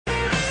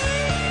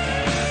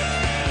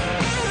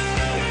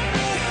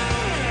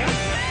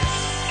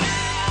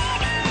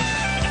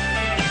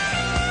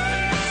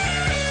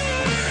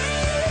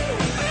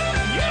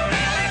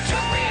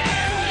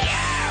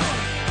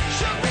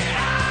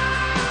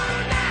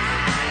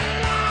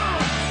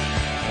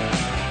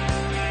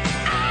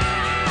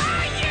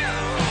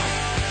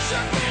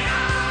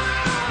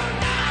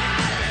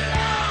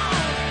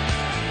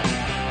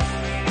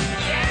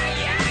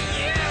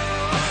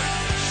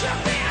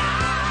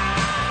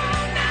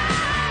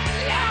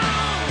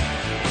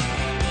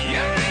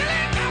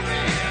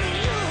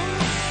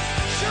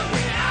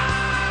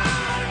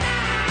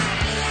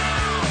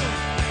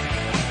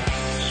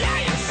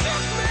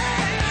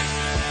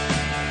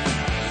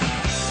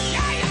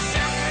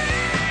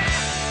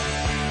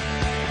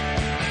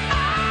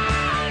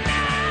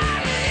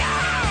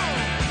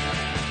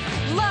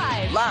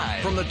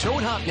from the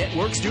Toad Hop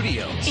Network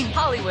studios in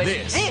Hollywood.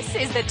 This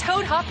is the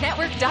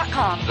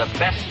ToadHopNetwork.com. The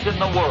best in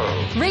the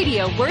world.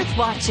 Radio worth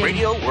watching.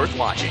 Radio worth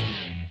watching.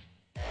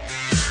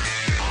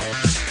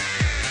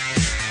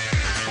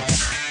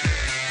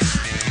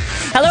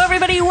 Hello,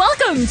 everybody.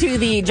 Welcome to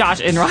the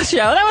Josh and Ross Show.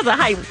 That was a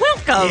high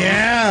welcome.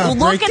 Yeah,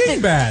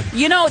 Breaking Bad.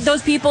 You know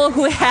those people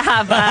who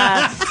have,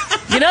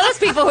 those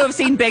people who have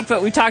seen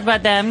Bigfoot. We talked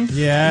about them.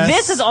 Yes.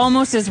 This is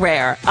almost as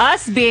rare.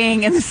 Us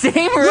being in the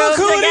same room Look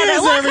who together. it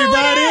is, Look everybody.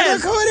 Who it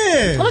is. Look who it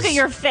is. Look at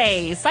your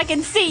face. I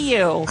can see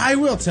you. I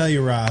will tell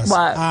you, Ross.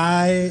 What?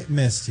 I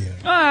missed you.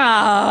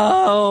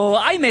 Oh,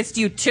 I missed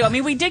you too. I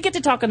mean, we did get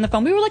to talk on the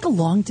phone. We were like a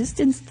long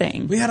distance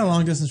thing. We had a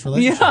long distance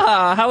relationship.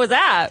 Yeah. How was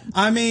that?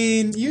 I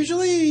mean,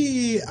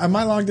 usually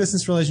my long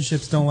distance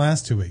relationships don't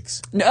last 2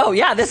 weeks. No,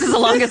 yeah, this is the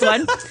longest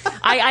one.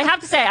 I have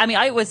to say, I mean,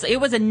 it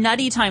was a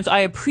nutty time. So I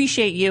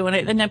appreciate you,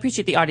 and I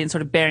appreciate the audience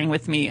sort of bearing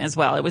with me as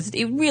well.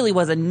 It really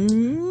was a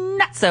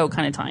not so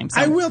kind of time. So.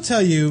 I will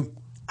tell you,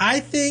 I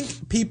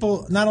think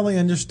people not only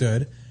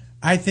understood,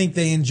 I think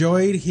they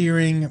enjoyed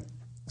hearing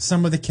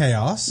some of the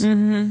chaos.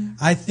 Mm-hmm.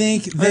 I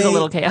think there's a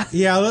little chaos.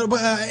 Yeah, a little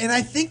bit, and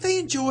I think they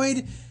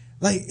enjoyed.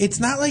 Like,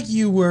 it's not like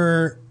you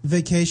were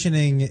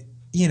vacationing,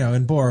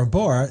 in Bora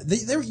Bora.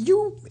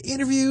 You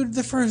interviewed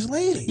the First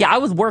Lady. Yeah, I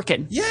was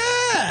working. Yeah.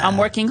 I'm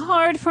working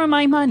hard for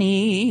my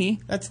money.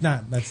 That's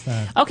not.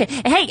 Okay.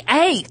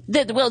 Hey.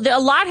 A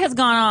lot has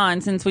gone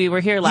on since we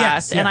were here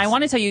last. Yes. And I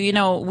want to tell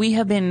you, we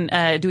have been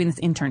doing this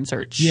intern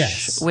search.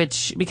 Yes.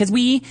 Because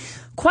we,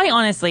 quite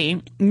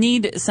honestly,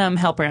 need some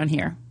help around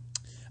here.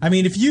 I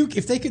mean,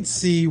 if they could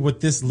see what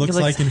this looks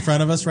like in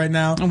front of us right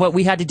now. And what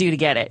we had to do to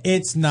get it.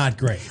 It's not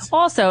great.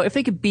 Also, if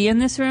they could be in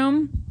this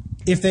room.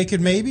 If they could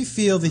maybe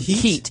feel the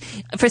heat.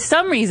 For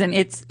some reason,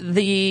 it's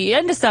the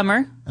end of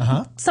summer.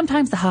 Uh-huh.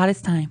 Sometimes the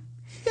hottest time.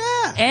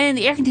 Yeah. And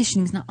the air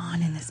conditioning is not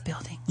on in this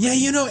building. Yeah,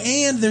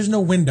 and there's no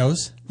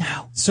windows.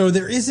 No. So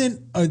there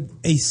isn't a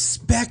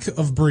speck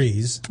of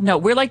breeze. No,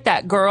 we're like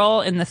that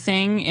girl in the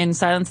thing in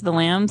Silence of the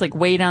Lambs, like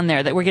way down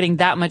there, that we're getting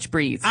that much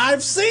breeze.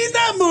 I've seen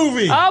that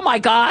movie. Oh my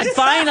God,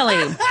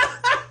 finally.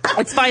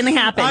 It's finally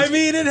happened. I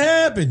mean, it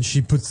happened.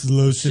 She puts the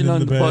lotion in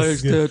the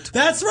basket.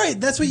 That's right.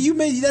 That's what you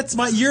made. That's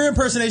your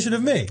impersonation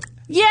of me.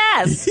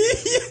 Yes.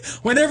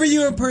 Whenever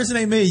you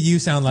impersonate me, you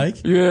sound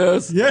like.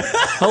 Yes. Yeah.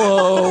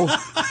 Hello.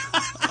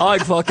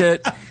 I'd fuck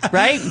it.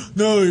 Right?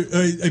 No,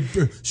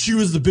 she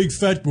was the big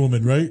fat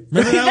woman, right?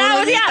 Remember that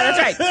one? Yeah,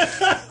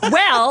 that's right.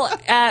 Well,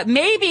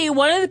 maybe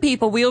one of the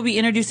people we'll be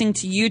introducing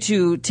to you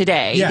two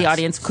today, the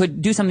audience,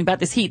 could do something about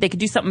this heat. They could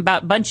do something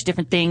about a bunch of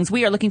different things.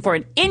 We are looking for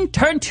an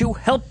intern to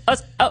help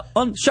us out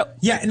on the show.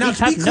 Yeah, now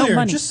to be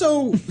clear, just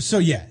so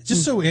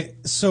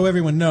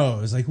everyone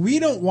knows, like, we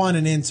don't want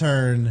an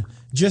intern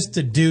just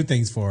to do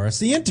things for us.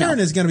 The intern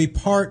is going to be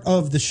part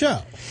of the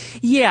show.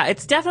 Yeah,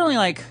 it's definitely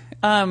like,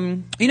 how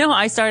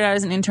I started out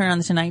as an intern on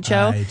The Tonight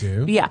Show? I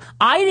do. Yeah,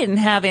 I didn't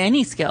have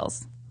any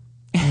skills.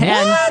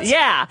 What?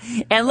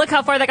 And look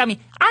how far that got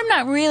me. I'm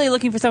not really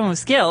looking for someone with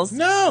skills.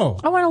 No.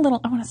 I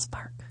want a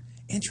spark.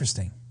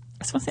 Interesting.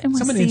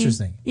 Someone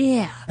interesting.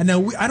 Yeah. And now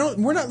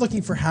we're not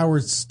looking for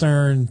Howard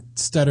Stern,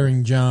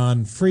 Stuttering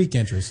John, freak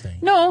interesting.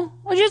 No,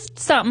 just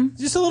something.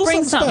 Just a little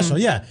something special,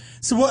 yeah.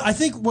 So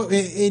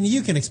and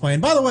you can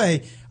explain. By the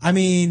way, I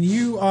mean,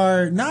 you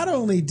are, not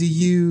only do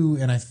you,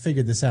 and I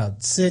figured this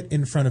out, sit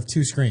in front of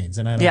two screens,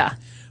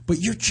 but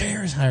your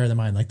chair is higher than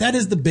mine. Like, that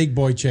is the big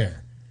boy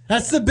chair.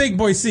 That's the big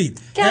boy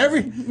seat.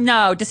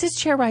 No, does his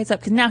chair rise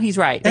up? Because now he's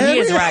right. And he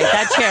is right.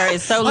 That chair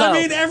is so low. I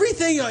mean,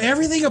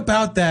 everything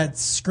about that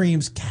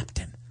screams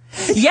captain.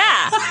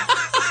 Yeah.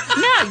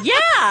 No,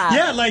 yeah.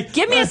 Yeah, like,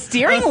 give me a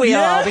steering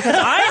wheel because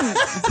I'm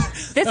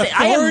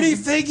authority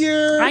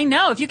figure. I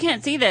know. If you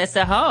can't see this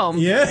at home,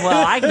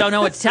 well, I don't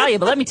know what to tell you.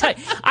 But let me tell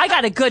you, I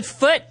got a good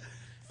foot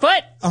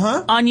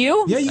on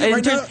you. Yeah,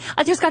 right now.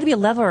 There's got to be a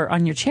lever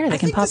on your chair that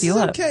can pop you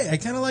up. Okay, I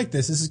kind of like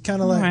this. This is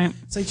kind of like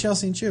it's like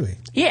Chelsea and Chewy.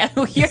 Yeah,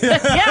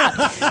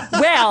 yeah.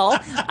 Well,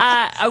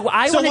 I want to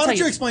tell you. So why don't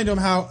you explain to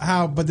them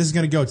how? But this is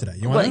going to go today.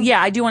 You want? Well,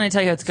 yeah, I do want to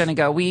tell you how it's going to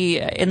go. We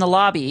in the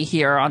lobby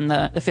here on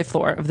the 5th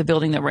floor of the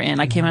building that we're in.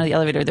 I came out of the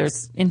elevator.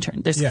 There's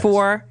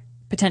 4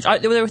 potential.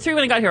 There were 3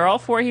 when I got here. Are all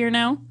 4 here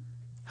now?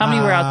 How many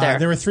were out there?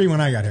 There were 3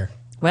 when I got here.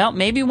 Well,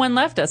 maybe 1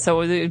 left us,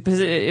 so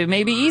it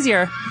may be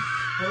easier.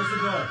 Close the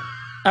door.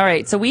 All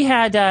right, so we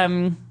had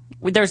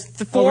there's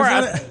 4.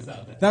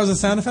 That was a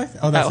sound effect?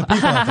 Oh, that's the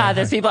people out there.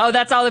 There's people. Oh,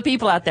 that's all the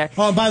people out there.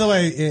 Oh, and by the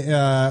way,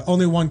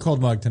 only 1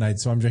 cold mug tonight,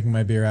 so I'm drinking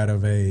my beer out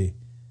of a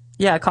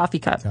coffee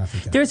cup.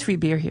 There's free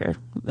beer here.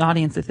 The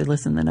audience, if they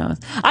listen, that knows.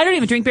 I don't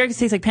even drink beer because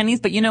it tastes like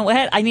pennies, but you know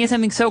what? I needed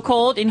something so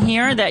cold in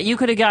here that you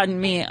could have gotten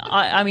me.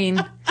 I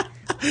mean,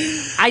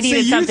 I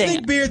needed something. You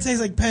think beer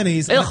tastes like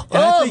pennies? Ugh,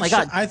 oh my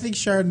God! I think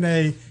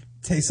Chardonnay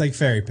tastes like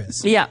fairy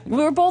piss. Yeah,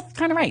 we were both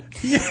kind of right.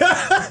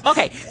 Yeah.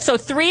 Okay, so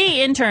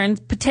 3 interns,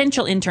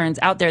 potential interns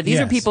out there. These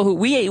are people who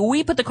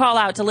we put the call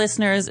out to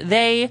listeners.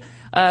 We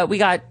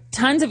got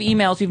tons of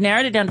emails. We've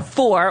narrowed it down to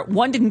 4.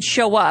 1 didn't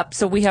show up,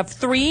 so we have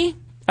 3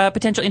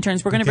 potential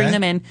interns. We're going to bring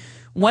them in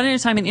one at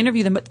a time and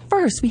interview them. But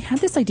first, we had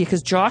this idea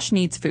because Josh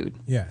needs food.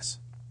 Yes.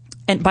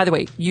 And by the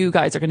way, you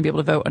guys are going to be able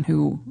to vote on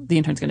who the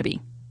intern's going to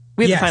be.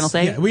 We have the final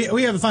say. Yeah,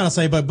 we have the final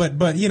say,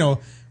 but you know,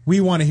 we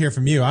want to hear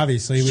from you.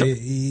 Obviously, Sure.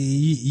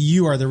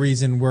 you are the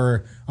reason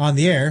we're on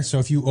the air. So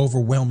if you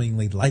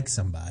overwhelmingly like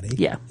somebody,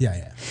 Yeah.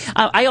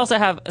 I I also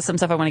have some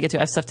stuff I want to get to.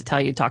 I have stuff to tell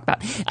you, talk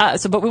about.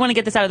 But we want to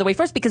get this out of the way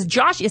first because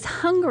Josh is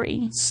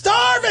hungry.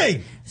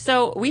 starving.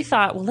 So we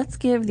thought, well, let's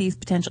give these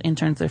potential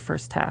interns their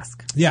first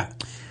task. Yeah,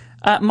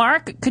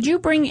 Mark, could you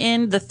bring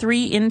in the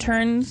 3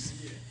 interns?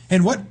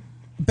 and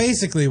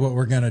basically what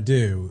we're gonna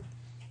do.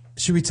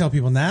 Should we tell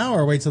people now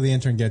or wait till the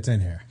intern gets in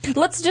here?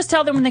 Let's just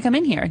tell them when they come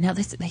in here. Now,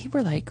 they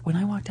were like, when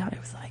I walked out, it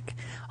was like,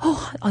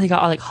 they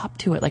got all like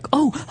hopped to it. Like,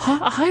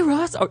 hi,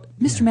 Ross, or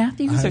Mr.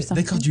 Matthews or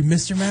something. They called you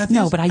Mr. Matthews?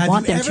 No, but I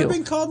want them Have you to. ever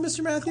been called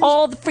Mr. Matthews?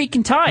 All the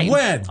freaking time.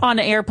 When? On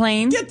an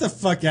airplane. Get the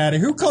fuck out of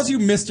here. Who calls you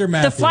Mr.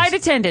 Matthews? The flight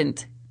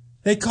attendant.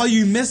 They call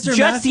you Mr. Matthews?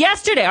 Just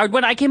yesterday, or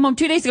when I came home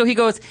 2 days ago, he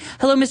goes,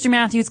 hello, Mr.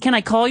 Matthews, can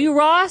I call you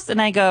Ross?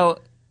 And I go,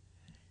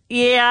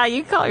 yeah,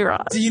 you can call me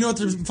Ross. Do you know what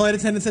the flight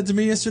attendant said to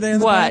me yesterday? On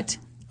the What? plane?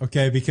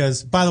 Okay,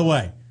 because, by the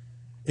way,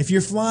 if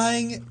you're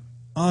flying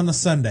on a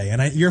Sunday,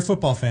 and you're a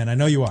football fan, I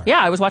know you are. Yeah,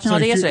 I was watching all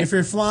day yesterday. If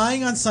you're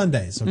flying on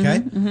Sundays,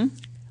 okay,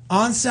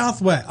 on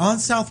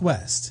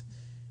Southwest,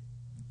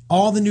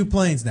 all the new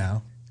planes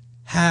now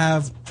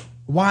have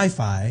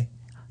Wi-Fi,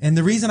 and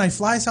the reason I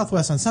fly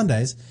Southwest on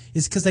Sundays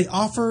is because they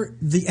offer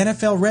the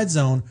NFL Red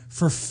Zone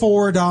for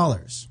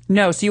 $4.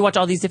 No, so you watch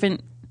all these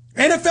different...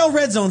 NFL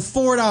Red Zone,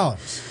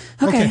 $4.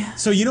 Okay.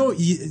 So you know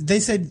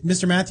they said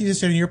Mr. Matthews is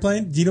sitting in your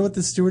plane. Do you know what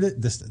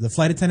the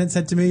flight attendant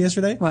said to me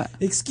yesterday? What?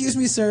 Excuse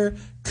me, sir.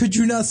 Could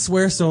you not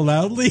swear so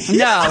loudly?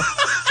 No.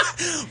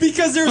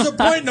 Because there was a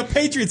point in a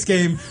Patriots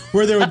game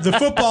where the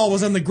football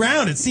was on the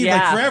ground. It seemed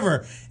like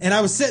forever, and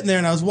I was sitting there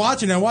and I was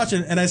watching,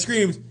 and I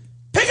screamed,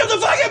 "Pick up the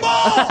fucking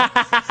ball!"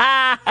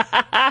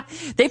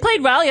 They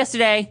played well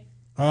yesterday.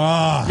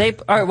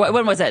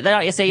 When was it?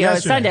 Not yesterday. It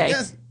was Sunday.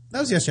 Yes, that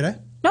was yesterday.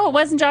 No, it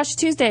wasn't, Josh.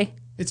 Tuesday.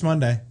 It's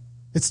Monday.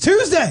 It's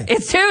Tuesday.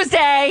 It's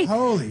Tuesday.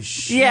 Holy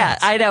shit. Yeah,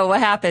 I know what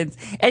happens.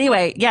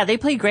 Anyway, yeah, they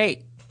played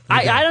great.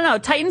 I don't know.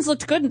 Titans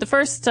looked good in the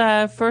first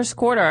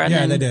quarter. And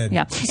then, they did.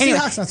 Yeah. Anyway.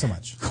 Seahawks not so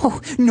much. Oh,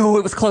 no,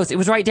 it was close. It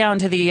was right down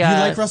to the. You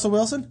like Russell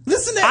Wilson?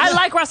 Listen, I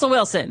like Russell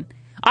Wilson.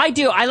 I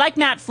do. I like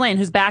Matt Flynn,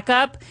 who's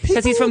backup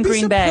because he's from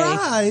Green Bay. I'm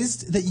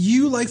surprised that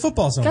you like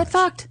football so much. Get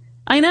fucked.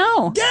 I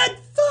know. Get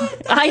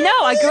fucked. I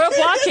know. I grew up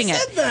watching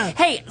said it. that.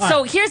 Hey,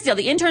 so here's the deal.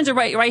 The interns are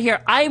right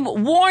here. I'm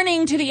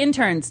warning to the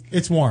interns.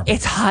 It's warm.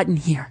 It's hot in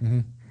here.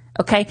 Mm-hmm.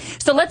 Okay,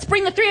 so let's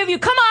bring the 3 of you.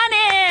 Come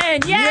on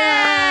in! Yay!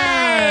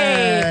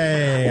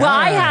 Well,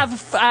 I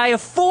have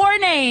 4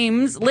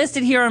 names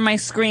listed here on my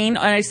screen,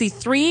 and I see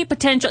 3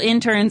 potential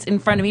interns in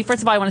front of me.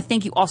 First of all, I want to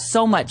thank you all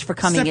so much for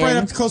coming in. Step right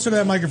up closer to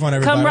that microphone,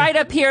 everybody. Come right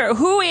up here.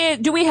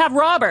 Do we have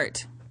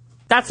Robert?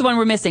 That's the one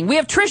we're missing. We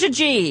have Trisha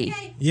G.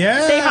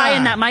 Yeah. Say hi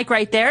in that mic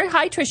right there.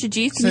 Hi, Trisha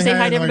G. Can you say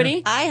hi to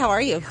everybody? Hi, how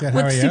are you? Good, how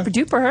are What's you? super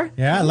duper her?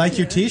 Yeah, I like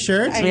your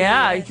T-shirt.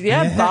 Yeah,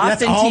 That's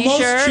Boston almost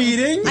T-shirt.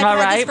 cheating. I've All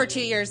had right. this for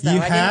 2 years, though. You I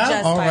didn't have?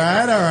 just All buy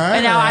right, this. all right.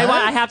 And now all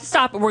right. I have to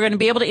stop. We're going to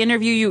be able to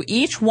interview you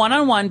each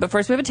one-on-one, but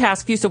first we have a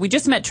task for you. So we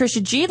just met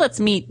Trisha G. Let's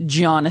meet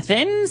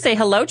Jonathan. Say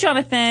hello,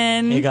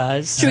 Jonathan. Hey,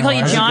 guys. Should we call you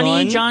How's it Johnny,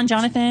 going? John,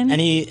 Jonathan?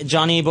 Any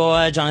Johnny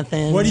boy,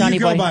 Jonathan? What do Johnny you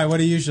go boy. by? What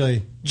do you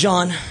usually?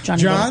 John.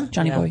 Johnny John? Boy.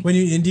 Johnny Yeah. Boy.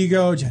 And do you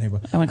go Johnny Boy?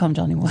 I want to call him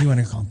Johnny Boy. Do you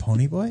want to call him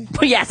Pony Boy?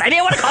 But yes, I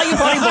didn't want to call you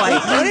Pony Boy.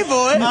 Pony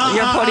boy.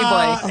 You're Pony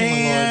Boy.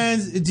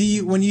 And do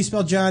you, when you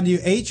spell John, do you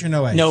H or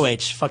no H? No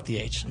H. Fuck the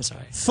H. I'm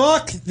sorry.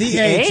 Fuck the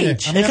H.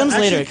 H. I mean, It comes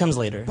later. actually, It comes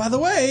later. By the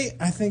way,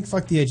 I think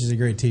Fuck the H is a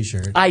great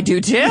T-shirt. I do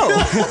too.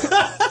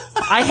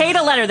 I hate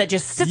a letter that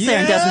just sits there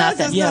and does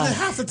nothing. Yeah.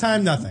 Half the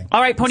time, nothing. All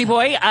right, Pony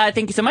Boy,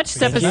 thank you so much.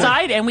 Step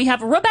aside, and we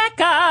have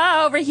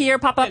Rebecca over here.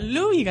 Pop up.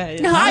 Hello, you guys.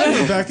 Hi,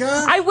 Hi.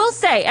 Rebecca. I will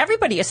say,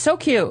 everybody is so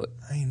cute.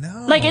 I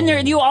know. Like in there,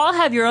 you all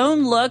have your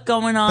own look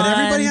going on. But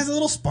everybody has a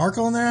little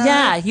sparkle in their eye.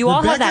 Yeah, you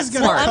all have Rebecca's that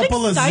got a spark. couple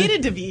I'm of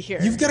excited to be here.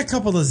 You've got a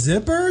couple of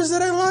zippers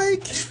that I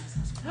like.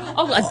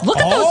 Oh, look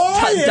at those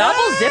Oh, yeah.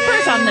 double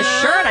zippers on the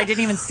shirt. I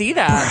didn't even see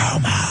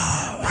that.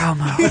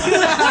 Promo.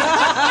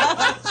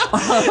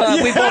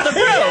 We both approve.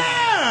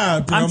 Yeah,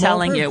 I'm Bromo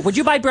telling you. approved. Would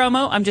you buy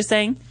Bromo? I'm just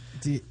saying.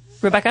 Do you-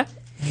 Rebecca?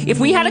 If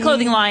we had a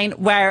clothing line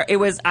where it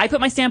was, I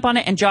put my stamp on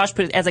it and Josh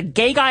put it, as a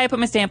gay guy, I put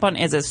my stamp on,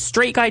 as a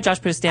straight guy, Josh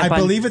put his stamp I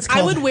on. believe it's I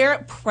called. would wear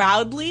it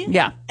proudly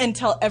Yeah. and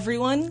tell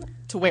everyone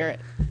to wear it.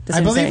 Does I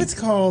it believe say? it's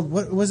called.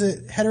 What was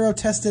it? Hetero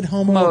tested,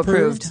 homo Homo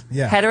approved. approved.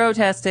 Yeah. Hetero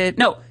tested.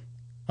 No.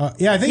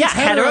 Yeah, I think it's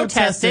Yeah, hetero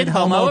tested,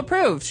 homo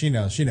approved. She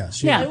knows. She knows.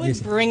 She Yeah. I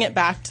knows. would bring it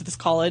back to this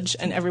college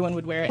and everyone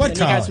would wear it. What and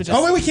then you college? guys would just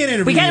Oh wait, we can't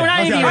interview. We can't- you we're not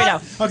yet. interviewing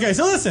right now. Okay,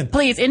 so listen.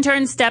 Please,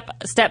 intern, step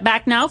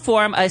back now.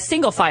 Form a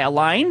single file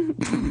line.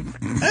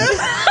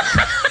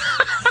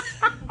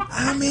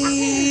 I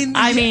mean,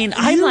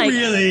 I'm you like,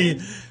 really.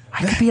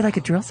 I could be like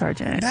a drill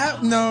sergeant.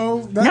 That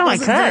No, I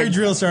wasn't could. very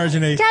drill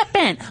sergeant-y. Get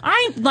bent.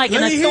 I'm like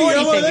Let an me hear authority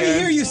you. figure. Let me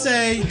hear you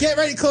say. Get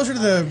right closer to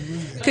the.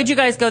 Could you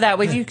guys go that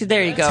way?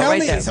 There you go. Tell right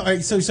me. there.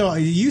 So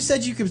you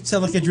said you could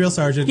sound like a drill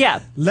sergeant. Yeah.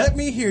 Let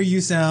me hear you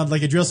sound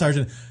like a drill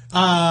sergeant.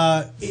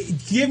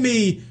 Give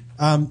me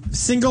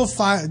Single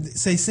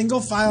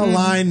file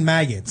line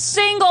maggots.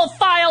 Single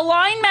file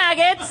line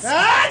maggots.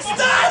 That's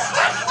not.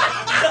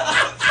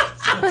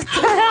 What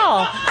the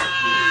hell?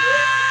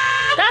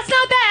 That's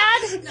not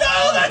bad.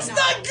 No, that's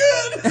not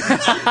good.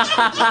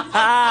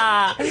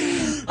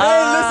 Hey,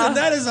 listen,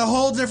 that is a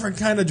whole different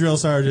kind of drill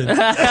sergeant. All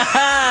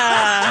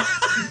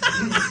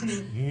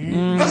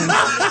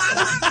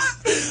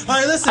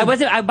right, listen.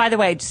 By the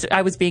way,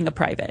 I was being a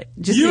private.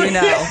 Just so you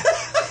know.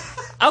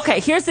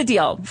 Okay, here's the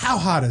deal. How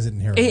hot is it in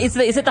here? Is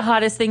it the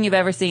hottest thing you've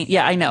ever seen?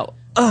 Yeah, I know.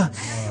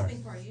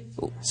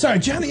 Sorry,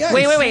 Johnny Ice.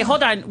 Wait.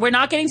 Hold on. We're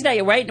not getting to that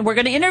yet, right? We're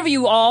going to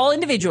interview you all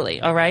individually,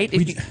 all right?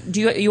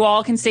 You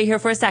all can stay here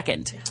for a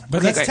second. But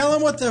okay, let's great. tell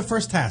them what the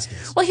first task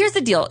is. Well, here's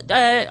the deal.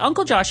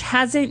 Uncle Josh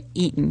hasn't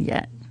eaten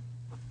yet.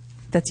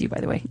 That's you, by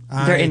the way.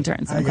 They're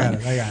interns. I got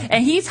it.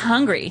 And he's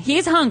hungry.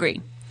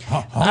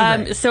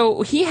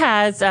 So he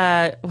has, we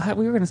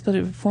were going to split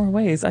it 4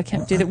 ways. I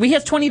can't do that. We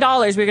have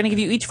 $20. We're going to give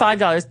you each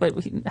 $5, but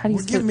how do you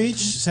split? Give them each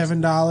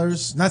 $7.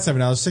 Not $7,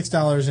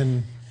 $6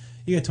 and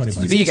you get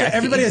 $20.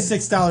 Everybody has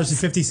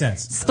 $6.50.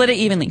 Split it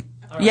evenly.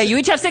 Right. Yeah, you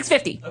each have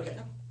 $6.50. Okay.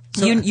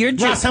 So,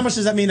 Ross, how much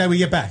does that mean that we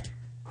get back?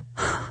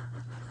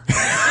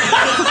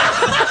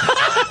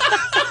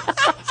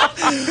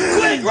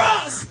 Quick,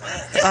 Ross!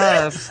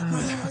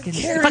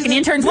 Fucking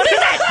interns. What is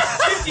that?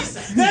 50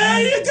 cents.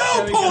 There you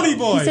go, pony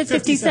boy. He said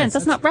 50 cents.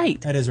 That's not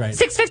right. That is right.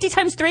 650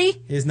 times 3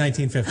 is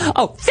 1950.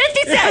 Oh,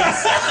 50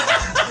 cents.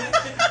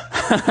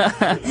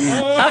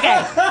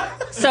 Okay.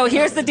 So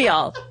here's the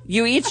deal.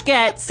 You each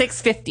get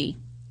 $6.50.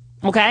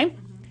 Okay?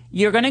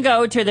 You're going to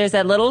go to, there's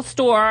that little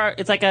store.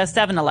 It's like a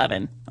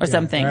 7-Eleven or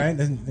something. Right.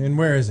 And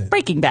where is it?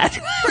 Breaking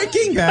Bad.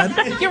 Breaking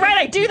Bad? You're right.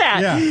 I do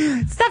that. Yeah.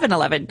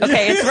 7-Eleven.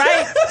 Okay.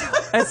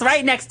 It's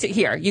right next to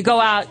here. You go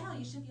out.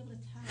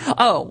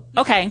 Oh,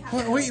 okay.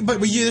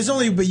 But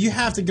you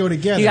have to go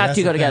together. You have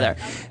to go together.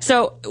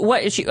 So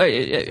what is she?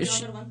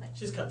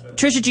 She's cutthroat.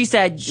 Trisha G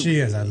said she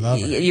is. I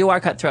love it. You are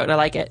cutthroat. I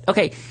like it.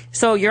 Okay,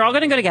 so you're all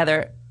going to go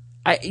together.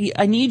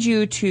 I need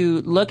you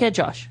to look at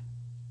Josh.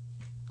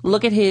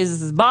 Look at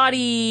his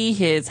body,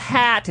 his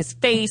hat, his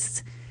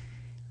face.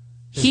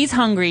 He's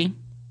hungry.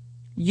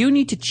 You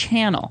need to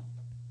channel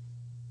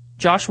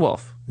Josh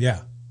Wolf.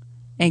 Yeah.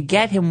 And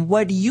get him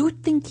what do you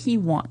think he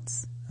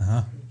wants.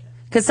 Uh-huh.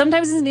 Because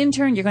sometimes as an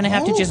intern, you're going to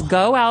have to just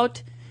go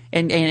out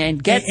and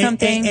get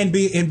something. And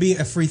be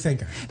a free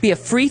thinker. Be a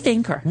free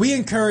thinker. We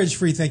encourage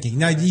free thinking.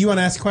 Now, do you want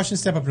to ask a question?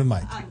 Step up to the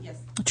mic.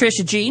 Yes.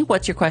 Trisha G,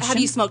 what's your question? Have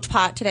you smoked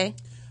pot today?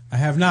 I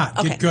have not.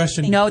 Okay. Good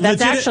question. No,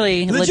 that's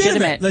actually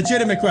legitimate.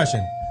 Legitimate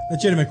question.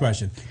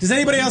 Does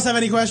anybody else have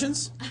any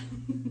questions?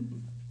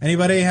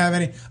 Anybody have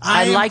any?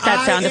 I like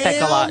that sound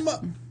effect a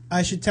lot.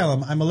 I should tell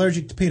them I'm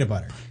allergic to peanut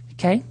butter.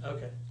 Okay.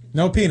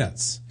 No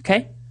peanuts.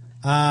 Okay.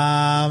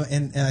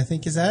 And I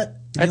think that's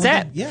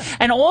it. Yeah.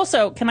 And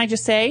also, can I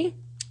just say,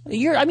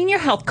 you're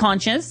health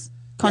conscious.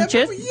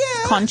 Conscious.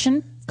 Yeah.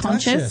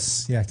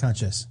 Conscious. Yeah,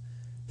 conscious.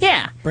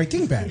 Yeah.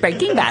 Breaking Bad.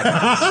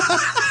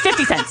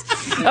 50 cents.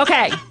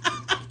 Okay.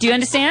 Do you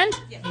understand?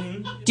 Yes.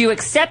 Do you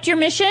accept your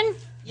mission?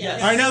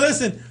 Yes. All right, now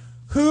listen.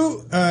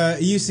 Who,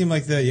 you seem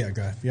like go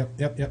ahead.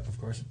 Yep, of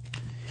course.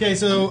 Okay,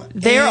 so.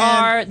 There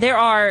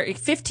are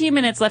 15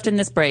 minutes left in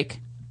this break.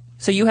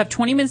 So you have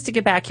 20 minutes to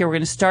get back here. We're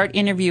going to start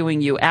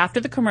interviewing you. After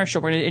the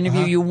commercial, we're going to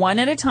interview you one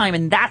at a time,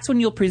 and that's when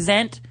you'll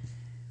present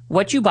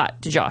what you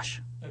bought to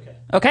Josh.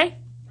 Okay?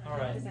 All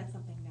right.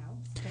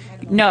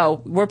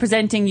 No, we're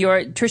presenting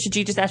Trisha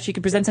G just asked if you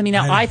could present something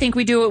now. I think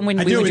we do it when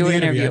we do an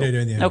interview. I do it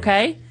in the interview.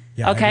 Okay?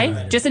 Yeah,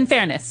 okay? Just in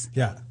fairness.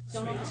 Yeah.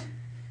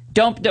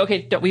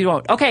 We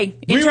won't. Okay.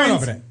 Interns, we won't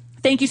open it.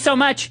 Thank you so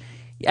much.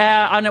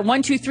 On a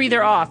 1, 2, 3,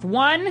 they're off.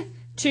 1,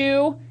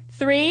 2,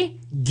 3.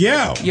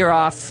 Go. You're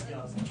off.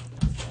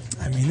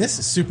 I mean, this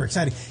is super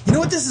exciting. You know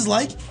what this is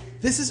like?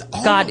 This is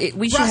almost,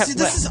 we should have.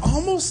 This is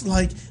almost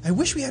like. I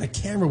wish we had a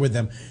camera with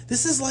them.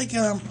 This is like.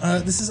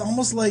 This is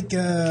almost like.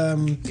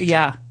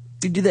 Yeah.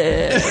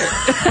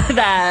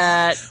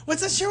 That.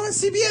 What's that show on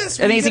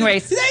CBS? Amazing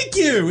Race. Thank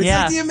you. It's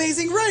like The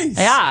Amazing Race.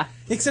 Yeah.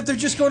 Except they're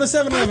just going to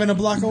 7-Eleven a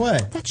block away.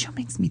 That show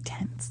makes me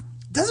tense.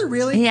 Does it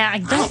really? Yeah, I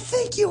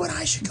think you and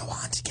I should go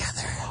on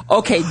together.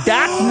 Okay,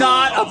 that's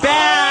not a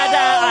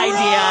bad idea.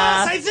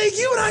 Ross, I think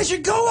you and I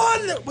should go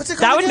on. What's it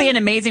called? That would be an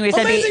amazing race.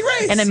 Amazing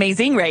Race. An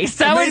amazing race.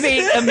 That would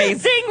be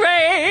Amazing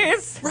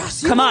Race.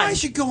 Ross, you and I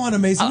should go on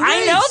Amazing Race.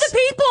 I know the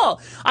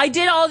people. I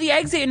did all the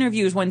exit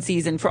interviews one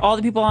season for all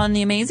the people on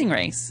the Amazing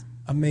Race.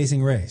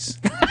 Amazing Race.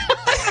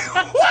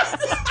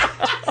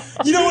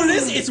 You know what it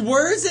is? It's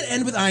words that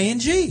end with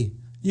ing.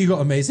 You go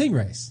Amazing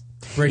Race.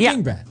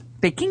 Breaking Bad.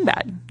 Breaking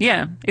Bad.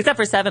 Yeah. Except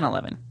for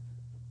 7-Eleven.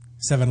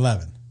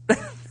 7-Eleven.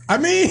 I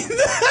mean...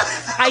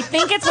 I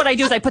think it's what I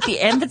do is I put the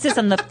emphasis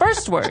on the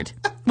first word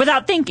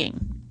without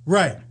thinking.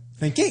 Right.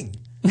 Thinking.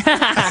 But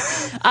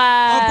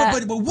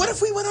what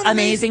if we went on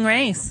Amazing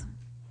Race?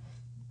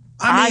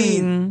 I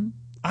think...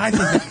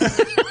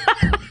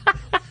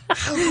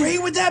 How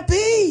great would that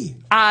be?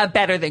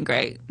 Better than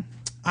great.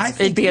 I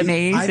think it'd be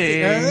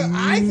amazing.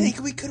 I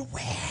think we could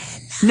win.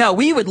 No,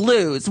 we would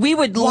lose. We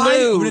would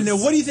lose. No,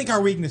 what do you think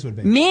our weakness would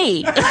be?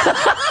 Me.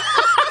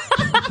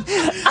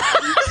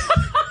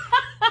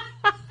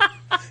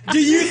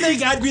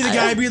 think I'd be the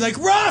guy. I'd be like,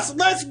 Ross,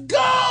 let's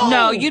go.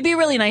 No, you'd be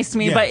really nice to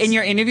me, Yes. but in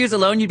your interviews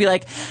alone, you'd be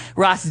like,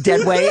 Ross,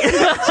 dead weight.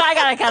 I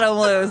gotta cut him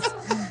loose.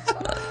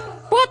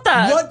 What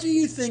the? What do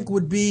you think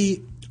would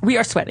be? We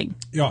are sweating.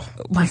 Oh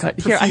my God.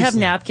 Here, I have profusely.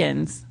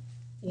 napkins.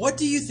 What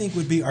do you think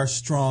would be our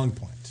strong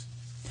point?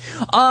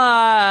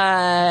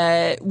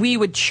 We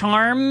would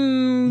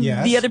charm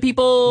Yes. the other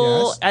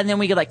people, Yes. and then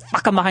we could like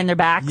fuck them behind their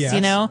backs, Yes.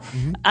 you know.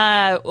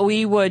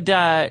 We would.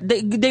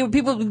 They would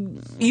people.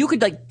 You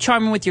could like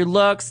charm them with your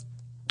looks.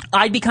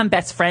 I'd become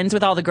best friends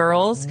with all the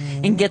girls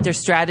and get their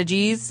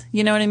strategies.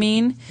 You know what I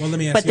mean? Well, let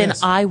me ask But you then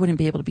this. I wouldn't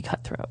be able to be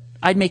cutthroat.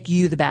 I'd make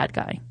you the bad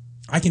guy.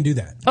 I can do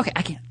that. Okay,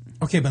 I can't.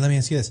 Okay, but let me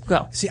ask you this.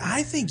 Go. See,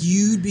 I think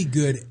you'd be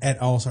good at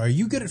also. Are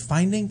you good at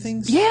finding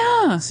things?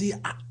 Yeah. See,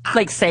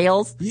 Like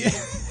sales, yeah.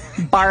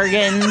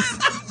 bargains.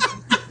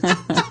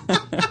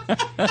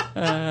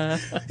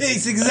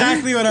 It's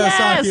exactly what I was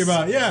talking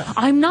about. Yeah.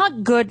 I'm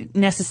not good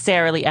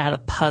necessarily at a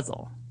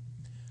puzzle.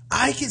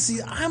 I can see.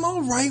 I'm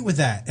all right with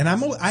that, and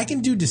I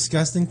can do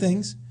disgusting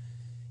things.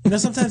 You know,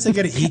 sometimes I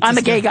got to eat. I'm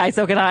a this gay stuff. guy,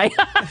 so can I.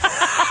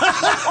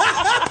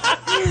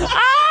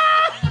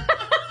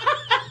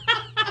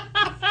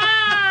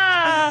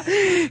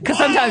 Because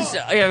sometimes,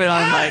 I'm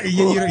like,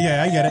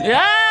 Yeah, I get it.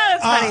 yeah,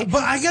 it's funny.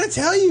 But I got to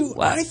tell you,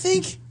 What? I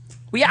think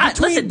Yeah,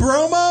 between listen.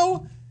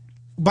 Bromo.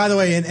 By the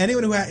way, and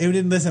anyone who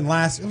didn't listen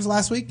it was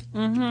last week.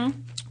 Mm-hmm.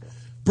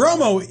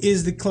 Bromo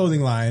is the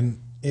clothing line.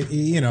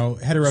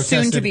 Hetero Soon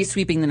tested, to be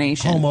sweeping the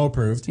nation. homo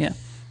approved. Yeah.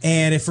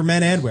 And it's for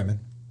men and women.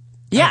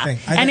 Yeah, I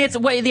think- and it's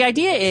what the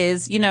idea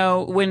is.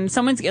 When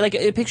someone's like,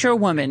 picture a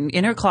woman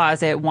in her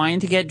closet wanting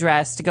to get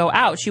dressed to go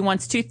out. She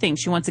wants two things.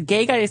 She wants a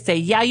gay guy to say,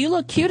 "Yeah, you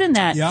look cute in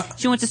that." Yeah.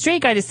 She wants a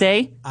straight guy to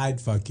say, I'd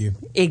fuck you.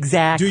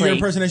 "Exactly." Do your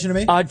impersonation of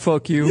me? I'd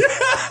fuck you.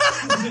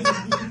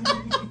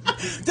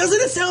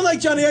 Doesn't it sound like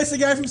Johnny Ice, the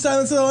guy from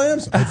Silence of the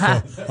Lambs?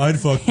 I'd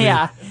fuck you.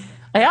 Yeah.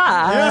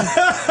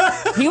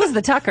 He was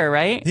the Tucker,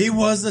 right? He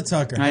was the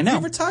Tucker. I Have know. you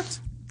ever tucked?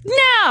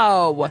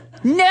 No.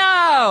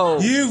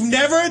 You've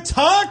never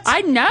tucked?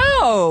 I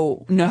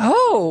know.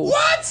 No.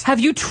 What? Have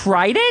you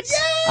tried it?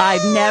 Yeah.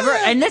 I've never.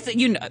 And this,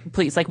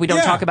 please, like we don't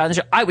Yeah. talk about it in the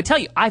show. I would tell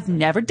you, I've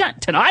never done.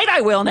 Tonight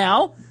I will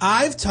now.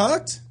 I've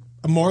tucked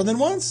more than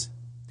once.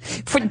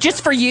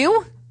 Just for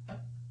you?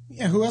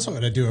 Yeah, who else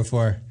would I do it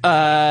for?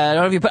 I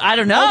don't know if you put. I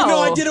don't know. Oh, no,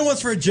 I did it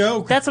once for a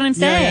joke. That's what I'm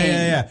saying.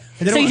 Yeah.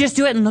 I did So it you once- just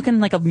do it and look in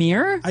like a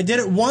mirror? I did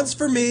it once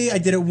for me. I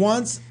did it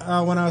once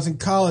when I was in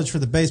college for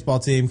the baseball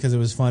team because it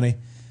was funny.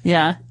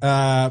 Yeah.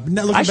 I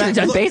should have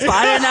done baseball.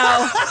 I don't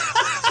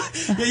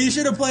know. Yeah, you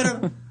should have played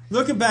it.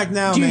 Looking back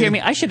now, Do you man, hear me?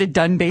 I should have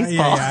done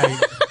baseball. Yeah,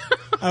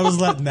 I was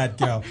letting that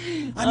go.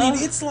 I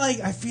mean, it's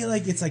like I feel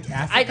like it's like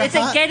Africa. It's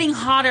like hot. getting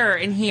hotter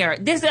in here.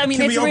 Can Can it's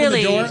we open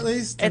really. the door at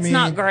least? It's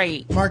not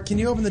great. Mark, can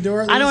you open the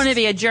door at least? I don't want to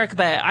be a jerk,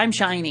 but I'm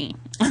shiny.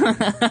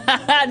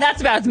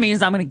 That's about as mean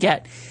as I'm going to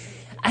get.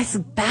 It's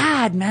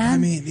bad, man. I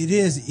mean, it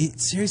is.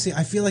 Seriously,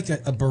 I feel like a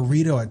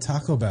burrito at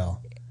Taco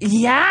Bell.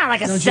 Yeah,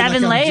 like a Don't you,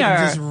 7 like, layer.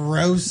 I'm just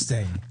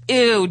roasting.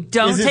 Ew,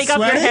 don't Is it take off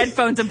your sweaty?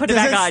 headphones and put it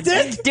Does back on.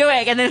 it stick? Do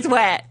it, and then it's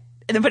wet.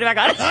 And then put it back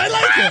on. I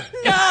like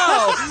it.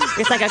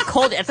 No! It's like a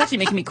cold. It's actually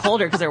making me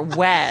colder because they're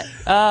wet.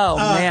 Oh,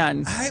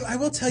 man. I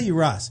will tell you,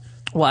 Ross.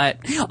 What?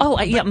 Oh,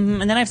 yeah, and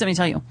then I have something to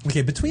tell you.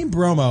 Okay, between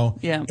Bromo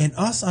Yeah. and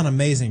us on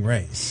Amazing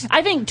Race.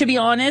 I think, to be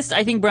honest,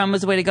 I think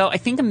Bromo's the way to go. I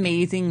think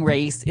Amazing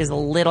Race is a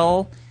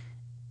little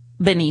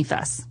beneath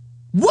us.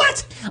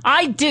 What?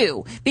 I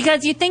do.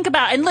 Because you think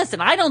about, and listen,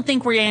 I don't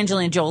think we're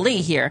Angelina Jolie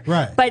here.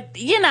 Right. But,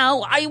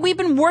 we've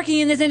been working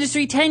in this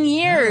industry 10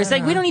 years.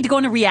 Like, we don't need to go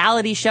on a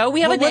reality show.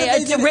 We have Well, what if they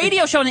a did it-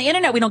 radio show on the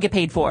internet we don't get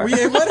paid for.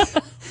 Yeah,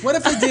 what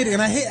if they did,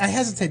 and I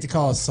hesitate to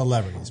call us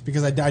celebrities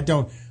because I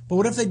don't, but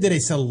what if they did a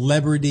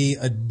celebrity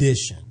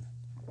edition?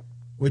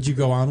 Would you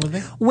go on with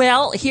it?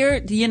 Well,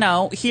 here's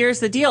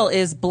the deal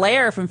is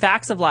Blair from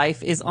Facts of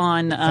Life is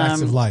on...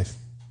 Facts of Life.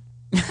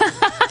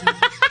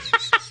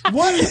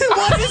 What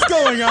is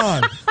going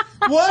on?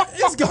 What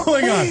is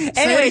going on? Say it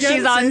Anyway, again,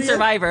 she's say on it again.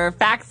 Survivor.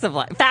 Facts of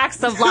Life.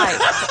 Facts of Life.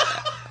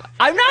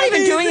 I'm not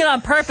even doing it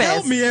on purpose.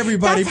 Help me,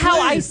 everybody, That's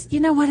how please. you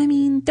know what I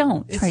mean?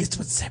 Don't. It's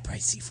what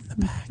separates you from the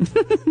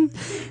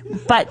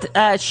pack.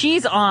 But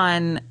she's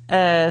on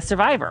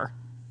Survivor.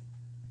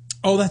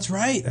 Oh, that's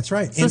right. That's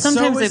right. So And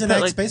sometimes so they is an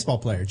put, ex-baseball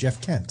player,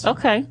 Jeff Kent.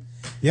 Okay.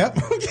 Yep.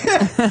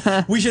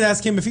 We should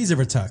ask him if he's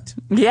ever tucked.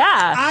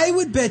 Yeah. I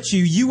would bet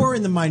you are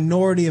in the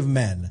minority of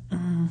men.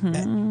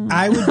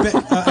 I would bet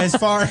as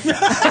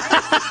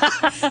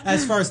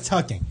far as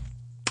tucking.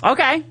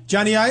 Okay.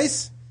 Johnny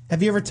Ice,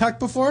 have you ever tucked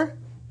before?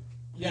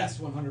 Yes,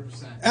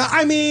 100%.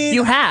 I mean,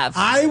 You have.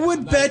 I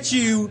would bet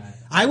you.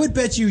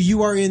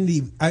 You are in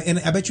the, and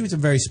I bet you it's a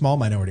very small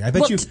minority. I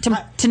bet Well, you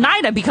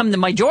tonight I become the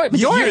majority.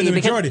 You're the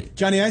because- majority.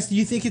 Johnny Ice, do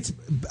you think it's?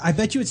 I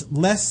bet you it's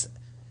less.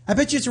 I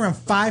bet you it's around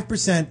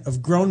 5%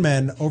 of grown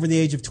men over the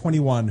age of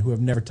 21 who have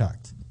never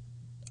tucked.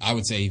 I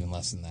would say even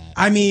less than that.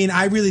 I mean,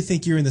 I really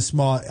think you're in the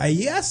small.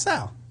 Yes,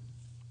 Sal.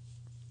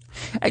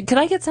 Could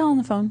I get Sal on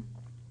the phone?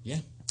 Yeah.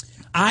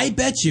 I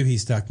bet you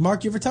he's tucked.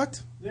 Mark, you ever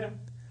tucked? Yeah.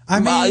 I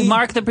mean,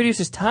 Mark, the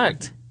producer's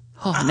tucked.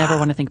 Oh, I never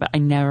want to think about it. I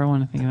never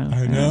want to think about it.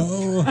 I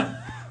know.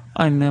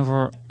 I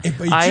never.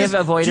 I have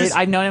avoided.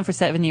 I've known him for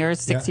 7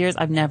 years, 6 years.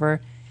 I've never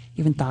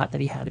even thought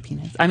that he had a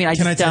penis. I mean, I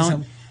just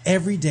don't.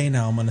 Every day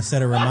now, I'm going to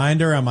set a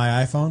reminder on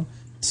my iPhone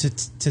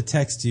to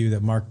text you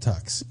that Mark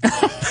tucks.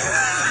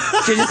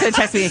 You're just going to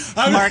text me,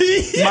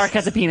 Mark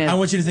has a penis. I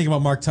want you to think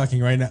about Mark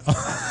tucking right now.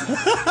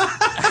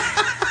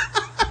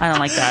 I don't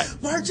like that.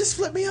 Mark, just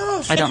flip me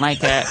off. I don't like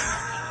it.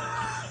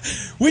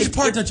 Which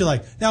part don't you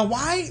like? Now,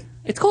 why?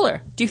 It's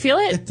cooler. Do you feel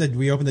it?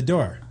 We opened the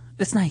door.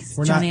 It's nice.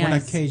 We're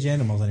not caged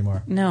animals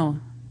anymore. No.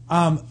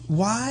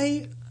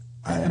 Why?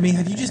 I mean,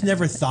 have you just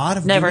never thought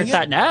of doing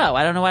it? No.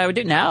 I don't know why I would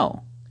do it.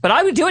 No. But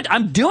I would do it.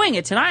 I'm doing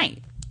it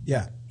tonight.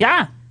 Yeah.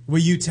 Yeah. Will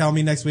you tell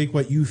me next week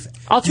what you...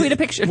 I'll tweet a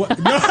picture. Will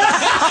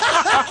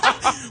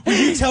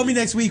you tell me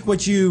next week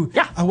what you...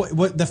 Yeah.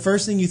 What the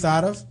first thing you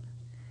thought of?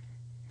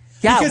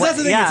 Yeah. Because that's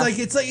the thing. Yeah.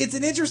 It's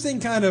an interesting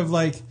kind of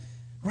like...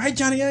 Right,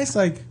 Johnny Ice?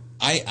 Like...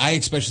 I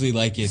especially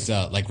like it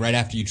like right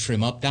after you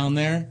trim up down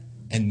there,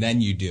 and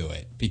then you do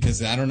it.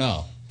 Because, I don't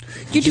know.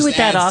 You do it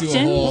that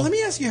often? Well, let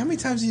me ask you, how many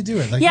times do you do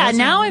it? Like,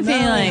 now I'm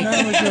feeling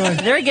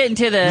like they're getting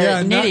to the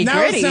nitty-gritty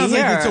now it sounds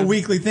here. like it's a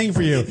weekly thing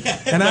for you.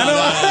 And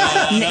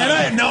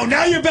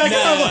now you're back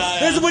up.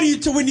 This is when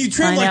you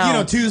trim,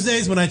 like,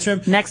 Tuesdays when I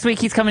trim. Next week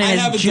he's coming in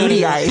as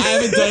Judy Ice. I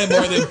haven't done it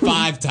more than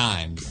 5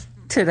 times.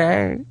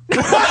 Today.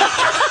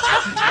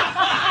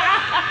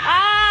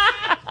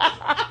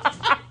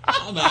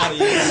 I'm out of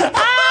here.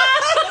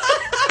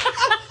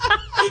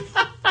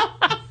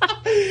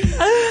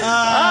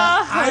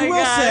 I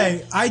will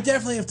say, I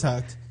definitely have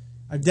tucked.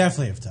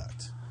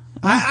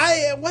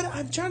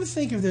 I'm trying to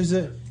think if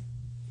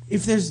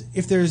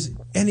there's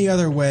any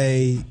other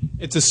way.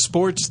 It's a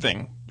sports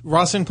thing.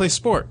 Rawson plays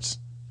sports.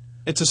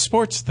 It's a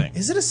sports thing.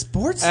 Is it a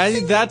sports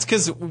thing? That's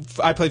because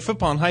I played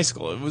football in high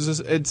school.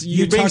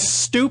 You're being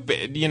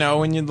stupid,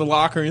 when you're in the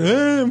locker room.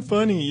 I'm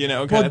funny,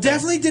 Well,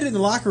 definitely did it in the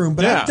locker room,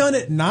 but I've done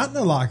it not in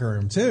the locker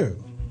room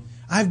too.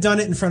 I've done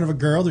it in front of a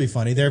girl to be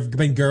funny. There have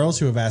been girls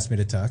who have asked me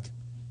to tuck.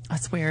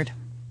 That's weird.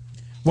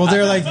 Well,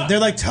 they're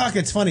like tuck.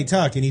 It's funny,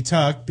 tuck, and you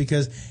tuck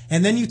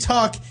and then you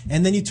tuck,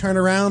 and then you turn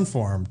around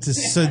for them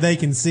so they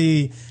can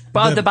see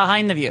the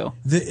behind the view.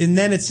 And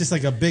then it's just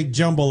like a big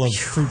jumble of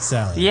fruit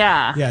salad.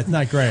 Yeah, it's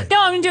not great.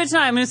 No, I'm gonna do it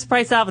tonight. I'm gonna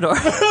surprise Salvador.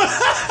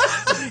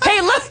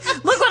 Hey, look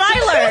what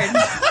I learned.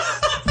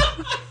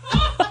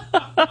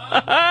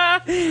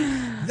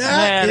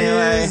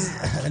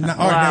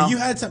 Now you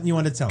had something you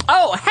wanted to tell me.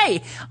 Oh,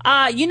 hey,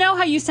 you know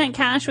how you sent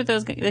cash with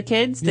the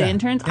kids, the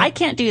interns? Yeah. I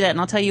can't do that,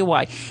 and I'll tell you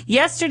why.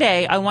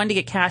 Yesterday, I wanted to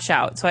get cash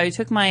out, so I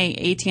took my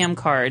ATM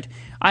card.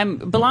 I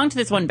belong to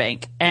this one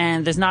bank,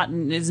 and there's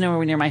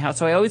nowhere near my house,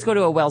 so I always go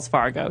to a Wells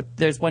Fargo.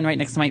 There's one right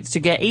next to to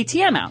get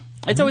ATM out.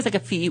 It's always like a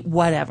fee,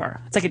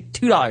 whatever. It's like a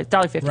 $2,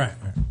 $1.50. Right.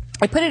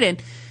 I put it in.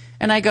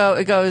 And it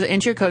goes,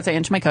 enter your code. So I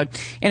enter my code.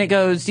 And it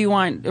goes, do you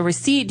want a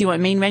receipt? Do you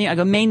want main menu? I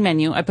go, main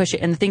menu. I push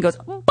it, and the thing goes,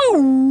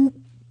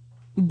 boom,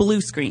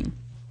 blue screen.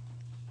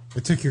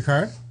 It took your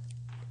card?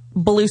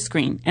 Blue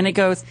screen. And it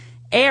goes,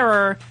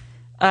 error,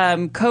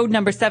 code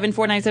number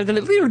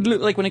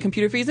 7497, like when a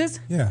computer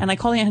freezes. Yeah. And I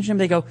call the answer, and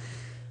they go,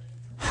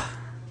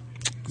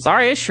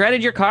 sorry, I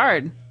shredded your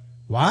card.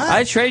 What?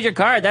 I shredded your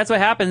card. That's what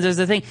happens. There's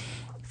a thing.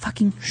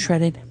 Fucking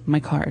shredded my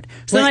card.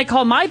 So then I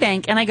call my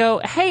bank and I go,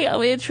 hey,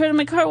 it shredded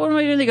my card. What am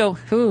I doing? They go,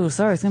 ooh,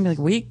 sorry, it's going to be like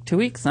a week, 2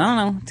 weeks. I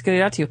don't know. To get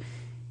it out to you.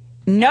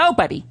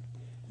 Nobody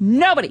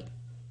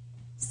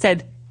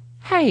said,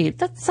 hey,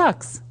 that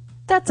sucks.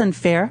 That's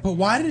unfair. But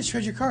why did it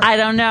shred your card? I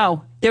don't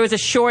know. There was a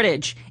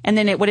shortage. And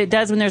then what it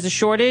does when there's a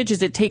shortage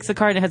is it takes the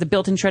card and it has a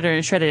built-in shredder and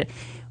it shredded it.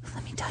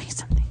 Let me tell you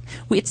something.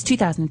 It's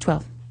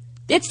 2012.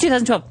 It's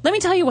 2012. Let me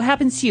tell you what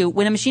happens to you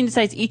when a machine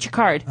decides to eat your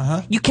card.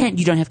 You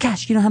don't have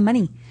cash. You don't have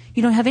money.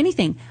 You don't have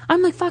anything.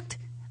 I'm like, fucked.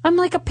 I'm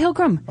like a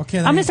pilgrim. Okay,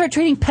 I'm going to start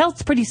trading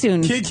pelts pretty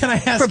soon. Can I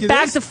ask for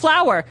bags of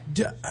flour.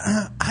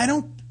 I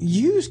don't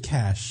use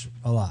cash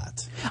a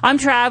lot. I'm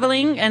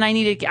traveling and I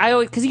need to,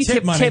 because you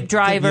tip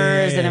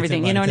drivers and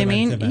everything. You know what I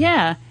mean?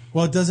 Yeah.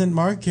 Well,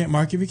 can't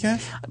Mark give you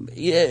cash?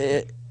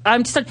 Yeah.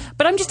 I'm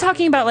just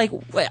talking about like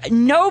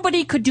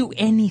nobody could do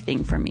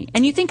anything for me.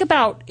 And you think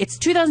about it's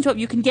 2012,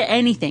 you can get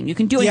anything, you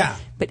can do it. Yeah.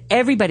 But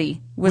everybody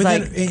was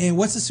and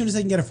what's as soon as they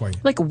can get it for you?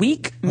 Like a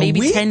week,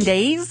 maybe 10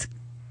 days.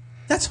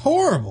 That's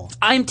horrible.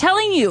 I'm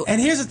telling you.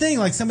 And here's the thing: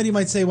 like somebody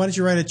might say, "Why don't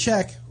you write a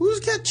check?" Who's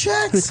got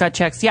checks? Who's got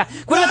checks? Yeah.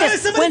 What about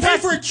this? Somebody paid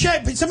for a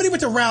check. Somebody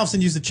went to Ralph's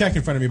and used a check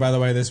in front of me. By the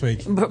way, this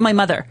week. My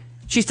mother.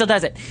 She still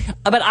does it.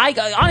 But I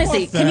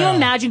honestly, can you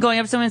imagine going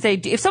up to someone and say,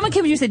 if someone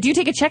came to you and said, do you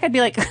take a check? I'd be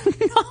like, no.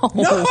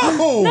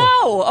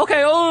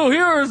 Okay,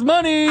 here's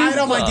money. I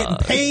don't like getting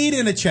paid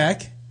in a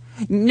check.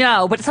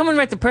 No, but if someone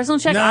writes a personal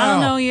check, I don't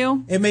know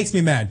you. It makes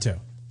me mad too.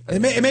 It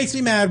makes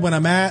me mad when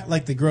I'm at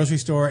like the grocery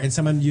store and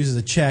someone uses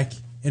a check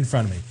in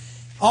front of me.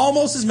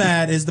 Almost as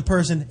mad as the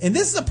person, and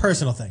this is a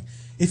personal thing.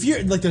 If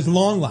you're like, there's a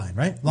long line,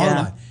 right? Long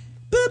line.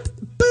 Boop,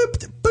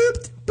 boop,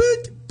 boop,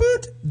 boop,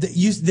 boop.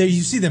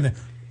 You see them there.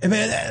 I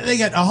mean, they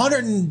got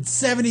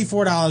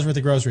 $174 worth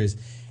of groceries,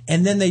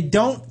 and then they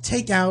don't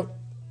take out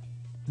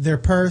their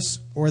purse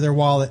or their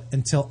wallet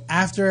until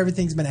after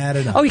everything's been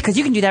added up. Oh, because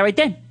you can do that right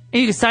then,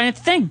 and you can sign at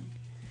the thing.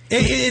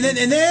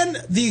 And then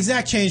the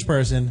exact change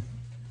person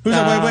who's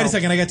like, wait a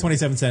second, I got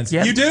 27 cents.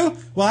 Yep. You do?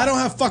 Well, I don't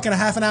have fucking a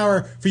half an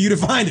hour for you to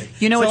find it.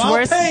 You know what's I'll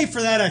worse? pay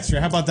for that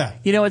extra. How about that?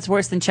 You know what's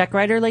worse than check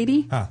writer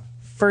lady? Huh.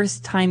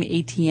 First time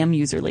ATM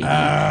user lady.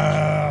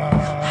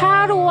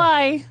 How do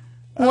I?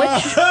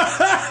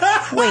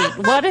 Wait,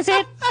 what is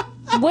it?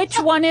 Which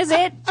one is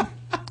it?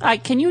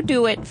 Can you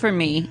do it for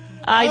me?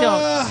 I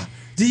don't.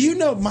 Do you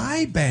know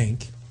my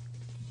bank?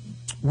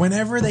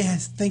 Whenever they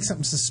think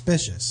something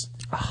suspicious,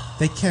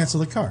 they cancel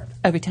the card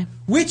Every time.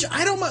 Which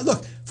I don't mind.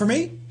 Look, for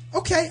me,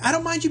 okay, I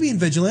don't mind you being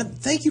vigilant.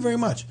 Thank you very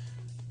much.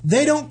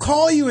 They don't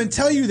call you and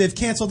tell you they've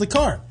canceled the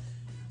card.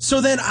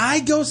 So then I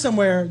go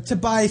somewhere to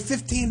buy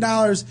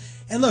 $15.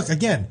 And look,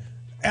 again,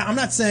 I'm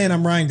not saying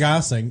I'm Ryan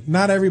Gosling.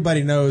 Not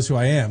everybody knows who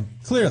I am,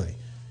 clearly.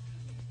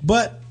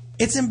 But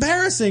it's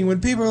embarrassing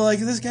when people are like,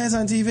 this guy's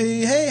on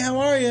TV. Hey, how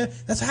are you?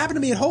 That's happened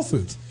to me at Whole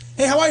Foods.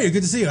 Hey, how are you?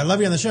 Good to see you. I love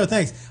you on the show.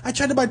 Thanks. I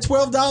tried to buy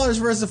 $12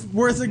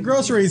 worth of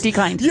groceries.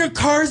 Declined. Your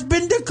car's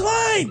been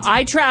declined.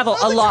 I travel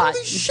a lot.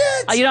 Holy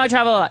shit. I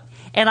travel a lot.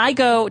 And I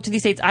go to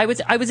these states. I was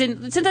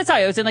in, since I saw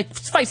you, I was in like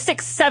 5,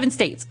 6, 7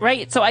 states,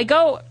 right? So I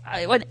go,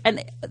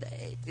 and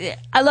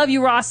I love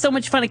you, Ross. So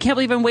much fun. I can't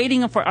believe I'm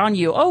waiting on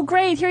you. Oh,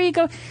 great. Here you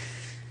go.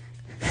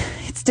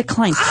 It's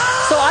declined. So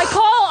I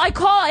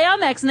call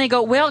Amex and they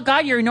go, well,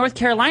 God, you're in North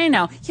Carolina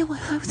now. Yeah, well,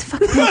 I was in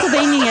fucking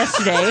Pennsylvania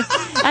yesterday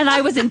and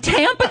I was in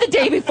Tampa the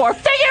day before.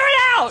 Figure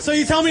it out. So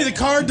you tell me the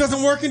card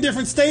doesn't work in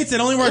different states?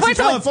 It only works in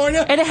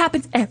California? And it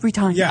happens every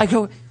time. Yeah. I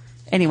go,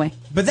 anyway.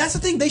 But that's the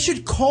thing. They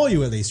should call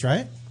you at least,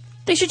 right?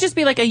 They should just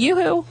be like a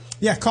yoo-hoo.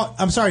 Yeah,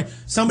 I'm sorry.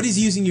 Somebody's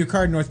using your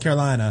card in North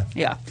Carolina.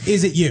 Yeah.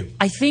 Is it you?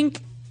 I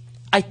think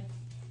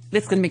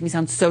this is going to make me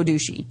sound so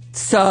douchey.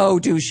 So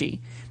douchey.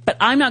 But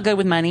I'm not good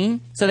with money,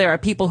 so there are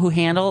people who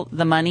handle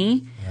the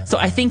money. So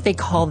I think they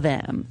call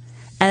them.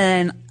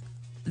 And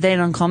they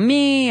don't call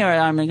me, or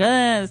I'm like,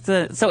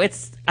 so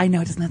it's, I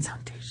know, doesn't that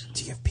sound douchey?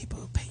 Do you have people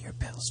who pay your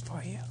bills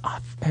for you?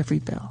 Off every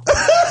bill.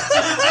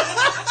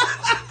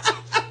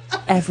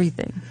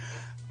 Everything.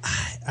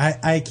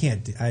 I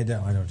can't do, I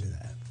don't do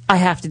that. I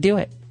have to do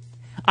it.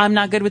 I'm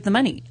not good with the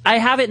money. I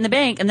have it in the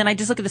bank, and then I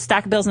just look at the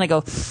stack of bills and I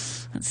go,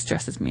 that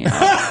stresses me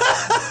out.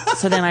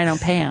 So then I don't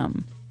pay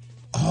them.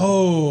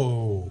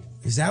 Oh,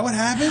 is that what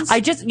happens? I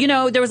just,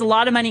 there was a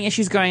lot of money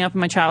issues growing up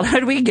in my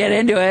childhood. We can get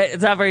into it.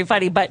 It's not very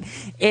funny, but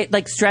it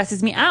like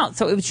stresses me out.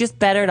 So it was just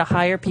better to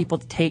hire people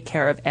to take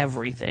care of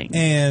everything.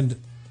 And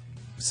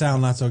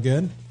sound not so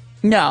good?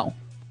 No.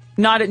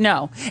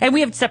 No. And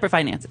we have separate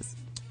finances.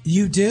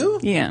 You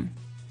do? Yeah.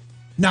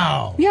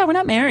 No. Yeah, we're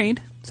not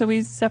married, so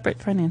we separate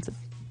finances.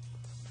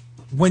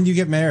 When you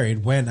get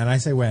married, when, and I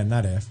say when,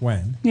 not if,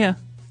 when. Yeah.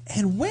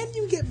 And when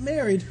you get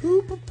married,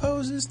 who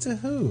proposes to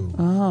who?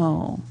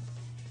 Oh.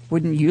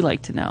 Wouldn't you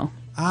like to know?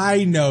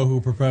 I know who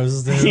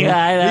proposes to who. Yeah,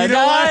 I know. You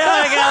know what?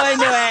 Go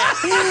into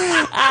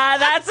it.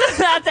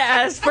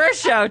 That's the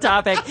first show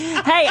topic.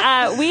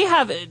 Hey, we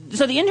have,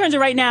 so the interns are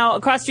right now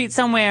across the street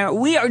somewhere.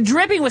 We are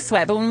dripping with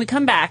sweat, but when we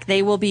come back,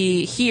 they will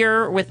be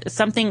here with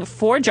something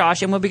for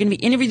Josh, and we're going to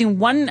be interviewing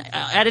one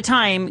at a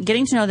time,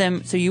 getting to know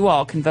them so you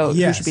all can vote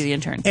who should be the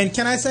intern. And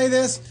can I say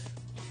this?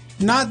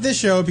 Not this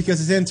show because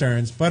it's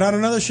interns, but on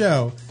another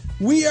show,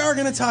 we are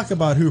going to talk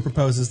about who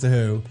proposes to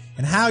who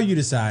and how you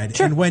decide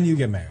and when you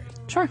get married.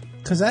 Sure.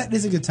 Because that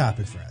is a good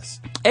topic for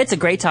us. It's a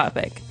great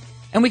topic.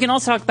 And we can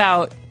also talk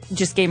about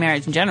just gay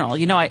marriage in general. I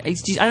don't know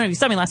if you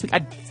saw me last week.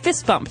 I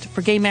fist bumped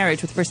for gay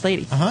marriage with First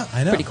Lady.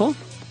 I know. Pretty cool.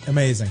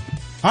 Amazing.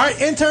 All right,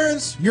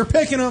 interns, you're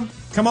picking them.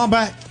 Come on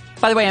back.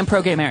 By the way, I'm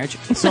pro gay marriage.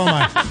 So am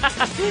I.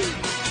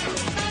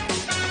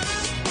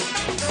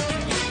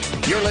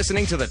 You're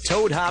listening to the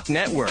Toad Hop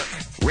Network,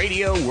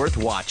 radio worth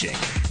watching.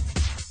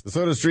 The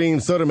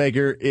SodaStream Soda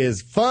Maker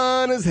is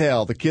fun as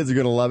hell. The kids are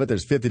going to love it.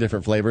 There's 50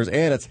 different flavors,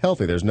 and it's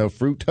healthy. There's no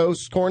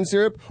fructose, corn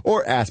syrup,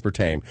 or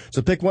aspartame.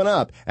 So pick one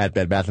up at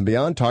Bed Bath &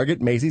 Beyond, Target,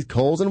 Macy's,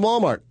 Kohl's, and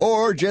Walmart.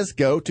 Or just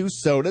go to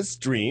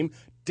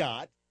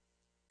SodaStream.com.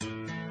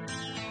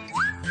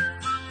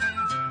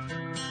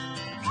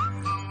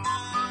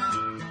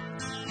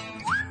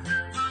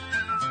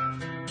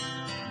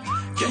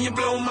 Can you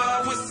blow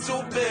my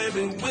whistle,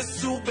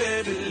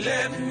 baby,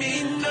 let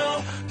me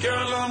know.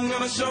 Girl, I'm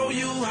gonna show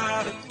you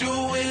how to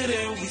do it,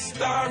 and we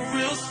start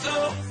real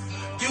slow.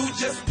 You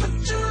just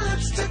put your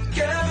lips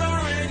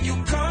together and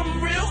you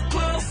come real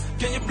close.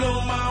 Can you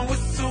blow my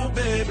whistle,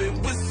 baby,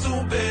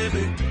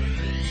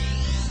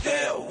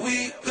 here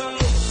we go.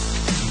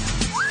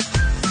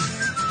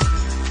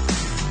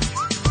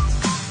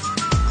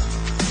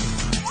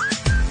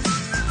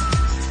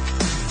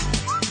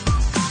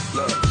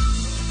 Look,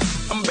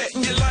 I'm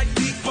betting you like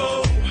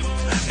people,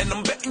 and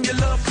I'm betting you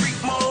love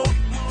freak mode,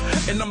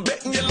 and I'm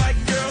betting you like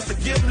girls to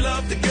give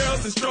love to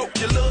girls and stroke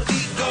your little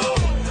ego.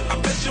 I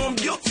bet you I'm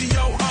guilty,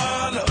 your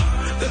honor.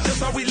 That's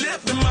just how we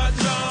live in my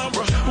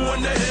genre. Who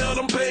in the hell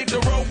done paved the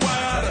road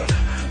wider?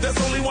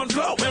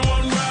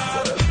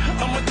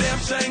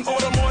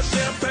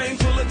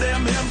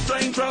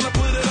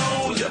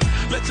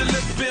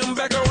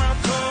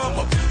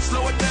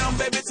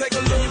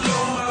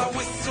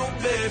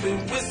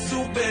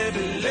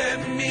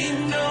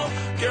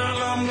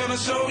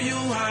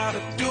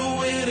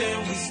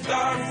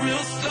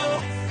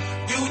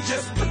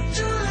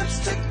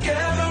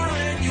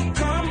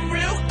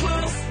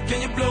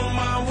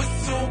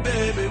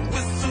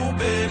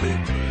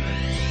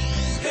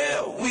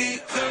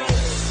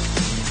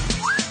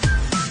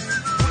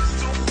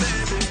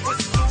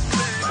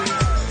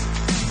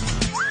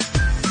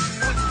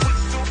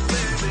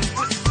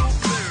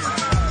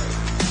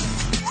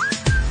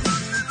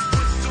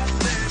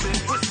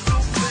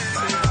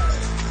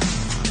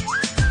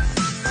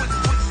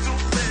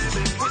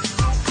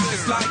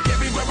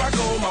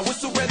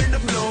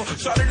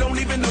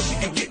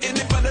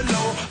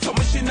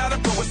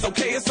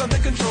 okay, it's under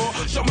control.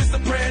 Show me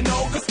soprano,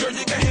 cause girl,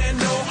 you can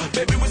handle.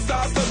 Baby, with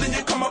stars, so then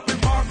you come up in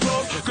park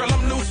clothes. Girl,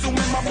 I'm new, so in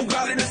my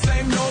Bugatti, the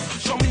same nose.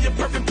 Show me your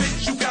perfect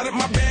pitch, you got it,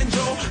 my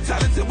banjo.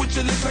 Talented with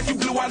your lips like you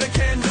blew out a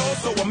candle.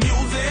 So I'm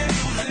using,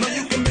 know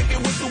you can make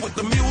it whistle with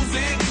the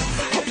music.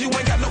 Hope you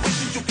ain't got no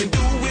issues, you can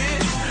do it.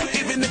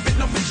 Even if it's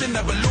no bitch, you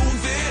never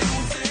lose it.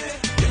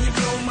 Can you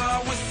blow my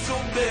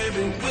whistle,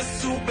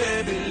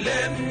 baby,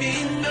 let me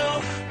know.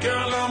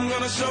 Girl, I'm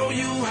gonna show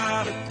you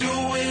how to do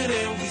it,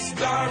 and we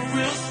start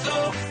real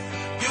slow.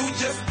 You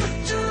just put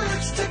your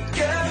lips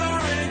together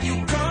and you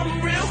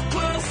come real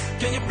close.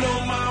 Can you blow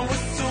my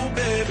whistle,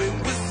 baby,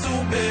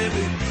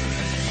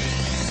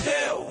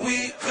 here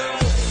we go.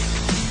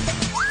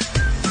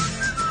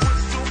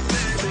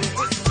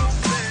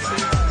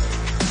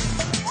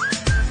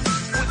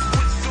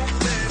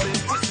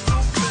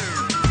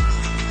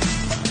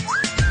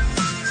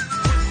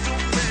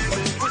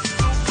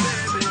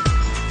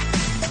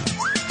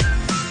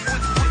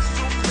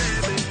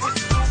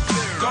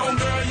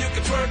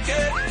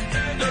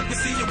 Let me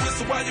see you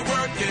whistle while you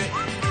work it.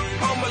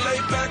 I'ma lay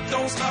back,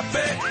 don't stop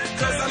it.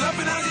 Cause I love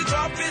it how you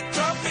drop it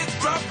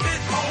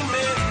on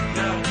me.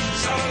 Now,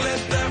 shawty,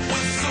 let that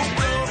whistle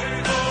blow.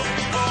 Oh,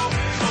 oh,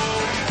 oh.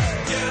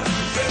 Yeah,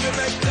 baby,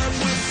 make that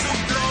whistle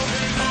blow.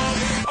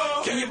 Oh,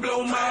 oh. Can you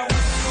blow my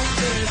whistle,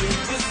 baby?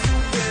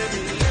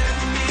 Let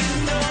me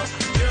know.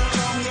 Girl,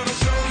 I'm gonna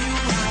show you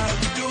how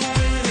to do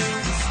it. And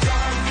we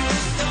start real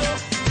slow.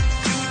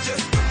 You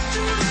just put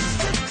your lips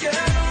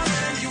together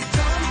and you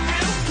come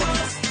real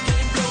close.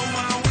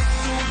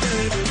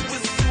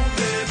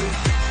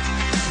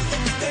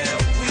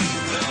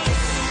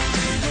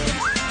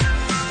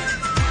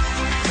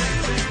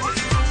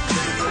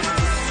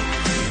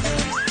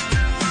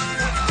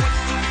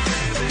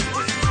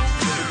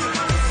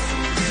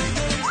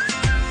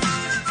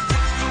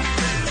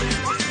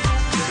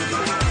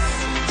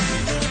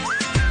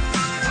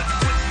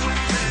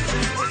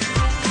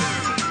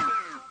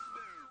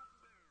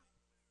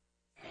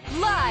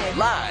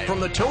 Live from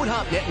the Toad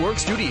Hop Network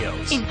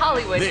studios in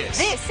Hollywood.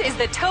 This is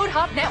the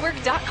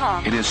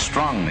ToadHopNetwork.com. It is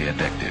strongly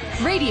addictive.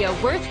 Radio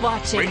worth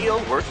watching. Radio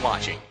worth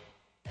watching.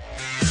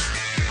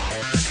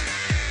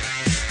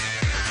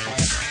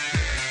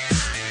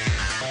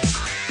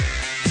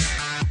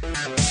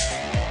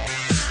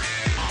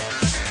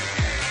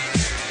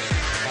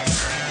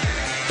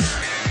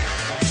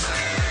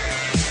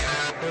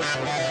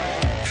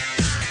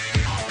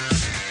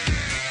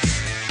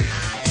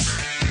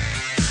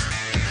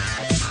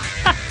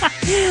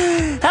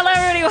 Hello,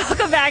 everybody.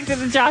 Welcome back to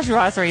the Josh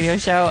Ross Radio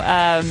Show.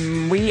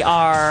 We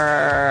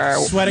are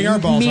sweating our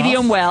balls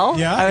medium off. well,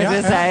 Yeah, I was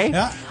going to say.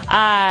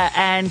 Yeah.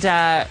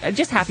 And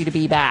just happy to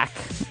be back.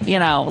 You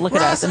know, look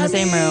at us in the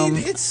same room.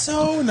 It's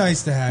so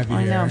nice to have you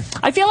I here. know.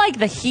 I feel like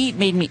the heat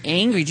made me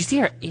angry. Did you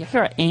see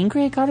how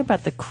angry I got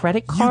about the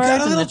credit You cards?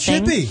 got a and little the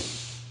thing? chippy.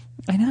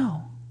 I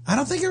know. I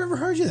don't think I've ever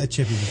heard you that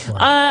chippy before.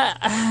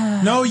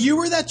 No, you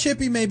were that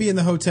chippy maybe in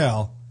the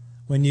hotel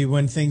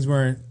when things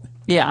weren't.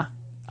 Yeah.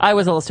 I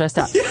was a little stressed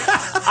out.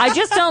 I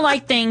just don't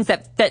like things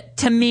that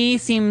to me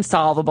seem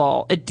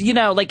solvable.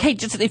 Like, hey,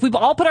 just if we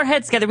all put our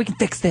heads together, we can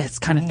fix this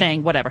kind of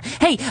thing, whatever.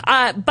 Hey,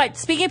 but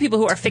speaking of people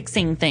who are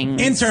fixing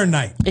things. Intern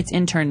night. It's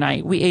intern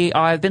night. We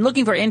have been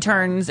looking for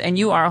interns, and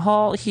you are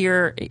all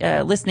here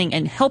listening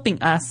and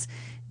helping us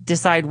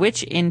decide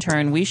which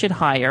intern we should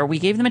hire. We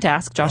gave them a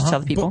task. Josh, tell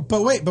the people.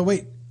 But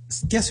wait.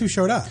 Guess who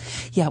showed up?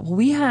 Yeah, well,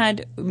 we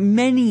had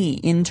many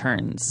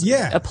interns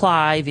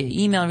apply via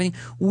email and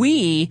everything.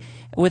 We,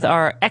 with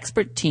our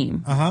expert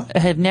team,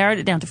 have narrowed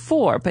it down to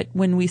 4. But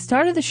when we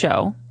started the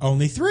show...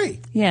 Only 3.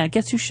 Yeah,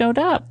 guess who showed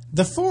up?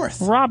 The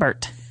 4th.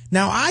 Robert.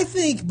 Now, I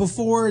think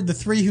before the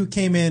 3 who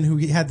came in who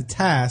had the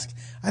task,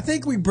 I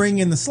think we bring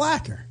in the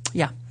slacker.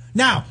 Yeah.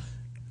 Now...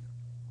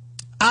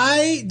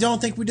 I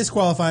don't think we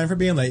disqualify him for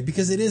being late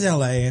because it is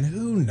L.A. and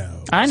who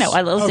knows? I know.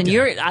 Listen,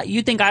 Okay.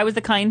 you think I was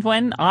the kind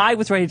one? I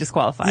was ready to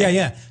disqualify.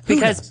 Yeah. Who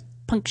Because knows?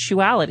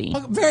 punctuality.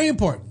 Very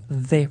important.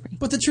 Very.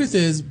 But the truth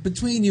is,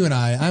 between you and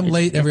I'm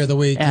late every other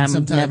week, and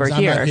sometimes never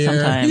I'm here. not here.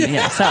 Sometimes,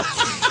 yeah.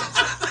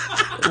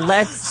 So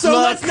let's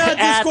look not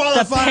at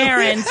disqualify the him.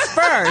 parents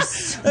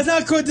first. Let's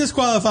not quite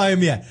disqualify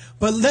him yet,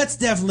 but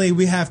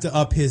we have to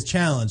up his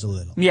challenge a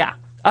little. Yeah.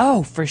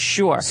 Oh, for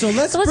sure. So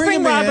let's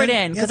bring Robert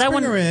in because I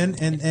want her in,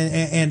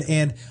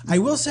 and I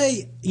will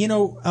say,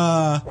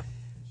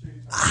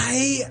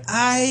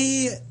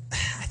 I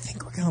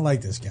think we're gonna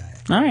like this guy.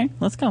 All right,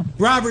 let's go.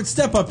 Robert,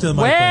 step up to the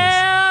mic,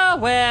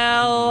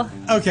 Well.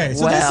 Okay,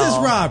 so this is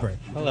Robert.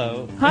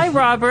 Hello. Hi,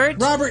 Robert.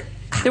 Robert.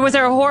 Was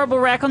there a horrible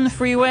wreck on the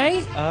freeway?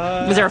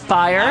 Was there a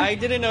fire? I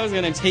didn't know it was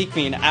going to take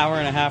me an hour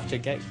and a half to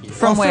get here.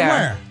 From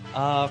where?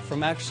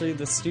 From actually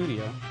the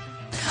studio.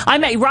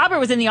 Robert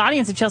was in the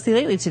audience of Chelsea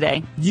Lately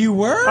today. You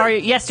were? Or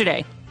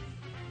yesterday.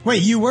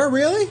 Wait, you were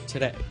really?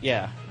 Today,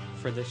 yeah,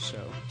 for this show.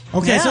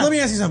 Okay, Yeah. so let me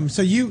ask you something.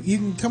 So you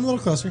can come a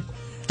little closer.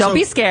 Don't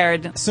be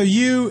scared. So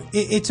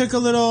it took a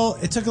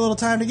little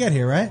time to get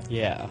here, right?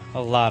 Yeah,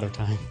 a lot of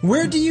time.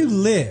 Where do you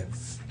live?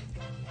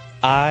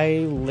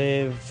 I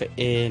live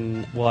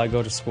I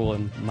go to school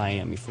in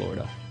Miami,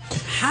 Florida.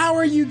 how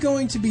are you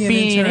going to be an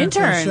Be an intern for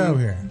the intern. show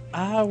here?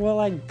 Well,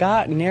 I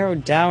got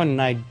narrowed down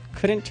and I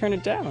couldn't turn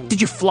it down.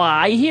 Did you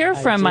fly here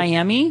I from did.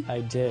 Miami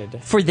I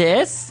did. for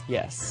this?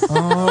 Yes.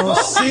 Oh,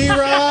 see,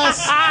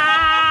 Ross?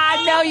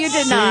 No, you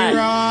did See, not.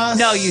 Ross?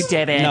 No, you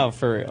didn't. No,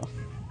 for real.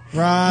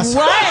 Ross.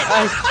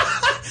 What?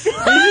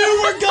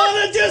 You were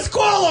going to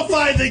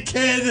disqualify the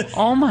kid.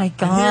 Oh my Here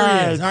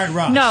God. he is. All right,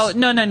 Ross.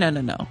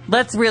 No.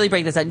 Let's really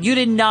break this down. You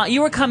did not.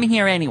 You were coming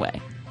here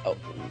anyway.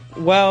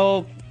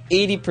 Well,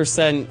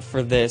 80%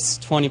 for this,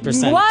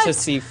 20% What? to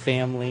see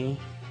family.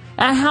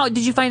 How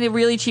did you find a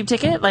really cheap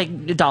ticket? Like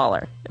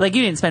 $1. Like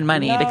you didn't spend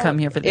money to come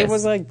here for this. It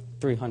was like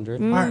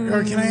 300. All right,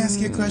 or can I ask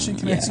you a question?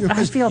 Can I ask you a I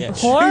question? feel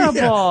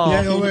horrible.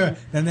 Yeah, wait.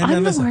 No, I'm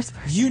the listen. worst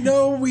person. You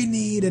know we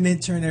need an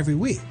intern every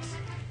week.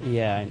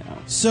 Yeah, I know.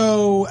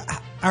 So,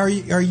 are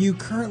you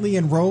currently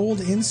enrolled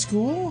in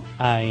school?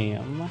 I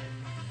am.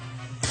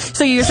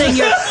 So you're saying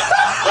you're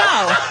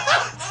no?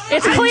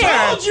 It's clear.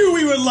 I told you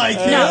we would like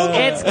him. No,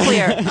 it's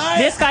clear.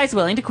 This guy's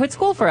willing to quit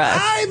school for us.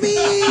 I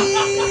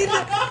mean,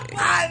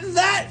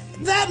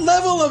 that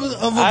level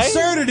of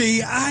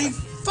absurdity, I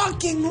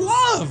fucking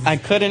love. I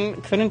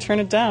couldn't turn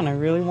it down. I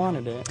really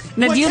wanted it.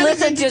 Now, What do you kind of-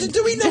 listen to?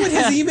 Do we know what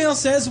his email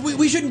says?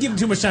 We shouldn't give him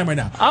too much time right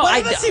now. Oh,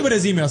 Let's see what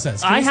his email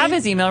says. Can I we have see?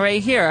 his email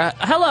right here.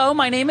 Hello,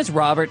 my name is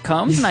Robert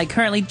Combs, and I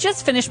currently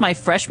just finished my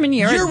freshman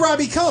year You're at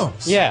Robbie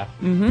Combs. Yeah.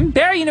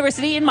 Barry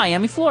University in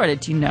Miami, Florida.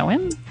 Do you know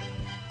him?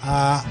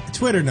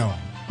 Twitter, Noah.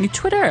 You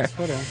Twitter.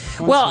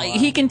 Well,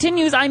 he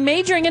continues, I'm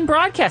majoring in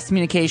broadcast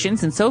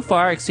communications and so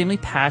far extremely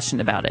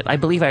passionate about it. I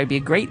believe I would be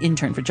a great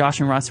intern for Josh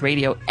and Ross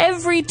Radio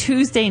every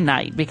Tuesday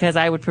night because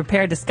I would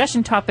prepare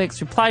discussion topics,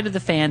 reply to the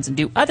fans, and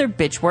do other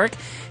bitch work,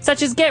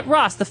 such as get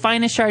Ross the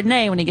finest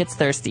Chardonnay when he gets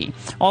thirsty.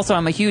 Also,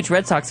 I'm a huge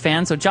Red Sox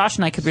fan, so Josh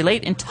and I could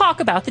relate and talk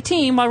about the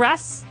team while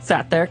Ross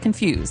sat there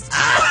confused.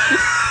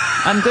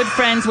 I'm good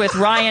friends with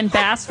Ryan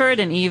Bassford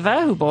and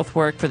Eva, who both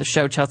work for the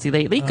show Chelsea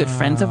Lately, good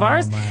friends of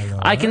ours.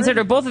 I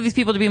consider both of these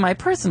people to be my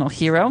personal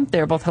hero.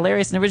 They're both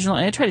hilarious and original,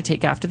 and I try to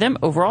take after them.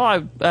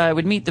 Overall, I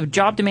would meet the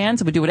job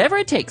demands and would do whatever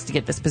it takes to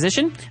get this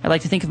position. I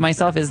like to think of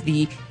myself as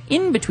the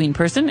in-between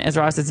person, as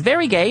Ross is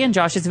very gay and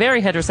Josh is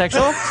very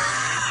heterosexual.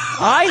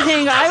 I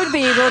think I would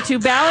be able to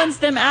balance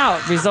them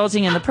out,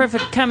 resulting in the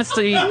perfect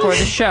chemistry for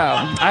the show.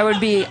 I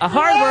would be a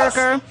hard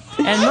worker,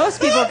 and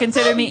most people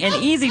consider me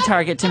an easy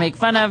target to make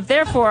fun of.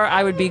 Therefore,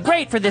 I would be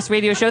great for this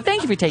radio show.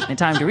 Thank you for taking the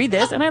time to read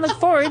this, and I look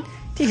forward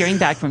to hearing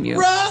back from you.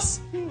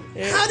 Ross,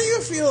 how do you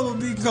feel about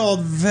being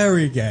called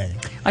very gay?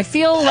 I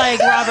feel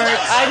like, Robert,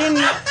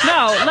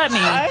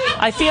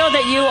 I feel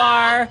that you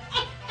are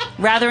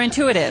rather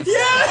intuitive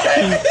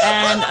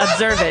and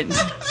observant.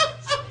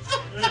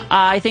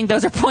 I think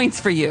those are points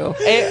for you.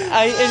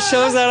 It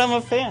shows that I'm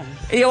a fan.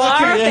 You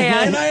are a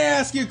fan. Can I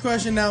ask you a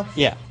question now?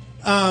 Yeah.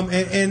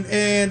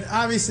 And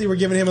obviously we're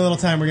giving him a little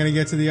time. We're going to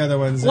get to the other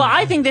ones. Well,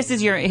 I think this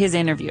is his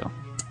interview.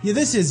 Yeah,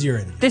 this is your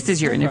interview. This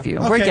is your interview.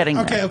 We're getting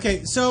there.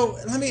 Okay. So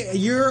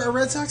you're a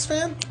Red Sox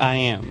fan? I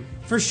am.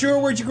 For sure.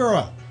 Where'd you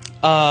grow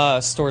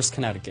up? Storrs,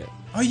 Connecticut.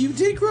 Oh, you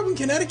did grow up in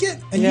Connecticut?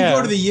 And Yeah. you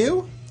go to the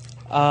U?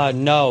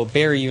 No,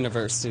 Barry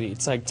University.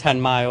 It's like 10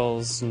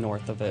 miles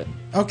north of it.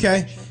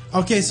 Okay.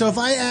 So if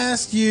I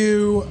asked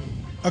you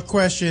a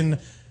question,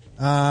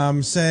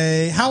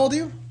 say, how old are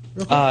you?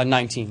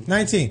 19.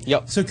 19.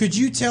 Yep. So could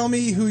you tell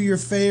me who your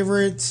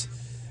favorite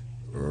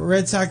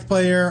Red Sox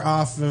player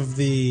off of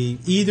the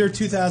either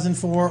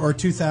 2004 or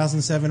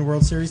 2007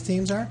 World Series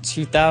teams are?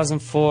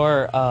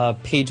 2004,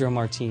 Pedro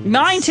Martinez.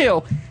 Mine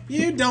too.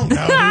 You don't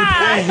know.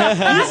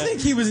 You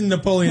think he was in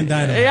Napoleon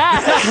Dynamite?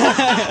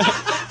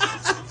 Yeah.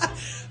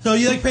 So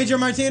you like Pedro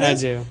Martinez? I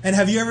do. And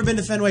have you ever been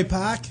to Fenway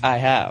Park? I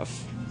have.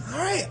 All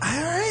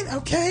right.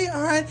 Okay.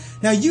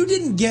 Now you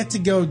didn't get to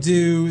go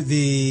do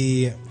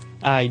the.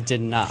 I did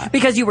not.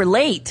 Because you were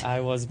late. I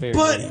was very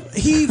But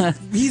late.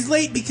 he's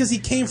late because he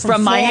came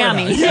from Florida.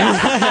 Miami.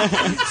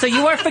 Yeah. So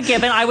you are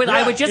forgiven. I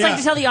would just like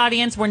to tell the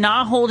audience we're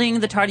not holding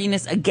the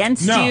tardiness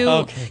against you.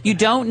 Okay. You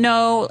don't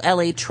know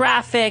LA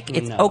traffic.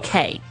 It's No.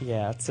 okay.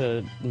 Yeah, it's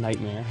a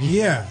nightmare.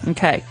 Yeah.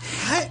 Okay.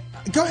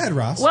 Go ahead,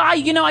 Ross. Well,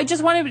 I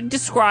just want to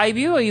describe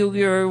you.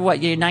 You're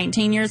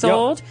 19 years Yep.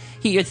 old.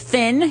 You're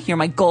thin. You're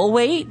my goal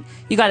weight.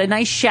 You got a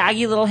nice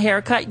shaggy little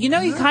haircut. You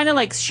kind of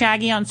like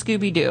Shaggy on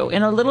Scooby-Doo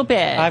in a little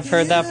bit. I've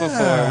heard that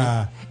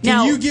before.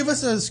 Can you give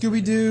us a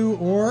Scooby-Doo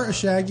or a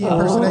Shaggy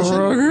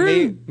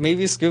impersonation?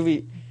 Maybe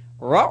Scooby.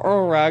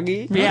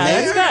 Raggy.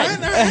 Yeah, that's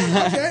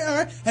good. All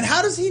right. And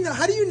how does he know?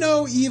 How do you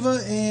know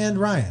Eva and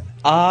Ryan?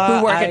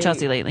 Who work at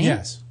Chelsea Lately?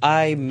 Yes.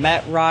 I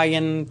met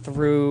Ryan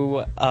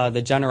through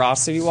the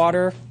Generosity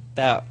Water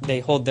that they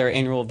hold their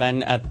annual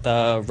event at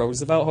the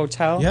Roosevelt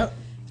Hotel. Yep.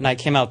 And I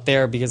came out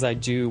there because I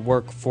do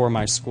work for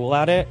my school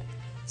at it.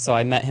 So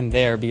I met him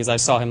there because I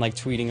saw him like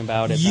tweeting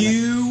about it.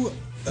 You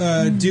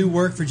do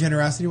work for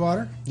Generosity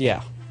Water?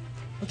 Yeah.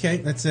 Okay,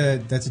 that's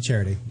a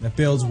charity that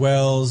builds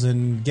wells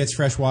and gets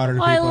fresh water to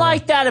people. I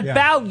like that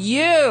about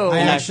you.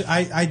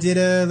 I did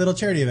a little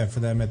charity event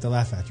for them at the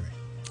Laugh Factory.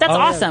 That's Oh,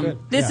 yeah, awesome. good.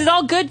 This is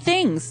all good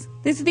things.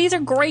 These are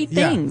great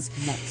Yeah. things.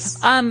 Nice.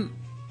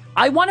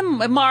 I want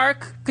to,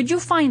 Mark, could you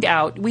find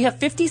out? We have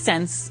 50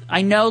 cents,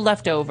 I know,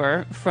 left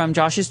over from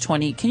Josh's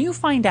 20. Can you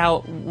find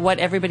out what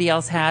everybody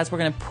else has? We're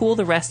going to pool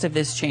the rest of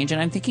this change.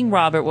 And I'm thinking,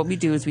 Robert, what we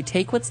do is we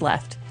take what's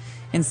left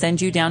and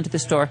send you down to the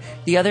store.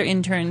 The other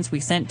interns we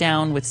sent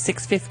down with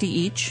 $6.50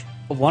 each.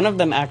 One of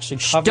them actually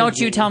covered Don't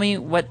you tell me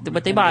what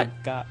they bought.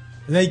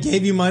 They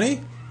gave you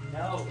money?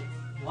 No.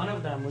 One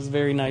of them was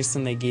very nice,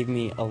 and they gave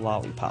me a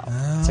lollipop to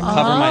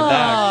cover my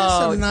back.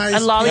 So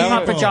nice a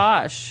lollipop for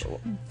Josh.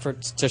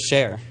 To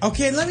share.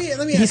 Okay, let me.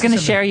 He's going to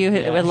share you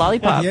with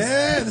lollipops.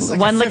 Yeah, this is like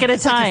one lick at a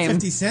time. Like a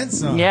 50 cent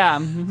song. Yeah.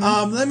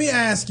 Let me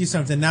ask you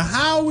something. Now,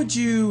 how would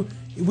you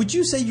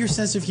say your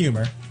sense of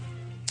humor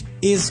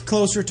is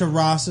closer to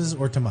Ross's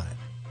or to mine?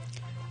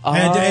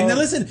 And now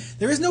listen,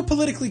 there is no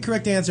politically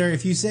correct answer.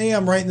 If you say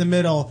I'm right in the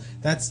middle,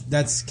 that's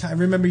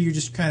remember, you're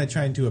just kind of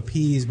trying to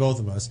appease both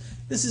of us.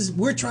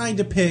 We're trying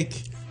to pick.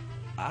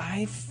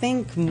 I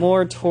think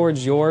more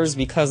towards yours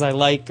because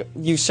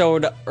you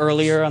showed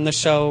earlier on the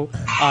show,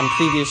 on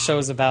previous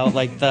shows about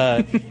like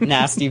the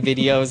nasty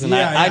videos, and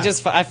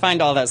I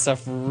find all that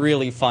stuff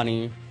really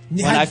funny.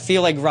 When I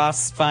feel like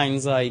Ross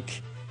finds like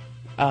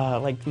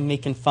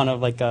making fun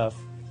of like a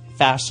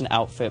fashion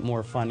outfit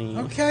more funny.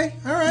 Okay,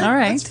 all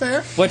right, that's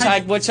fair.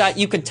 Which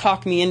you could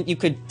talk me in, you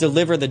could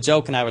deliver the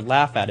joke and I would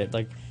laugh at it.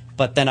 But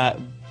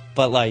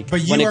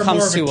you when it are comes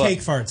more of to a cake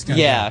farts kind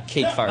of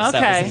cake farts.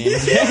 Okay. That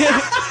was the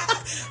name.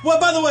 Well,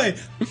 by the way,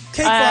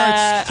 cake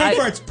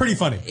farts, pretty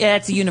funny. Yeah,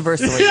 it's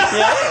universally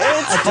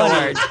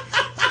adored.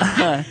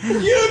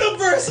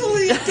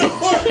 Universally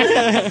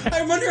adored.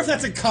 I wonder if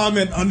that's a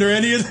comment under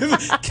any of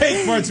the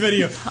cake farts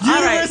video.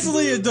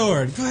 Universally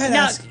adored. Go ahead.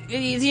 Now, ask.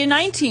 you're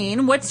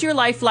 19. What's your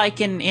life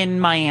like in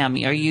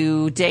Miami? Are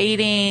you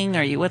dating?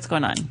 What's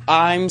going on?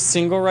 I'm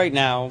single right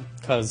now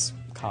because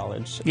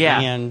college. Yeah.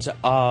 And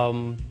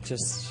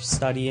just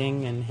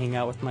studying and hang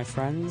out with my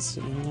friends.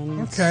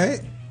 And okay.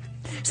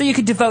 So you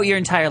could devote your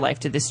entire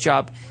life to this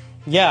job.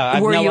 Yeah.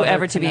 Were you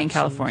ever to be in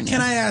California?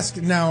 Can I ask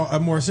now a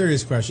more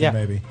serious question,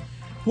 maybe?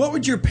 What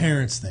would your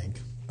parents think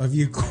of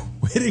you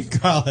quitting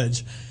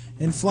college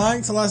and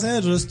flying to Los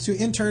Angeles to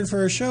intern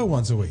for a show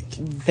once a week?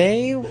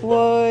 They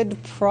would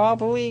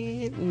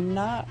probably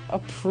not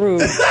approve,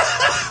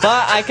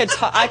 but I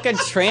could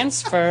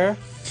transfer,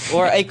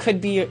 or it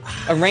could be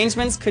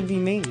arrangements could be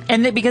made.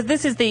 And because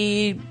this is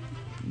the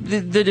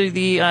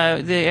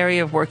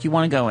area of work you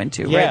want to go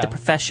into, right? The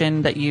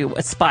profession that you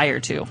aspire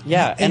to.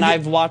 Yeah, and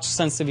I've watched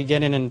since the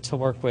beginning, and to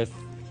work with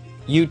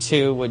you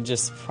two would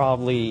just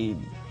probably,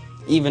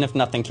 even if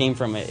nothing came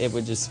from it, it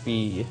would just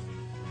be.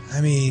 I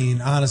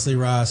mean, honestly,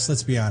 Ross,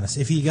 let's be honest.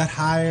 If he got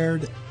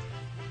hired,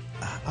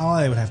 all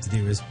I would have to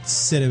do is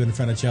sit him in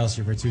front of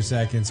Chelsea for 2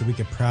 seconds, and we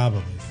could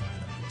probably find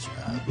him a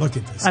job. Look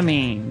at this. I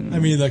mean,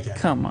 look at it.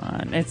 Come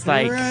on. It's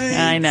like,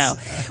 I know.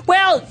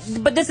 Well,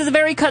 but this is a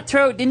very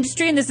cutthroat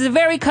industry, and this is a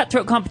very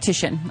cutthroat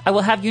competition. I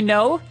will have you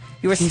know,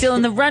 you are still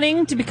in the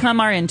running to become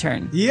our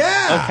intern.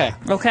 Yeah.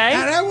 Okay.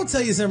 And I will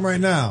tell you something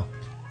right now.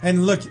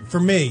 And look, for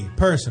me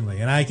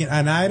personally, I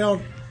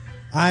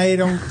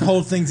don't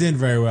hold things in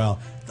very well.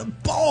 The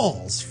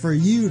balls for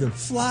you to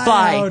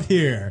fly out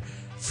here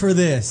for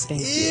this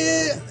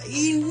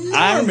enormous.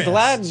 I'm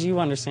glad you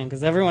understand,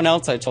 because everyone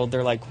else I told,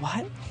 they're like,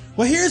 what?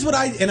 Well, here's what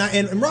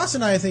and Ross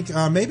and I think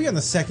maybe on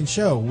the second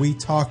show we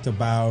talked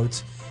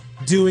about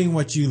doing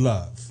what you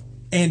love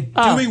and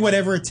doing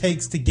whatever it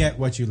takes to get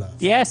what you love.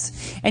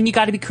 Yes, and you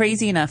got to be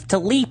crazy enough to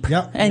leap.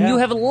 Yep. And you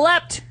have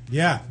leapt.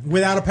 Yeah,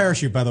 without a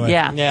parachute, by the way.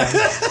 Yeah.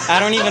 I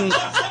don't even.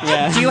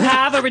 Yeah. Do you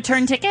have a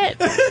return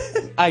ticket?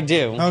 I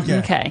do.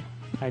 Okay.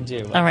 I do.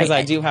 All right. Because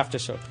I do have to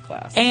show up to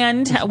class.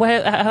 And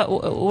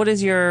what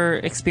has your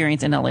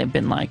experience in LA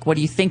been like? What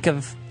do you think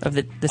of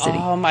the city?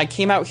 I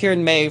came out here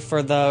in May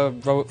for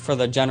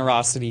the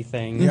generosity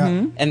thing.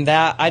 Yeah. And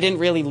that I didn't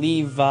really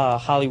leave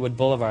Hollywood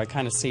Boulevard. I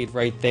kind of stayed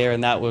right there,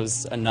 and that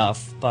was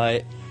enough.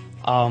 But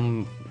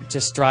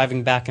just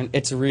driving back, and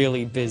it's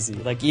really busy.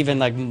 Like even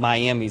like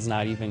Miami's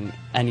not even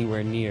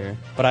anywhere near.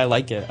 But I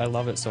like it. I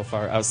love it so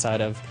far. Outside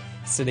of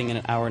sitting in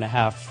an hour and a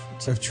half.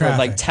 Of traffic.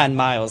 Like 10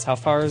 miles. How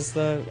far is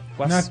the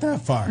west? Not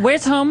that far.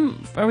 Where's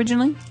home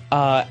originally?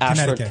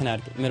 Ashford,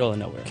 Connecticut. Middle of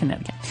nowhere.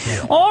 Connecticut.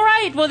 Yeah. All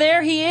right. Well,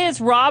 there he is,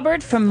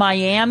 Robert from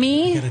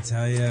Miami. I gotta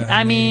tell you.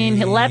 I mean,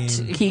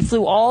 he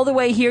flew all the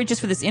way here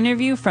just for this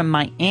interview from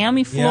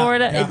Miami,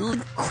 Florida.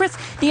 Yeah. Chris,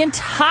 the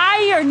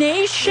entire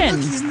nation.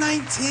 Look, he's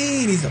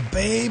 19. He's a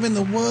babe in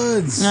the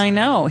woods. I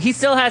know. He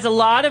still has a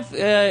lot of,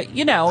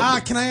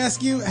 can I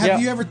ask you,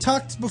 have you ever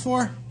tucked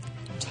before?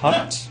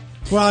 Tucked?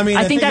 Well, I mean,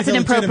 I think that's an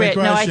inappropriate.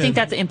 No, I think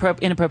that's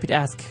inappropriate to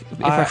ask if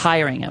we're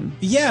hiring him.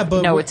 Yeah,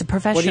 but no, it's a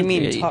profession. What do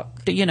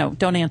you mean?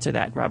 Don't answer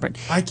that, Robert.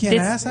 I can't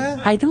ask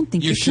that. I don't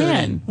think you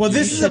can. Well,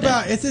 this is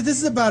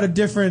about a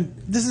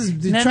different. This is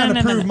trying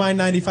to prove my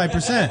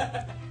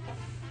 95%.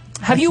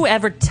 Have you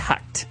ever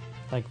tucked?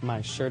 Like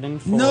my shirt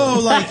in? No,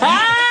 like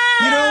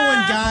you know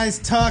when guys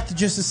tuck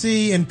just to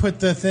see and put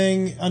the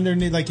thing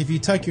underneath. Like if you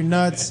tuck your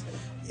nuts.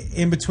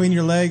 in between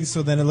your legs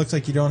so then it looks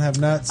like you don't have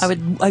nuts?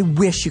 I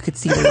wish you could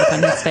see the look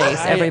on his face,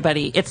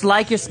 everybody. It's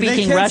like you're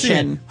speaking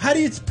Russian. How do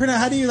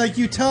you like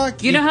you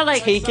talk? You know how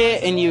like take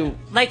it and you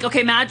like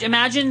okay,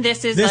 imagine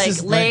this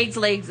is legs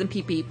and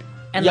peep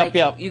and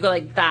you go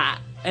like that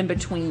in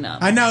between them.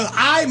 I know.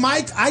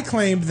 I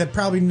claimed that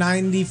probably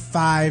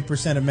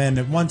 95% of men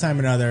at one time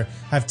or another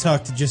have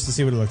tucked just to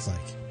see what it looks like.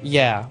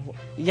 Yeah.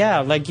 Yeah,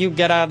 like you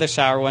get out of the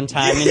shower one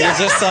time and you're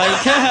just like...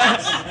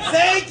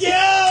 Thank you!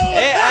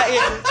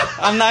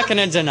 I'm not going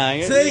to deny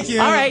it. Thank you.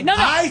 All right. No.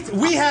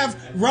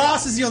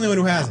 Ross is the only one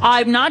who has it.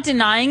 I'm not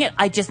denying it.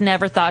 I just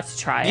never thought to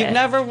try it. You've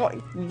never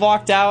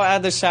walked out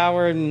of the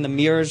shower and the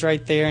mirror's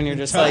right there and you're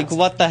just like,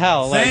 what the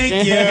hell?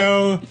 Thank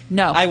you.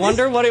 No. I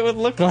wonder what it would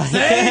look like.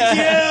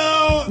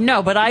 Thank you!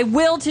 No, but I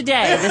will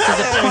today. This is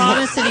a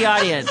promise to the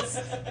audience.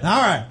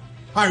 All right.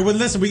 Well,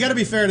 listen, we got to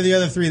be fair to the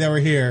other three that were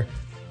here.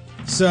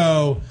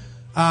 So...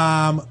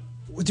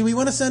 do we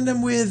want to send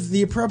him with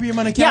the appropriate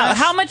amount of cash? Yeah,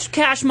 how much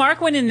cash?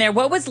 Mark went in there.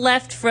 What was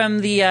left from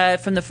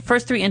the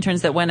first 3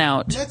 interns that went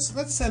out?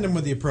 Let's send him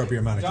with the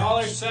appropriate amount of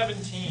cash.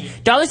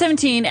 $1.17.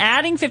 $1.17,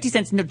 adding 50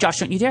 cents. No, Josh,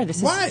 don't you dare.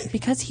 Why? Is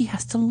because he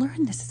has to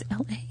learn. This is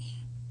L.A.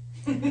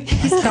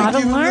 He's got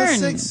to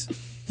learn.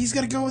 He's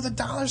got to go with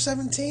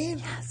 $1.17?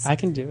 Yes. I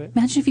can do it.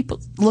 Imagine if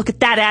people look at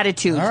that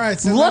attitude. All right,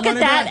 look at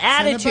that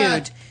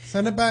attitude.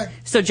 Send it back.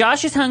 So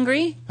Josh is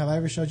hungry. Have I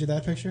ever showed you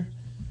that picture?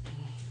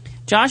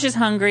 Josh is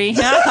hungry. He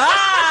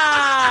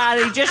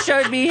just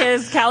showed me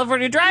his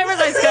California drivers.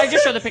 I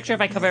just show the picture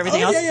if I cover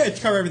everything else. Yeah,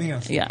 cover everything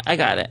else. Yeah, I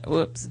got it.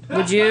 Whoops.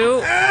 Would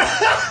you?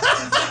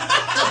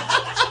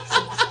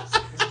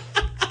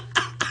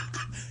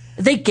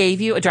 They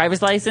gave you a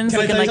driver's license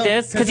looking like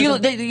this? Because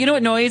you know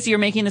what noise you're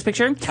making in this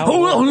picture? This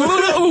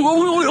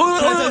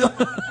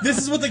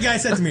is what the guy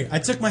said to me. I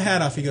took my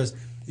hat off. He goes,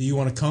 "Do you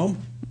want a comb?"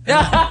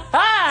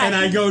 And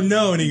I go,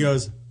 "No." And he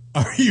goes,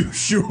 "Are you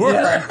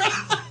sure?"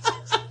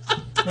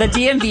 The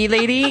DMV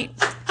lady,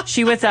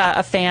 she was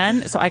a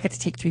fan, so I got to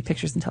take 3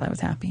 pictures until I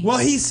was happy. Well,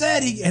 he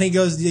said, he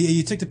goes,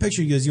 "You took the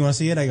picture." He goes, "You want to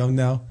see it?" I go,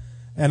 "No."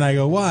 And I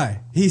go, "Why?"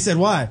 He said,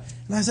 "Why?"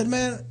 And I said,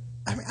 "Man,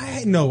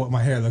 I know what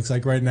my hair looks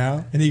like right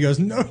now." And he goes,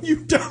 "No,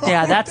 you don't."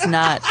 Yeah, that's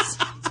nuts.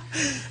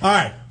 All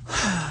right.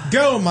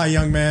 Go, my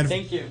young man.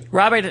 Thank you.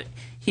 Robert,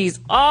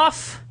 he's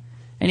off,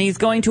 and he's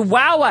going to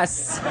wow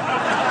us.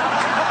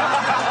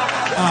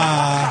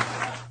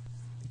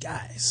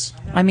 Guys.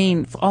 I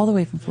mean, all the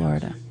way from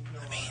Florida.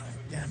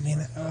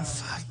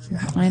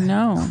 Fuck. I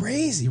know.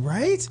 Crazy,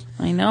 right?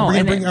 I know.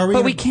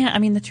 But we can't. I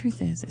mean, the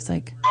truth is, it's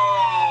like...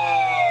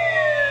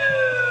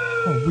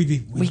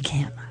 we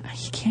can't.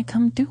 He can't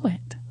come do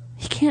it.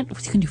 He can't.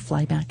 What's he going to do,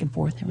 fly back and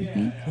forth here with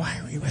me? Why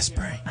are you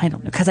whispering? I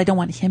don't know, because I don't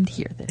want him to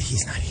hear this.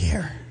 He's not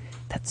here.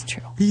 That's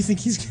true. You think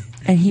he's...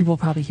 And he will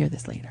probably hear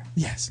this later.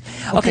 Yes.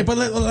 Okay, but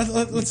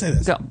let's say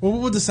this. Go.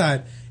 We'll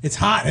decide. It's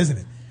hot, isn't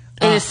it?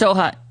 It is so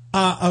hot.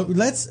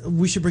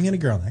 We should bring in a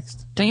girl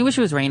next. Don't you wish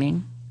it was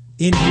raining?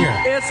 In here.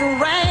 It's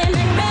raining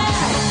men.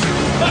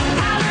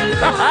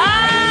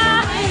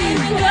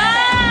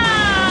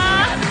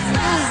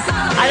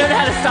 I don't know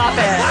how to stop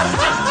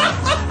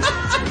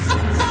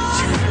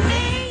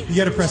it. You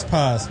got to press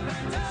pause.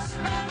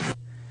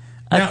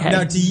 Okay.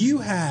 Now, do you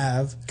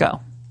have... Go.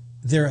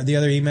 The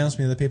other emails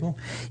from the other people?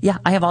 Yeah,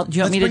 I have all. Do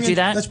you want me to do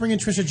that? Let's bring in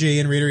Trisha G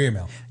and read her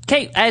email.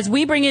 Okay, as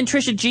we bring in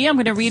Trisha G, I'm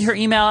going to read her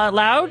email out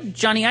loud.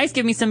 Johnny Ice,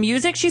 give me some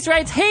music. She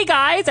writes, "Hey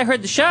guys, I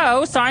heard the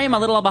show. Sorry I'm a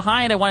little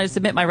behind. I wanted to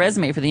submit my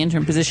resume for the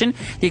intern position.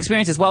 The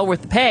experience is well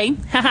worth the pay.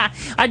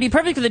 I'd be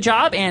perfect for the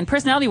job, and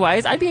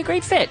personality-wise, I'd be a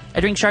great fit.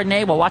 I drink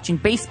Chardonnay while watching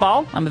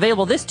baseball. I'm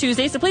available this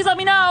Tuesday, so please let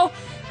me know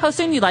how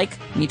soon you'd like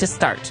me to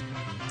start.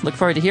 Look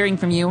forward to hearing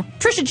from you,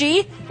 Trisha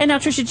G." And now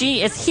Trisha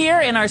G is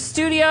here in our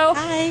studio.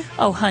 Hi.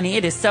 Oh, honey,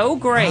 it is so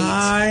great.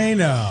 I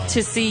know.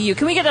 To see you.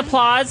 Can we get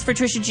applause for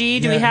Trisha G?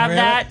 Do we have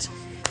that?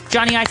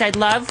 Johnny Ice, I'd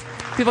love.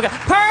 People go,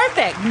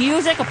 perfect.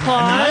 Music,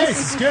 applause. Nice.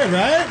 It's good,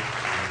 right?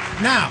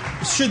 Now,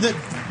 the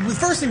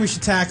first thing we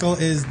should tackle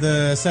is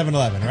the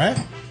 7-Eleven,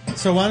 right?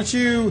 So why don't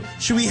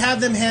should we have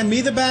them hand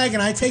me the bag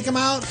and I take them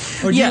out?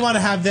 Or do you want to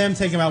have them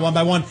take them out one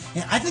by one?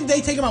 And I think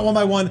they take them out one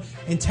by one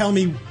and tell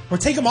me, or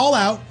take them all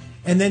out,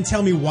 and then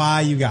tell me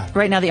why you got it.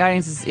 Right now, the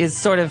audience is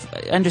sort of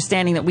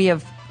understanding that we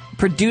have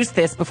produced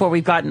this before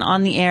we've gotten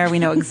on the air. We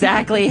know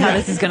exactly how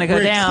this is going to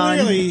go down.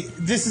 Clearly,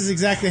 this is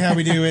exactly how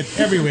we do it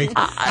every week.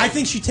 I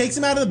think she takes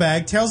them out of the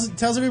bag, tells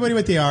everybody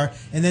what they are,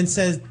 and then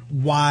says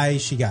why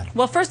she got it.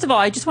 Well, first of all,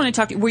 I just want to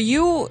talk to you. Were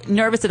you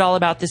nervous at all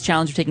about this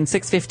challenge of taking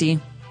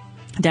 $6.50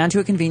 down to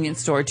a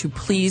convenience store to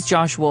please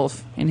Josh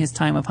Wolf in his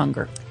time of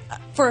hunger?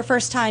 For a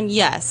first time,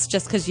 yes,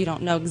 just because you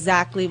don't know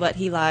exactly what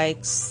he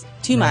likes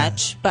too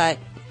much, but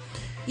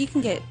you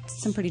can get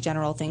some pretty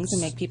general things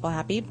and make people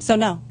happy. So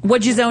no.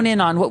 What'd you zone in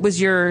on? What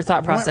was your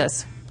thought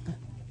process?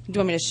 Do you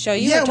want me to show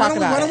you Yeah, or talk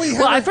about it?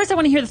 Well, first I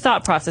want to hear the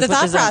thought process. The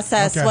thought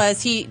process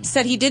was he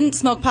said he didn't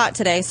smoke pot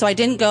today, so I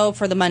didn't go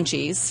for the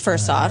munchies,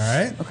 first off. All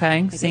right.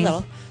 Okay. Maybe a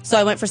little. So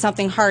I went for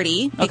something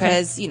hearty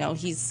because,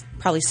 he's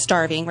probably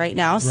starving right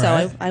now. So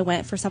Right. I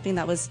went for something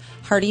that was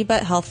hearty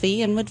but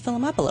healthy and would fill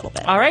him up a little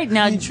bit. All right,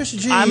 now Trisha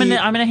G, I'm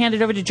gonna hand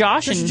it over to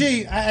Josh. Trisha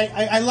G,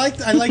 I like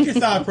your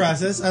thought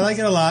process. I like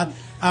it a lot.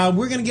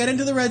 We're gonna get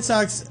into the Red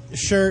Sox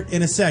shirt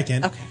in a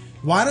second. Okay.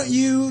 Why don't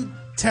you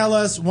tell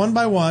us one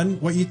by one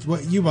what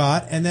you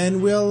bought, and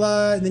then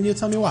then you'll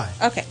tell me why.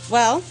 Okay.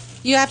 Well,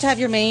 you have to have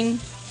your main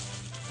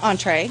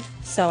entree.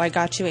 So I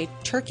got you a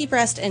turkey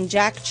breast and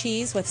jack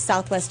cheese with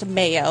Southwest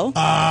mayo.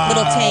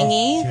 Little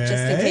tangy, just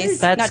in case.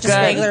 That's not just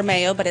good. regular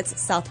mayo, but it's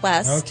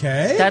Southwest.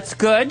 Okay. That's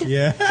good.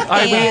 Yeah.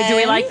 Do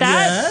we like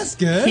that? Yes,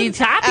 good. He's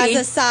happy.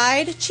 As a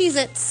side,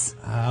 Cheez-Its.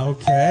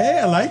 Okay,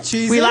 I like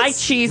Cheez-Its. We like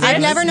Cheez-Its.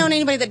 I've never known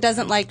anybody that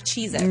doesn't like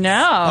Cheez-Its.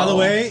 No. By the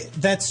way,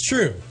 that's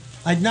true.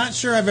 I'm not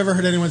sure I've ever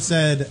heard anyone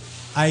said,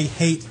 I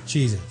hate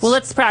Cheez-Its. Well,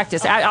 let's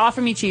practice. Offer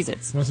me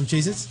Cheez-Its. You want some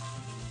Cheez-Its?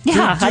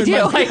 Yeah, I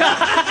do.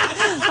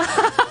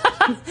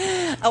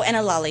 Oh, and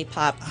a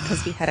lollipop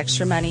because we had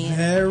extra money.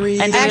 Very.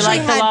 And do you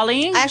like the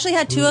lolly? I actually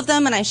had 2 of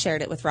them, and I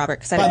shared it with Robert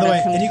because I By didn't the know way,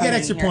 if he and would you come get in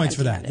extra here points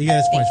for that. empty-handed. You get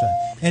extra points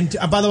for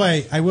that. And by the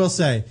way, I will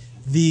say,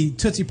 the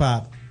Tootsie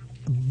Pop,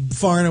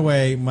 far and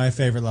away my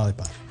favorite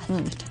lollipop.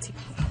 Tootsie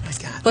Pop. Oh my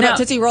God. What Now- about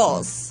Tootsie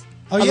Rolls?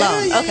 Oh, yeah,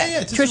 Alone. yeah, Okay. yeah.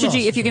 Tootsie Trisha Rolls.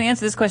 G, if you can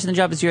answer this question, the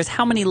job is yours.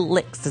 How many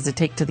licks does it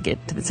take to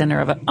get to the center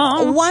of it?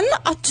 Oh, 1,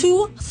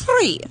 2,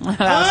 3. well,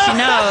 she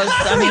knows.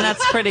 I mean,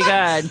 that's pretty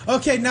good.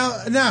 Okay,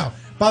 now,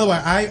 by the way,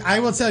 I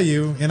will tell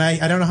you, and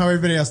I don't know how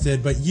everybody else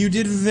did, but you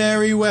did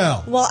very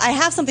well. Well, I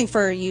have something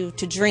for you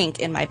to drink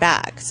in my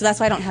bag, so that's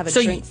why I don't have a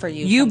So drink for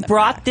you. You from the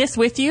brought bag. this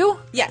with you?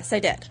 Yes, I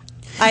did.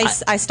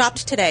 I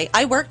stopped today.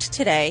 I worked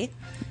today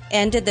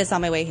and did this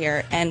on my way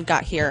here and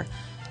got here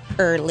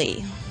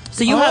early.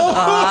 So you have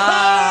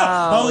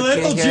a did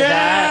little you hear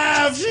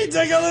that? jab. She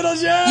took a little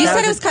jab. You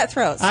said it was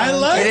cutthroat. So. I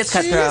like It is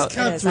cutthroat.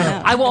 Cutthroat.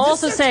 I will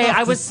also say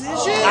I was We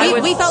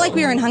felt like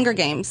we were in Hunger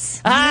Games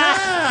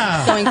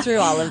Yeah. going through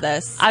all of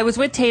this. I was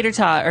with Tater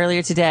Tot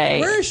earlier today.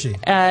 Where is she?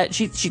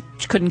 She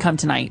couldn't come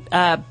tonight.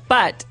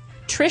 But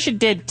Trisha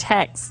did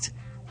text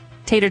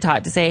Tater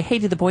Tot to say, "Hey,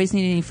 do the boys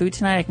need any food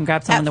tonight? I can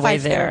grab some At on the way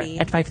there 5:30.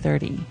 at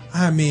 5:30."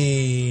 I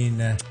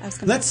mean,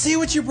 let's see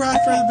what you brought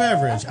for the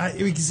beverage.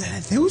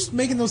 Who's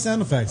making those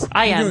sound effects?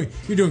 I am.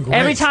 You're doing great.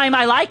 Every time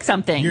I like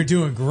something. You're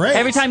doing great.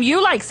 Every time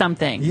you like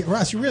something. Yeah,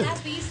 Ross, you really.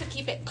 We used to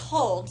keep it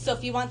cold, so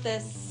if you want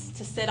this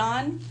to sit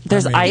on,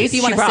 There's ice. if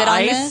you want She to sit brought on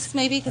ice. this,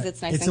 maybe because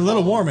it's nice. It's and a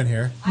little cold. warm in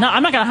here. No,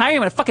 I'm not going to hire you.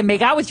 I'm going to fucking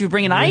make out with you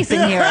bringing ice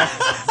in here.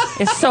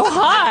 It's so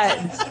hot.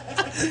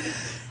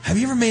 Have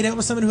you ever made out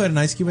with someone who had an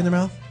ice cube in their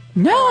mouth?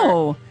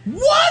 No.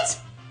 What?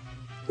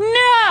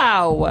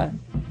 No.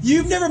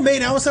 You've never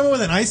made out with someone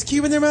with an ice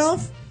cube in their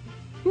mouth?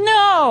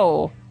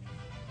 No.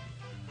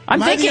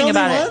 I'm Am I the thinking only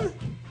about one? it.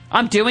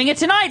 I'm doing it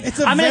tonight. It's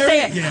a I'm going to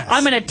very- say yes.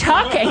 I'm going to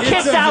tuck and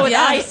kiss out with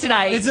ice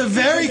tonight. It's a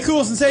very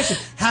cool sensation.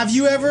 Have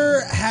you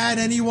ever had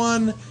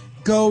anyone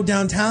go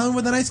downtown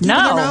with an ice cube in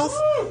No. their mouth?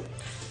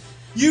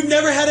 You've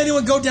never had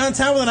anyone go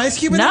downtown with an ice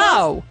cube in their mouth?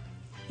 No.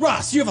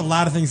 Ross, you have a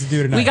lot of things to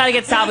do tonight. We got to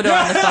get Salvador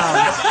on the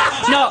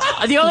phone. No,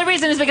 the only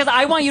reason is because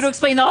I want you to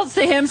explain all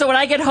to him so when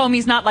I get home,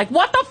 he's not like,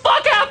 what the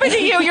fuck happened to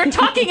you? You're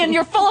tucking and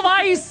you're full of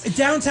ice.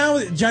 Downtown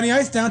with Johnny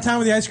Ice, downtown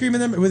with the ice cream in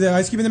them, with the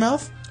ice cube in the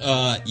mouth?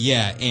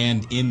 Yeah,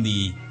 and in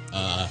the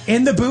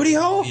In the booty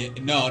hole?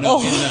 in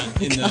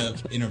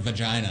her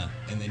vagina,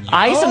 and then you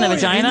Ice in the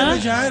vagina? In the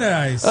vagina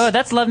ice. Oh,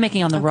 that's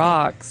lovemaking on the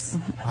rocks.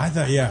 I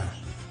thought, yeah.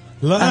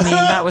 I mean,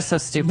 that was so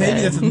stupid.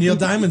 Maybe that's a Neil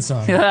Diamond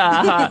song.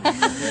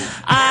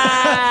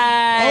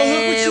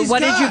 What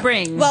did you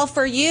bring? Well,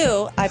 for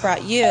you, I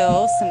brought you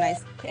some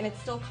nice, and it's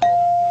still cold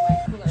in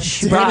my cooler.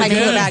 She brought in my me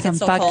cooler bag, some it's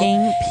still fucking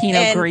cold.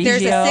 Pinot and Grigio.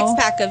 There's a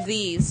 6-pack of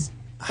these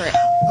for you,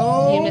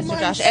 Mr.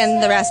 Josh,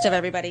 and the rest of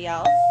everybody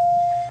else.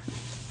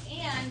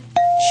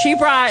 She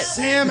brought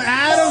Sam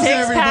Adams,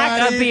 6-pack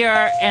everybody. of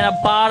beer and a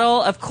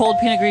bottle of cold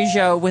Pinot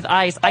Grigio with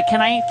ice. Can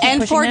I keep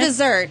And pushing for this?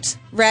 dessert,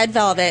 red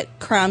velvet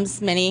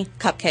crumbs mini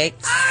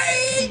cupcakes.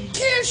 I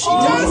can't. She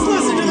does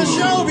listen to the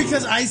show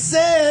because I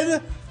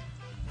said.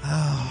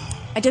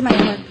 I did my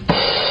homework,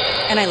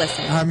 and I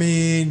listened. I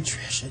mean,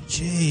 Trisha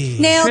G.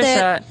 Nailed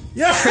Trisha, it.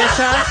 Yeah.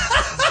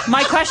 Trisha,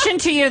 my question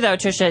to you though,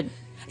 Trisha.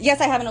 Yes,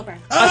 I have an opener.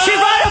 She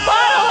brought a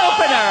bottle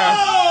opener.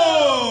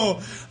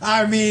 Oh,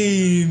 I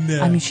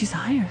mean, She's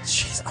hired.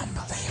 she's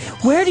unbelievable.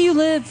 Where do you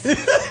live?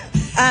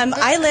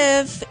 I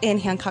live in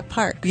Hancock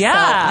Park. Yeah.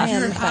 so I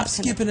You're am a hop,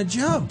 skip, and a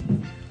jump.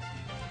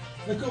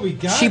 Look what we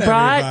got. She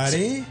brought-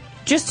 everybody.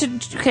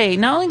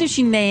 Not only did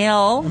she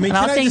nail, I mean, and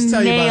I'll can I say just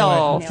tell you, by the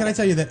nail. way, can I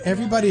tell you that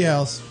everybody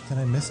else? Did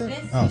I miss it?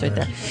 Oh, It's right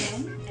there.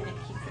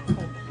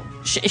 there.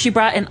 She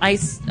brought an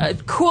ice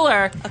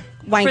cooler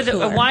wine for the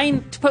cooler.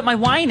 wine to put my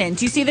wine in.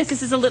 Do you see this?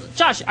 This is a little.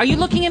 Josh, are you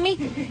looking at me?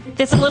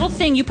 There's a little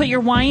thing. You put your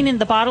wine in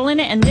the bottle in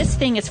it, and this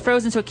thing is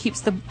frozen so it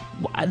keeps the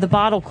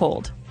bottle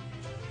cold.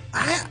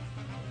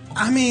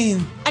 I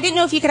mean, I didn't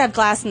know if you could have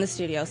glass in the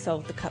studio,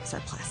 so the cups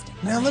are plastic.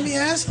 now let me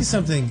ask you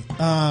something.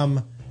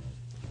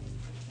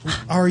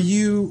 Are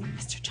you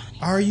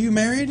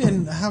married?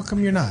 And how come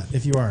you're not?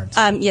 If you aren't,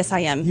 yes, I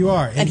am. You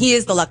are, and he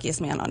is the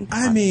luckiest man on.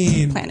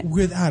 the planet,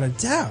 without a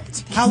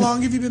doubt. How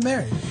long have you been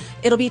married?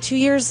 It'll be 2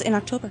 years in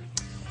October.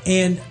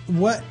 And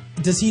what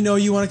does he know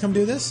you want to come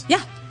do this?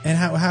 Yeah. And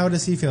how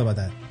does he feel about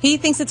that? He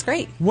thinks it's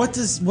great. What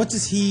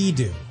does he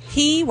do?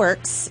 He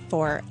works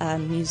for a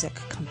music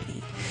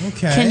company.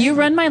 Okay. Can you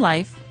run my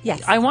life?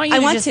 Yes. I want you. I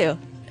want just, to.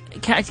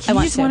 Can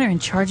you just want her in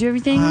charge of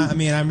everything?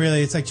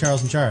 It's like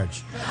Charles in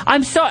Charge.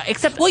 I'm so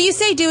except. Well, you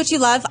say do what you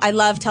love. I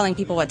love telling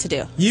people what to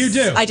do. You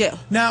do. I do.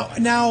 Now,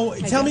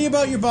 tell me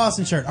about your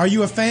Boston shirt. Are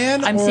you a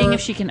fan? I'm seeing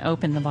if she can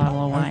open the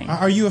bottle of wine.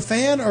 Are you a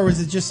fan, or was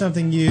it just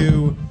something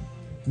you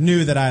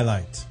knew that I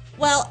liked?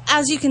 Well,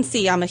 as you can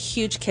see, I'm a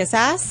huge kiss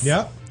ass.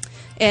 Yep.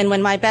 And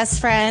when my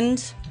best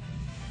friend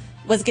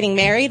was getting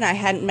married, and I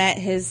hadn't met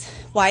his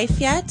wife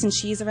yet, and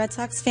she's a Red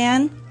Sox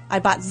fan, I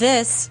bought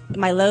this,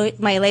 my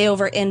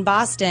layover in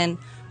Boston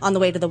on the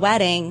way to the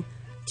wedding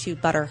to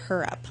butter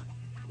her up.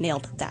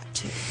 Nailed that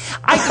too.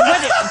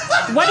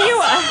 What do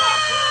you...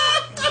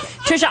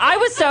 Trisha, I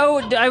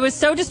was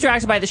so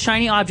distracted by the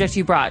shiny object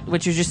you brought,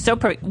 which was just so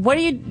perfect. What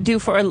do you do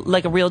for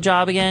a real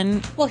job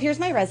again? Well, here's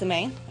my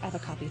resume. I have a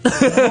copy.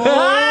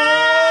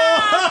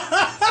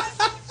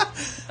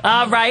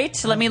 All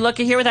right, let me look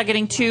at here without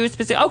getting too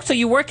specific. Oh, so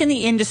you work in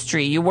the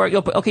industry. You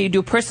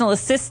do personal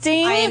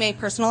assisting? I am a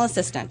personal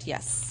assistant,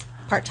 yes.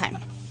 Part-time.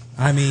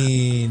 I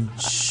mean,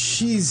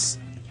 she's...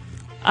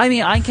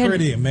 I can...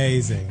 Pretty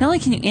amazing. Not only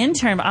can you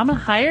intern, but I'm going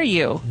to hire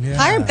you.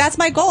 Yeah. That's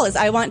my goal, is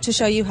I want to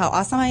show you how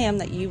awesome I am,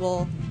 that you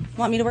will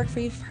want me to work for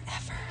you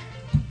forever.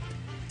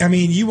 I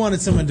mean, you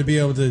wanted someone to be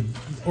able to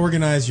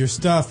organize your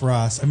stuff,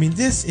 Ross. I mean,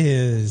 this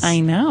is... I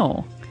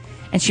know.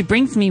 And she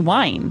brings me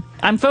wine.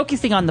 I'm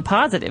focusing on the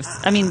positives.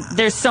 I mean,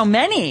 there's so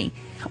many.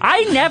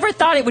 I never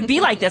thought it would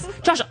be like this.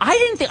 Josh,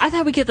 I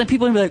thought we'd get the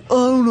people and be like, I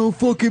don't know,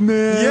 fucking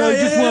man.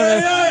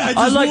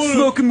 I like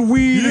smoking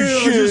weed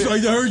and shit. I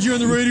heard you on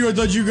the radio. I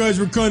thought you guys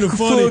were kind of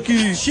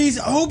funny. She's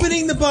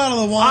opening the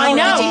bottle of wine. I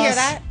know. Did you hear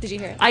that? Did you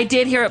hear it? I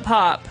did hear it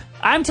pop.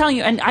 I'm telling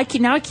you, and I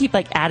keep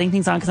like adding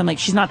things on because I'm like,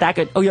 she's not that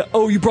good. Oh yeah,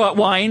 you brought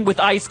wine with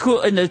ice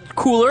in the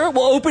cooler.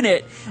 We'll open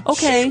it.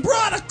 Okay. She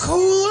brought a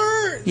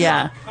cooler.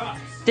 Yeah,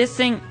 this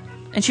thing,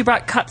 and she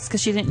brought cups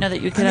because she didn't know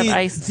that you could have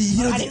ice.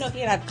 I didn't know if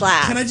you could have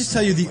glass. Can I just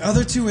tell you, the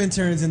other two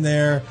interns in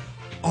there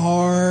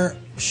are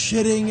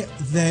shitting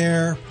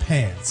their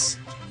pants.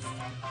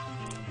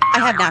 I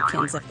have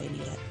napkins if they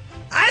need it.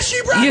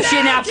 She brought you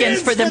should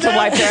napkins for them to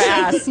wipe their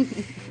ass.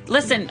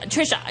 Listen,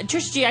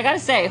 Trisha G, I gotta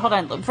say, hold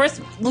on. First,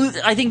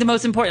 I think the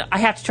most important, I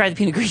have to try the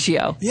Pinot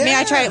Grigio. Yeah. May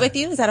I try it with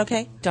you? Is that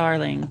okay?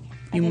 Darling,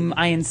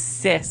 I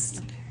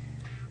insist.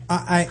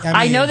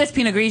 I know this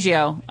Pinot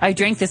Grigio. I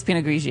drank this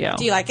Pinot Grigio.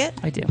 Do you like it?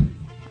 I do.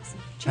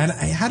 And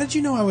how did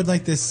you know I would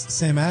like this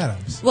Sam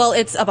Adams? Well,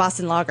 it's a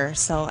Boston lager,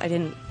 so I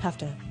didn't have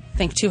to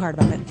think too hard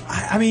about it.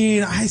 I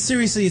mean,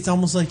 seriously, it's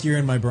almost like you're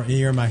in my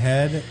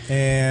head.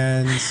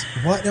 And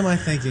what am I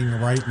thinking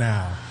right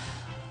now?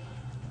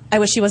 I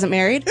wish she wasn't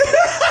married.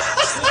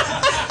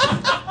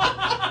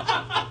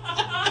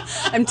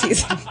 I'm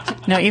teasing.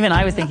 No, even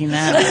I was thinking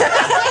that.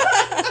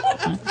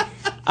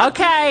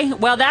 Okay,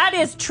 well, that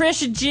is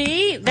Trisha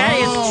G. That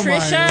is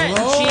Trisha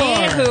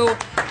G, who,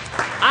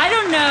 I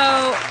don't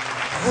know,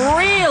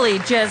 really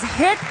just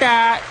hit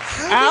that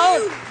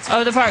out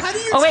of the park.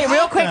 Oh, wait,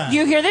 real quick. Do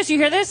you hear this? You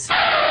hear this?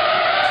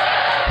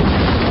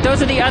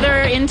 Those are the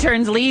other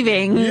interns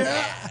leaving.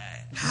 Yeah.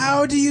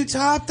 How do you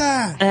top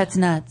that? That's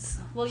nuts.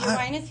 Well, your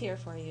wine is here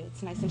for you.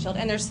 It's nice and chilled.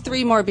 And there's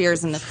 3 more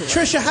beers in the cooler.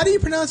 Trisha, how do you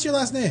pronounce your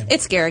last name?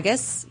 It's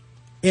Garrigus.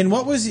 And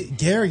what was it?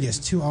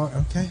 Garrigus. 2 hours.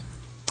 Okay.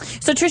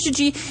 So, Trisha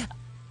G,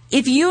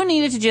 if you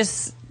needed to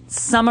just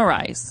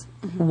summarize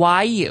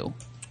why you.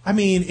 I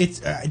mean,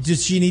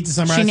 does she need to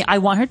summarize? I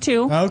want her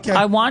to.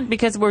 Okay.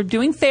 Because we're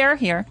doing fair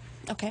here.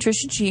 Okay.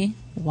 Trisha G,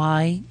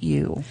 why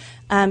you?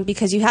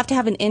 Because you have to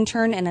have an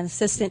intern and an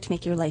assistant to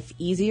make your life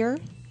easier.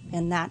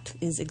 And that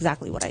is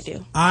exactly what I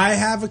do. I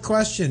have a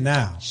question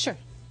now. Sure.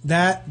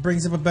 That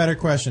brings up a better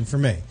question for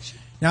me.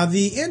 Now,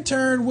 the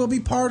intern will be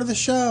part of the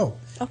show.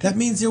 Okay. That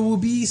means there will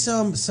be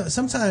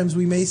sometimes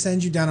we may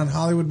send you down on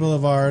Hollywood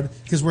Boulevard,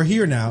 because we're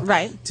here now,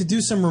 right, to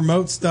do some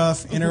remote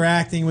stuff,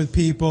 interacting with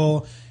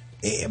people,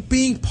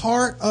 being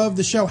part of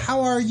the show.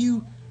 How are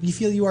you? You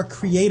feel you are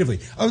creatively?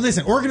 Oh,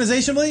 listen,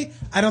 organizationally,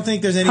 I don't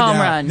think there's any home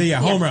doubt. run. Yeah,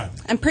 home run.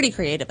 I'm pretty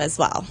creative as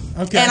well.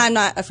 Okay. And I'm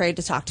not afraid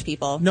to talk to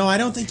people. No, I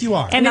don't think you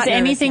are. And is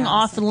anything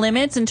off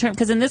limits in terms?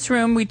 Because in this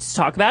room we just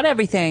talk about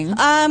everything.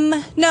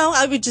 No,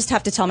 I would just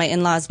have to tell my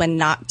in-laws when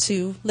not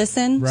to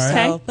listen.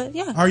 Right. So, but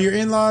yeah. Are your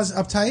in-laws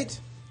uptight?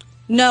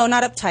 No,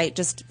 not uptight.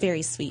 Just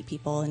very sweet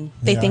people, and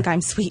they think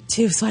I'm sweet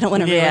too. So I don't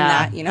want to ruin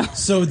that. You know.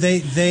 So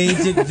they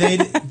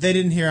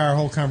didn't hear our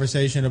whole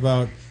conversation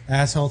about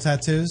asshole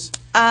tattoos.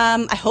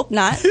 I hope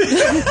not.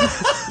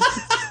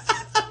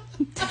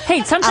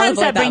 Hey, sometimes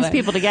that brings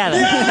people together.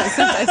 Yeah.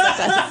 Sometimes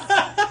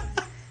that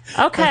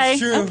does. Okay. That's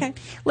true. Okay.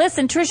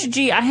 Listen, Trisha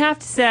G, I have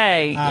to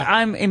say,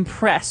 I'm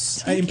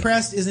impressed.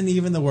 Impressed isn't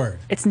even the word.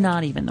 It's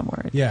not even the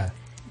word. Yeah.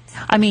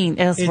 I mean,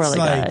 it's really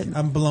like, good.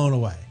 I'm blown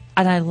away.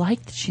 And I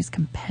like that she's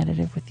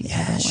competitive with the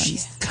other ones.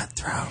 She's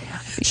cutthroat.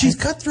 She's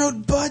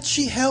cutthroat, but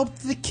she helped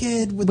the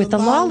kid with the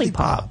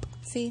lollipop.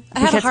 See, I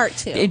have a heart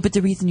too. But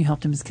the reason you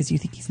helped him is because you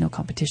think he's no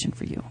competition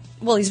for you.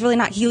 Well, he's really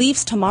not. He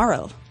leaves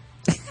tomorrow.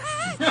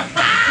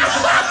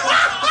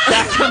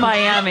 Back to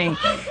Miami.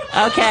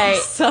 Okay.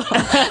 So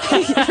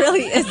he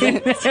really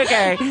isn't.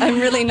 Okay. I'm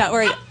really not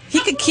worried. He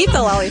could keep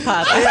the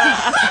lollipop.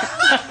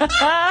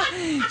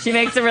 She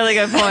makes a really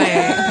good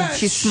point.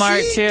 She's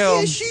smart too.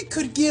 Yeah, she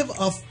could give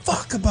a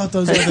fuck about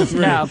those other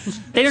three. No,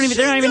 they're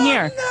not even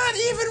here. Not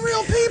even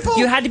real people.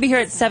 You had to be here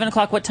at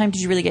 7:00. What time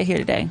did you really get here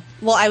today?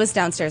 Well, I was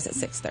downstairs at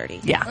 6:30.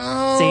 Yeah.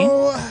 Oh.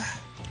 See?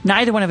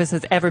 Neither one of us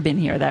has ever been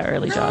here that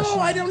early, Josh. No,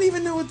 I don't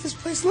even know what this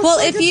place looks Well,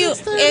 like.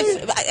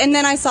 and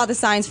then I saw the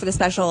signs for the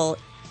special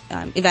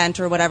event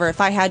or whatever. If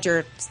I had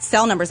your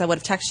cell numbers, I would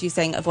have texted you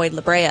saying avoid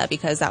La Brea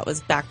because that was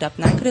backed up,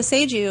 and I could have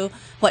saved you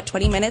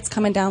 20 minutes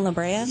coming down La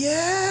Brea.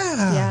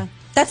 Yeah.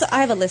 I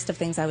have a list of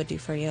things I would do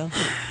for you.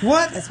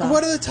 What? As well.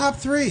 What are the top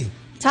three?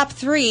 Top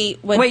three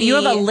would Wait, be... you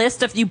have a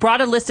list of... You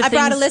brought a list of I things...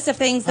 brought a list of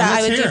things that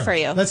I would do for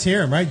you. Let's hear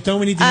them, right? Don't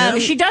we need to hear them?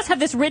 She does have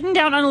this written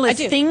down on a list.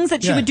 I do. Things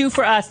that she would do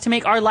for us to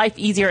make our life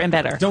easier and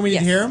better. Don't we need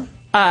to hear them?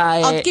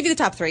 I'll give you the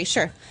top three,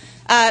 sure.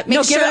 I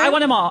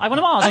want them all. I want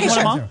them all. Okay,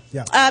 I want them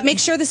sure. all. Yeah. Make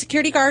sure the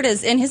security guard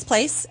is in his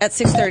place at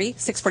 6:30,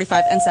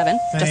 6:45, and 7,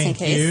 just in Thank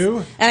case.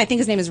 you. And I think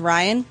his name is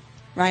Ryan.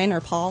 Ryan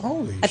or Paul.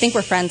 Holy I think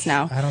we're friends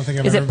now. I don't think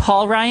I've Is ever... it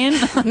Paul Ryan?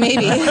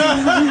 Maybe.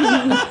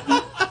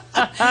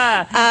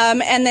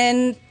 And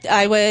then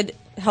I would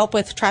help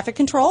with traffic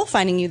control,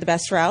 finding you the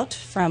best route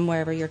from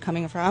wherever you're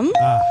coming from.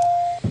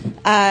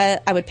 I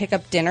would pick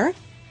up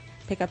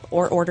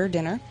or order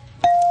dinner.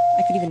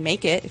 I could even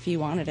make it if you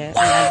wanted it.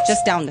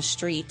 Just down the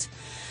street.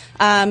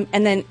 And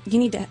then you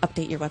need to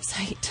update your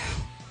website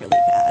really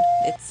bad.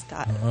 It's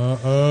got...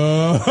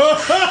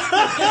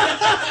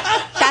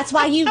 That's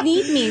why you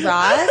need me,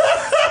 Ross.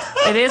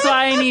 It is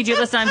why I need you.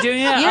 Listen, I'm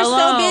doing it You're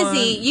alone. so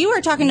busy. You are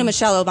talking to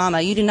Michelle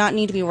Obama. You do not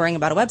need to be worrying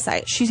about a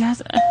website. She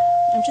has...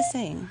 I'm just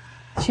saying.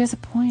 She has a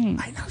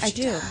point. I know I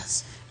she do.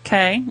 does.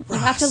 Okay. You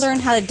have to learn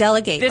how to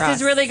delegate, This Ross.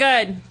 is really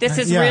good. This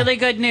is Yeah. really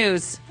good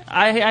news.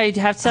 I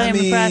have to tell you, I'm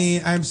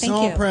impressed. I'm so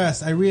Thank you.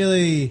 impressed. I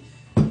really...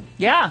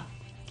 Yeah.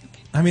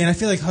 I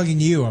feel like hugging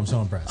you. I'm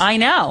so impressed. I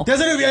know.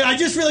 I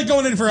just feel like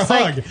going in for a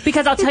hug.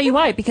 Because I'll tell you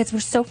why. Because we're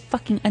so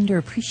fucking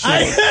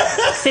underappreciated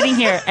sitting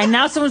here. And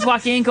now someone's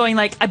walking in going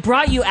like, I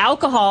brought you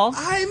alcohol.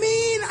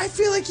 I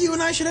feel like you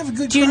and I should have a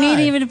good Do you cry.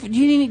 need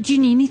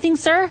anything,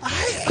 sir?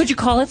 Could you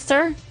call it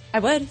sir? I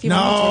would if you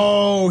wanted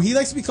No, he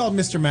likes to be called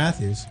Mr.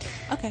 Matthews. to.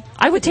 Okay.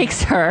 I would take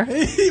sir.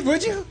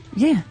 Would you?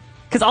 Yeah.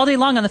 Because all day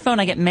long on the phone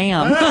I get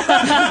ma'am.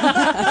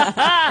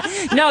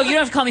 No, you don't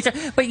have to call me sir.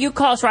 But you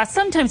call us Ross.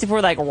 Sometimes if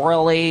we're like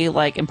really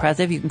like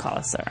impressive, you can call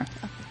us sir.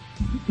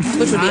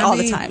 Which would be all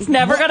the time. It's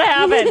never going to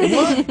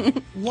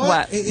happen.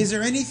 What? Is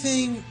there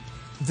anything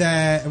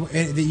that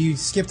you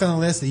skipped on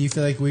the list that you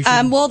feel like we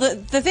should... Well,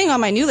 the thing on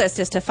my new list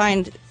is to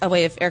find a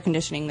way of air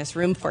conditioning this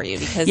room for you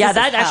because Yeah, this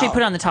that is actually hell.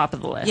 put on the top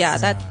of the list.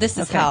 Yeah, this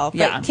is Okay, hell. But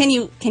yeah. can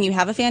you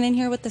have a fan in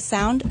here with the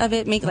sound of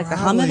it, make like the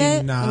hum of Probably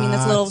it? I mean,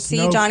 that's a not. little. See,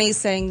 Nope. Johnny's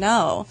saying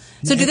no.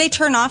 So do they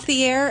turn off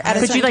the air at a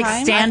Could certain you like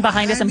time? stand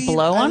behind us and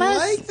blow on I us?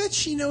 like that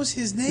she knows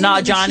his name. Nah,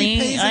 and that Johnny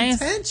She pays Ice.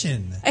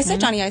 attention. I said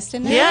Johnny Ice,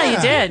 didn't I? Yeah,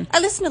 you did.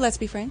 I listened to Let's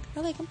Be Frank. I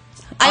like him.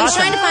 I was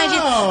trying to find you.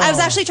 I was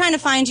actually trying to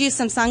find you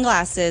some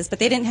sunglasses, but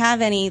they didn't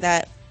have any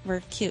that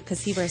were cute because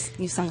he wears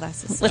new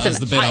sunglasses. That was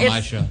the bit on my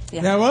show.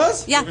 Yeah. That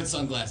was? Yeah. Favorite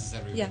sunglasses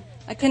everywhere. Yeah.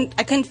 I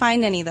couldn't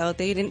find any though.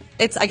 They didn't.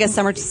 It's I guess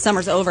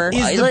summer's over.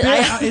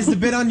 Is the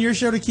bit on your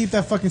show to keep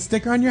that fucking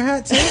sticker on your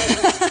hat too?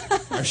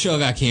 Our show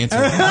got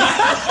canceled.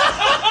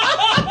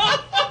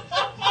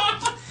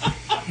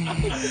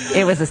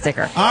 It was a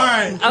sticker. All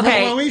right.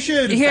 Okay. Well, we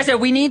should.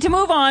 We need to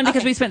move on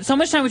because we spent so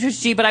much time with Trisha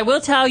G. But I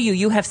will tell you,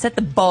 you have set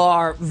the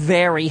bar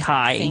very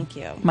high. Thank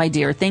you, my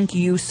dear. Thank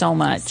you so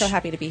much. So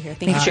happy to be here.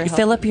 Thank Make you. sure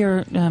fill up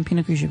your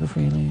Pinot Grigio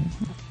before you leave.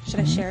 Should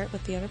I share it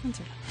with the other ones?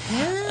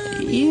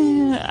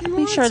 Yeah,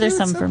 make sure there's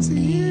some for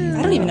me.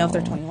 I don't even know if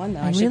they're 21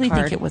 though. I really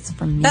think it was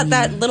for me.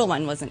 That little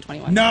one wasn't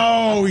 21.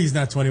 No, he's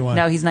not 21.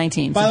 No, he's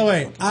 19. By the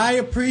way, I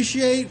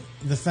appreciate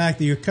the fact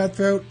that you're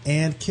cutthroat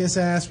and kiss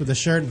ass with a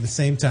shirt at the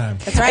same time.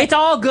 That's right. It's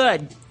all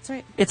good. That's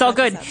right. It's all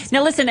good.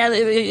 Now, listen,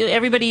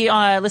 everybody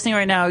listening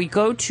right now, you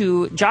go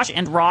to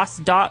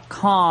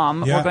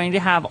joshandross.com. Yeah. We're going to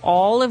have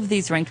all of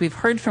these ranked. We've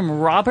heard from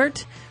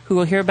Robert, who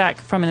we'll hear back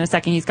from in a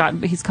second. He's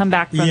come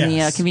back from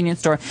the convenience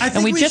store.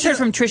 And we just heard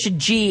from Trisha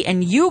G,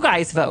 and you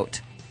guys vote.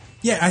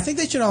 Yeah, I think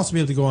they should also be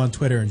able to go on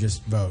Twitter and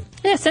just vote.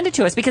 Yeah, send it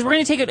to us because we're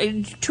going to take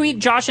it. Tweet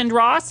Josh and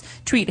Ross,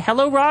 tweet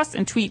Hello Ross,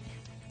 and tweet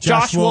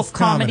Josh Wolf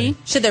Comedy.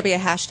 Should there be a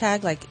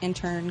hashtag like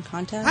intern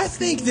contest? I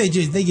think they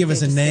give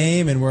us a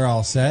name and we're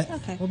all set.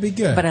 Okay. We'll be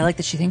good. But I like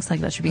that she thinks like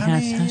that should be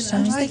hashtag.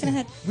 I'm just thinking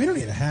ahead. We don't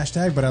need a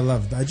hashtag, but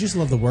I just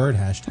love the word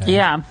hashtag.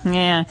 Yeah.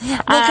 Well,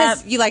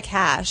 because you like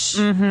hash.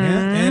 Mm-hmm.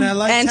 Yeah, and I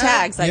like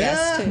tags, I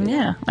guess, too.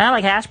 Yeah, I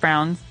like hash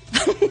browns.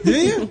 Do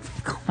you?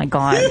 Oh my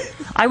god,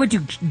 I would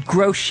do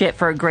gross shit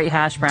for a great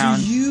hash brown.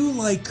 Do you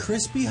like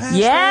crispy hash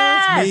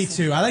Yes! browns? Me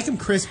too. I like them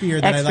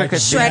crispier than Extra I like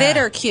crispy. Shredded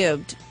or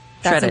cubed?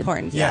 That's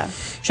important. Yeah.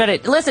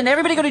 Shredded. Listen,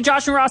 everybody go to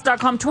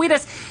joshandross.com. Tweet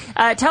us.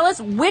 Tell us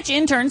which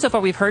intern, so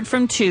far we've heard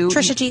from 2.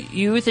 Trisha G.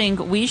 You think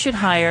we should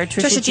hire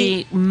Trisha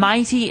G.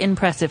 Mighty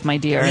impressive, my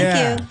dear.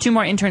 Thank you. 2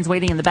 more interns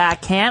waiting in the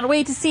back. Can't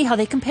wait to see how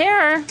they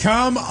compare.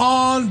 Come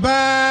on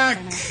back.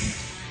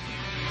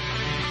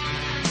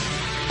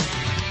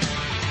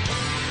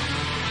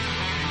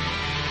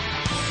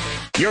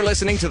 You're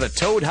listening to the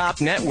Toad Hop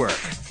Network,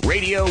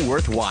 radio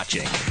worth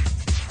watching.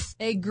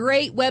 A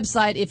great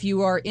website if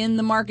you are in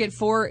the market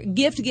for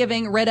gift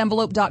giving,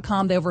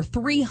 redenvelope.com. They have over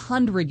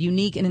 300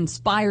 unique and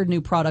inspired new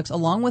products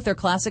along with their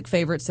classic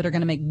favorites that are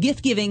going to make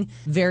gift giving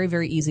very,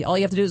 very easy. All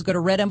you have to do is go to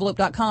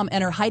redenvelope.com,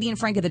 enter Heidi and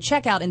Frank at the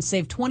checkout, and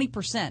save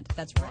 20%.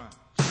 That's right.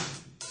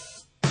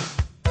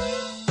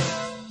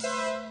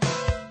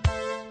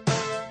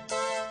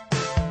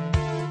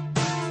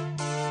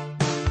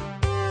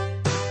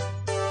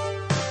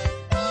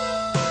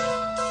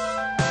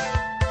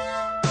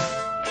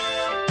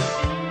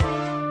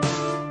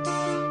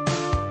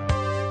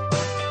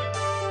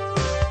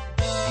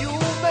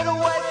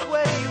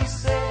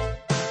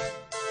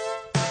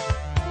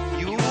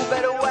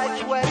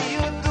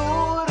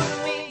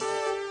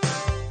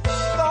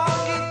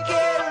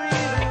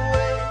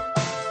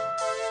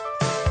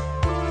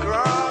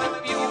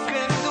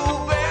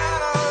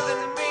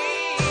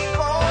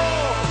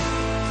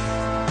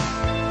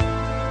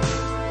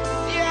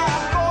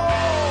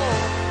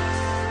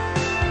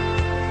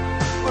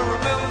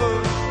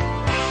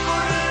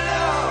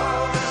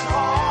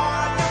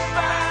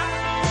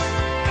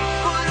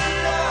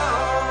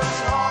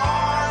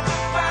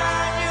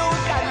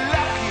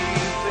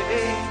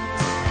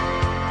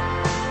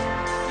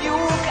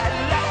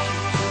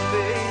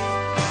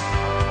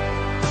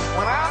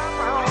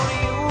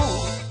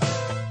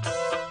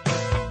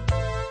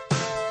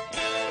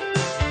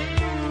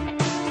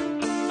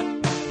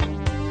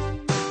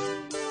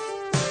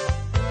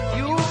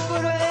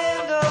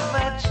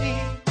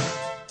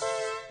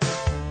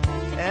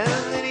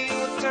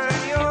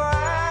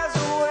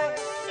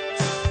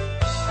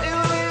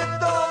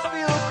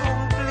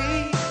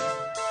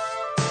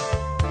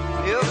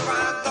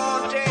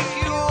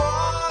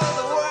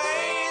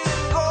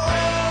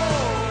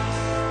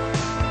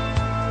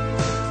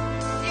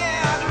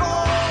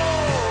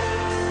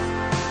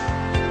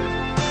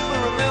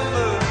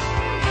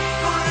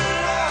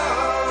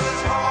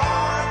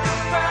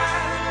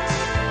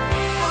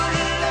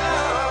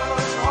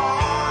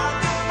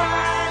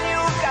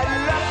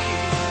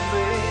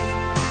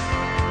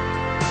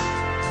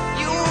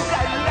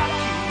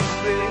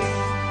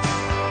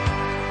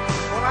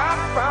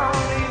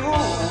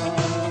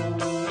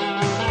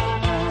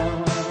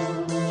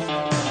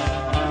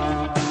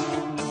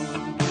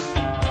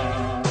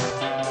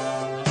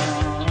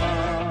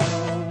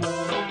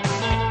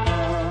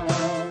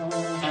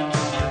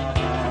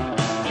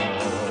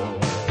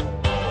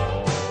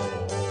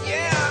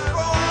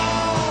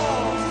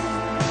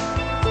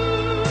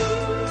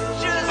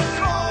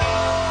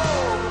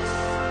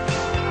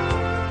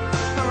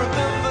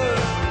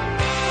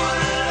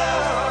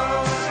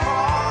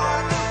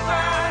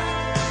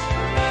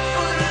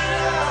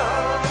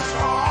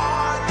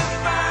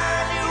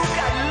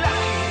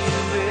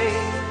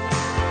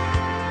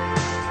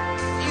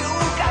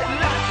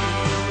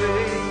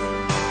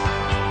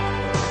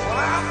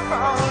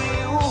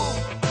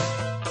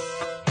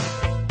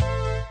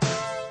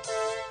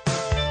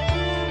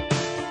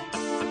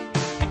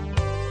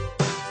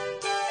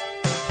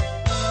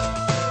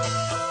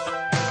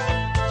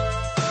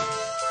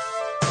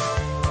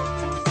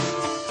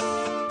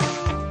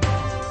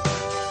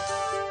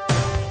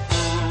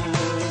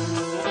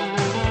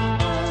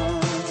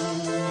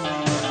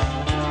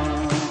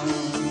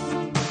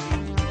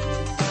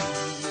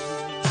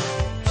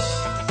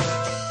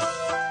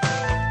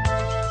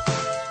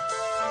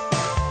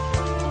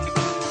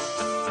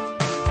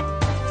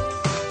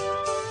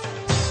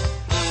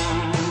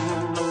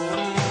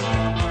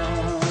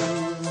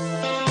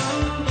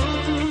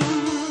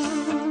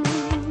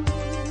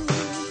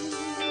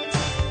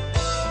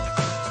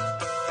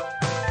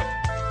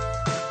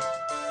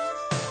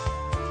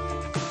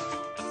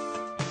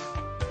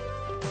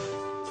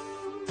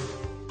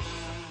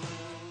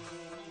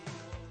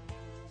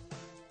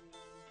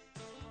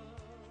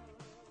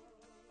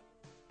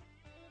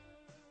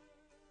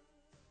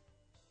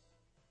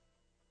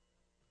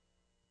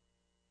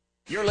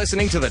 You're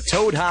listening to the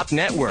Toad Hop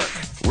Network,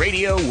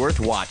 radio worth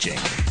watching.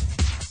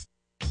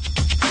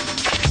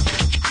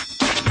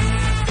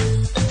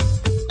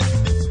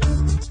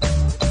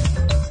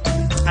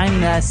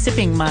 I'm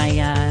sipping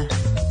my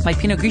my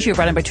Pinot Grigio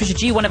brought in by Trisha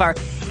G, one of our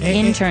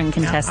intern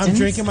contestants. I'm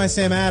drinking my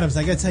Sam Adams.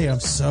 I got to tell you, I'm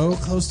so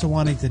close to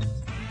wanting to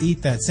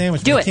eat that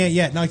sandwich. Do it. I can't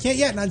yet. No, I can't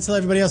yet. Not until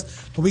everybody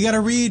else. But we got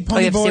to read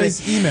Pony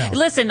Boy's email.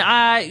 Listen,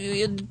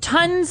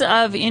 tons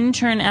of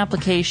intern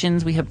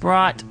applications. We have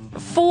brought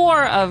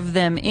 4 of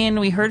them in.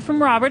 We heard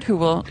from Robert, who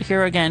we'll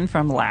hear again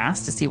from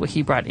last to see what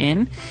he brought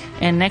in.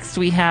 And next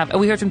we heard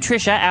from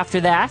Trisha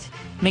after that.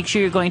 Make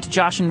sure you're going to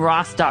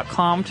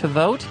joshandross.com to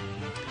vote.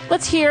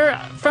 Let's hear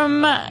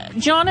from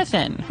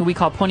Jonathan, who we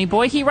call Pony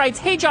Boy. He writes,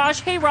 "Hey Josh,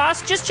 hey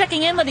Ross, just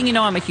checking in, letting you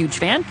know I'm a huge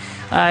fan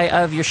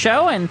of your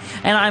show, and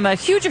I'm a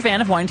huge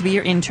fan of wanting to be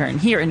your intern.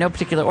 Here, in no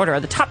particular order,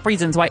 are the top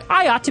reasons why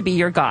I ought to be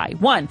your guy.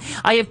 1,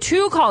 I have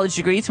 2 college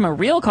degrees from a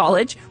real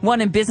college, 1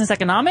 in business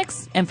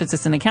economics,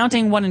 emphasis in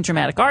accounting, 1 in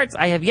dramatic arts.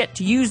 I have yet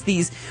to use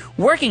these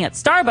working at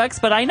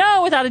Starbucks, but I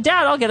know without a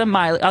doubt I'll get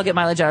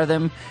mileage out of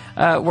them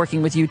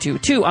working with you two.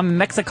 2,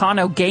 I'm a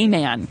Mexicano gay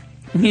man."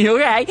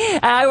 Okay.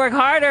 I work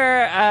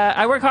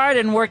hard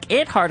and work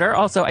it harder.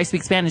 Also, I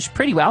speak Spanish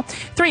pretty well.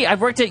 3,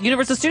 I've worked at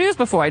Universal Studios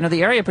before. I know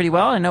the area pretty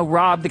well. I know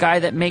Rob, the guy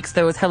that makes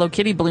those Hello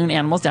Kitty balloon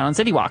animals down on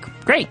City Walk.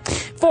 Great.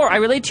 4, I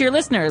relate to your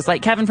listeners.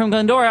 Like Kevin from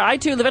Glendora, I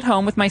too live at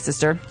home with my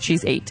sister.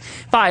 She's 8.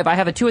 5, I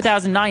have a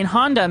 2009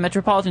 Honda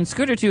Metropolitan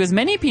scooter to as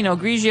many Pinot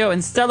Grigio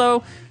and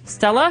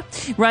Stella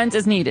runs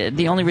as needed.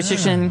 The only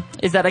restriction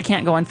is that I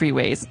can't go on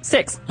freeways.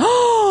 6,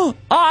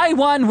 I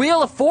won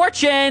Wheel of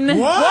Fortune.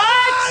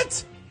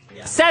 What?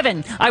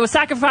 7, I will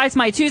sacrifice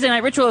my Tuesday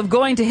night ritual of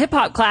going to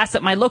hip-hop class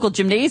at my local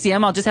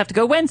gymnasium. I'll just have to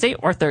go Wednesday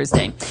or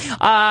Thursday. Those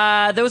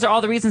are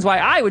all the reasons why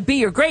I would be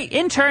your great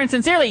intern.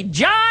 Sincerely,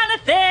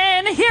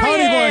 Jonathan. Here Pony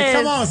he is. Boy,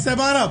 come on, step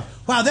on up.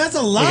 Wow, that's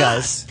a lot. Hey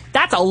guys.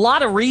 That's a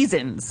lot of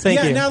reasons.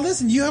 Thank you. Now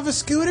listen, you have a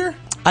scooter?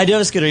 I do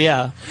have a scooter,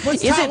 yeah.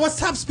 What's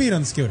top speed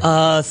on the scooter?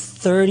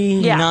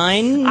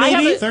 39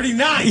 maybe?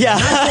 39?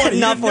 Yeah.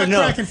 Not 40. No.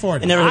 Cracking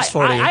 40. It never hits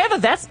 40. I have a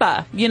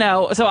Vespa,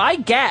 so I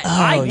get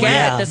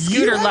the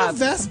scooter You have love. a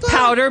Vespa?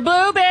 Powder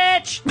blue,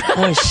 bitch.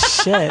 Oh,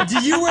 shit. Do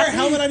you wear a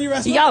helmet on your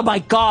Vespa? Oh, my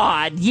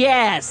God.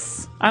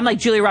 Yes. I'm like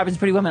Julia Roberts,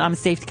 Pretty Woman. I'm a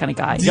safety kind of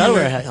guy. You gotta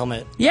wear a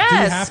helmet. Yes. Do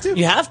you have to?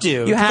 You have to.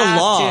 You It's have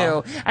the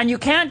law. to. And you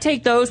can't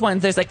take those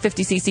ones. There's like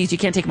 50 cc's. You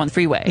can't take them on the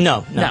freeway.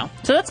 No.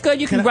 So that's good.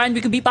 You can run.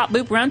 You can beep, bop,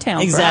 boop around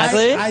town.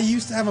 Exactly. I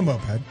used to have a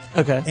moped.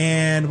 Okay.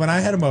 And when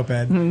I had a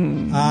moped,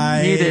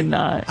 You did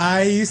not.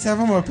 I used to have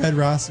a moped,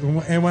 Ross.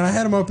 And when I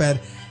had a moped,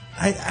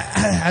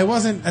 I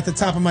wasn't at the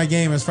top of my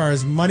game as far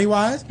as money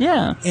wise.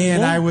 Yeah.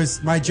 And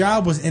my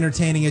job was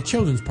entertaining at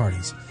children's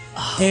parties.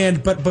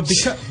 But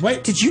because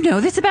wait, did you know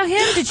this about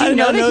him? Did you I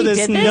know don't that know he this,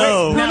 did this?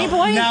 no. Pony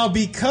Boy? Now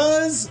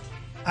because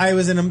I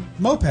was in a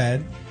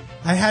moped,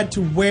 I had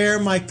to wear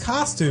my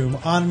costume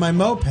on my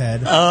moped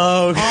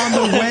on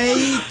the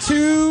way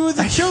to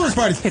the children's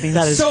parties.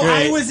 That is so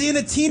great. I was in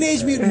a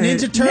Teenage Mutant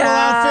Ninja Turtle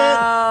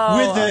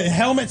outfit with the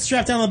helmet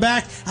strapped down the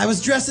back. I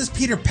was dressed as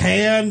Peter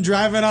Pan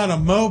driving on a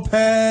moped.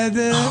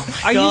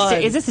 Are you?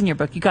 Is this in your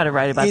book? You got to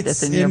write about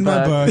this in your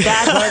my book.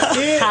 That's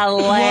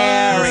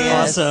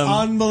hilarious. Awesome.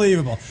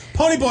 Unbelievable.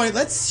 Pony Boy,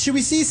 should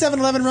we see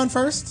 7-Eleven run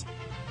first?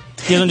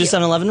 You want to do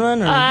 7-Eleven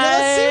run? Or?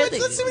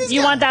 Let's see what he's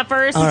you got. want that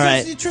first? All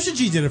right. Trisha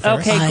G did it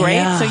first. Okay, great.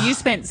 Yeah. So you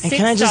spent $6. And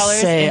can I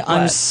just say, and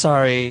I'm what?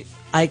 sorry.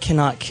 I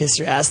cannot kiss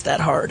your ass that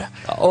hard.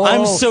 Oh.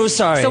 I'm so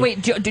sorry. So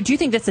wait, do you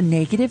think that's a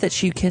negative that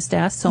she kissed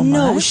ass so much?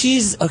 No, she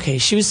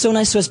was so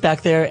nice to us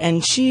back there,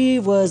 and she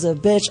was a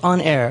bitch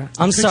on air.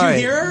 I'm sorry.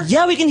 Could you hear her?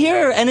 Yeah, we can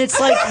hear her, and it's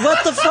like,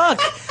 what the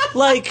fuck?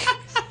 Like,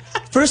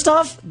 first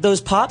off,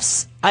 those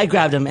pops, I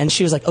grabbed them, and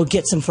she was like, "Oh,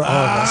 get some for all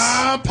of us."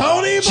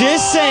 Pony Boy!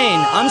 Just saying.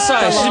 I'm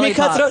sorry. The She didn't make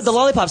lollipops. the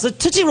lollipops, the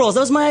Tootsie Rolls.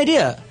 That was my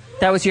idea.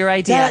 That was your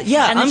idea.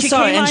 Yeah, and then I'm she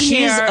sorry. Came And on she's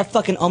here. a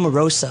fucking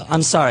Omarosa.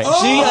 I'm sorry. She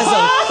is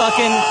a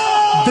fucking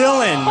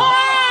villain.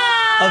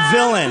 A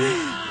villain.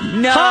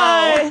 No.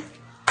 Hi.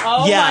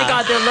 Oh Yeah. my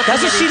God, they're looking.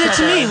 That's what at she each did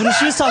to other. me when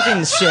she was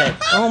talking shit.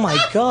 Oh my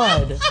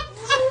God.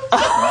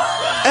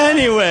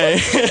 Anyway.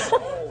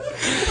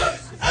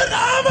 An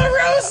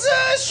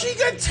Omarosa! She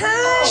could turn!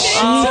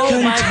 Oh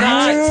my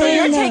God! So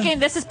you're taking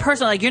this is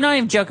personal. Like you're not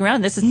even joking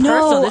around. This is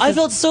personal. No, This I is,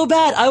 felt so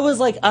bad. I was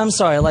like, I'm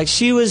sorry. Like,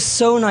 she was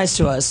so nice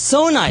to us.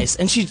 So nice.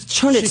 And she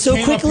turned it so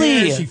came up quickly.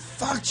 here and she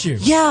fucked you.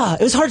 Yeah.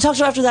 It was hard to talk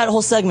to her after that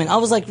whole segment. I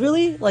was like,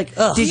 really? Like,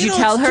 ugh. Did you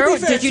tell her?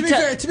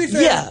 To be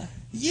fair,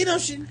 Yeah.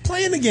 she's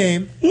playing the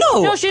game.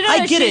 No, she does.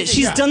 I get it.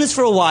 She's done this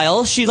for a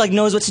while. She like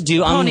knows what to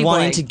do. I'm Pony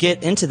wanting boy. to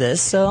get into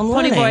this, so I'm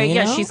Pony learning. Boy, you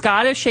yeah, know? she's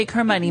got to shake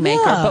her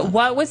moneymaker. Yeah. But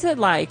what was it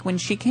like when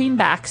she came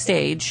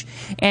backstage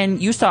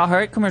and you saw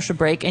her at commercial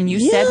break and you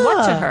said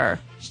what to Yeah. her?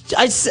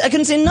 I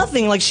couldn't say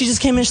nothing. Like, she just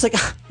came in, she's like,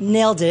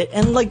 nailed it.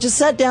 And, like, just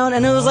sat down.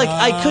 And it was like,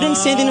 I couldn't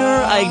say anything to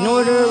her. I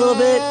ignored her a little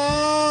bit.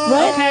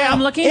 Right? Okay,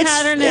 I'm looking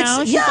at her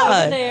now. She's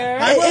over there.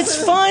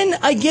 It's fine.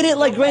 I get it.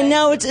 Like, right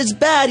now, it's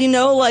bad, you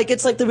know? Like,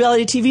 it's like the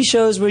reality TV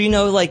shows where, you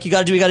know, like, you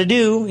gotta do what you gotta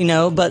do, you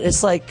know? But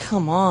it's like,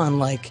 come on.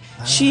 Like,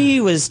 she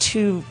was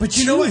too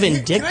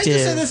vindictive. Can I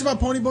just say this about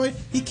Pony Boy?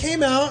 He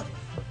came out,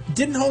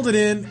 didn't hold it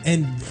in,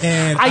 and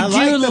I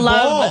like do the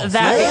love balls.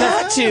 that. I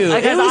had to.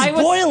 It was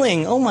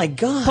boiling. Oh my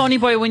God. Pony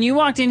Boy, when you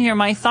walked in here,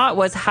 my thought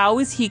was, how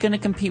is he going to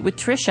compete with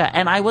Trisha?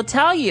 And I will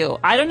tell you,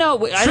 I don't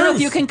know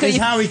if you can is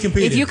how he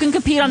competed. If you can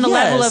compete on the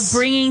Yes. level of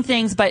bringing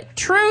things, but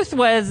Truth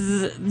was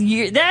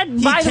that.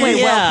 By the way,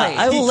 came- well played.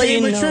 I will let He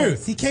came you with know.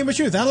 truth. He came with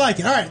truth. I like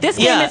it. All right.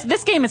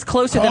 This game is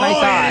closer than I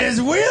thought. It is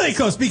really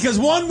close because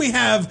one, we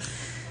have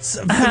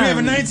a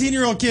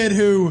 19-year-old kid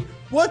who.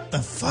 What the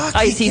fuck?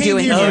 Oh, is he came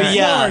doing here here? from Oh,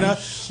 yeah.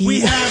 Florida. We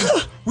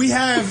have we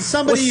have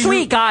somebody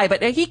sweet guy,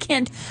 but he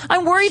can't.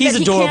 I'm worried He's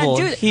that adorable.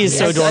 he can't do. He is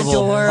so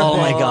adorable. Oh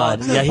my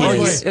god, yeah, he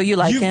is. You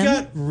like You've him?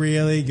 got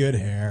really good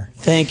hair.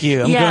 Thank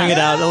you. I'm Yeah. growing it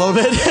out a little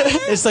bit.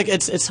 It's like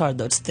it's hard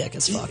though. It's thick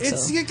as fuck.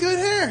 It's so. you good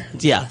hair.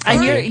 Yeah.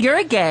 And you're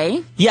a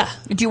gay. Yeah.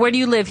 Where do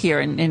you live here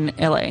in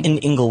LA? In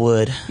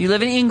Inglewood. You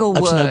live in Inglewood.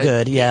 That's no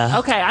good. Yeah.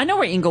 Okay, I know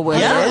where Inglewood Are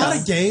there is. a lot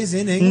of gays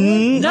in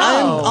England?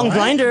 No. On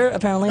Grindr,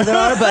 apparently there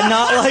are, but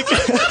not like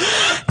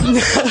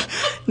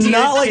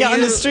not like out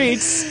on the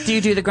streets. Do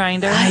you do the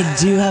grinder? I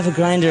do have a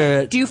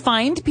Grindr. Do you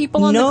find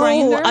people on no, the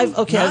grinder?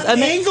 I've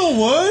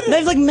Inglewood.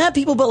 I've like met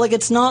people, but like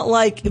it's not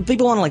like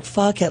people want to like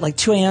fuck at like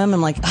 2 a.m.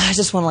 and like I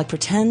just want to like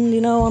pretend,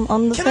 you know, I'm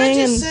on the Can thing.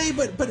 I just say,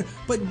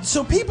 but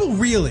so people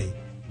really.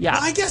 Yeah.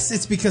 Well, I guess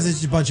it's because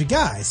it's a bunch of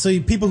guys. So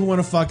people who want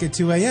to fuck at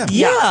 2 a.m.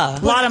 Yeah.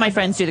 A lot of my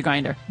friends do the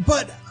grinder.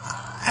 But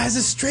as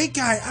a straight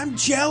guy, I'm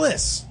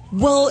jealous.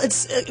 Well,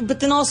 but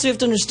then also you have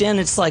to understand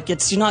it's like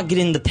you're not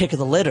getting the pick of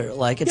the litter.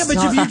 Like it's but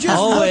not if you just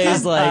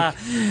always like.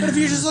 But if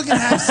you're just looking to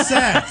have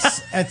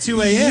sex at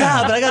 2 a.m.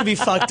 Yeah, but I gotta be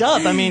fucked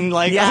up. I mean,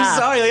 like I'm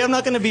sorry, like, I'm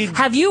not gonna be.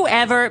 Have you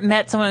ever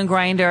met someone on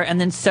Grindr and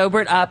then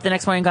sobered up the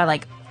next morning and got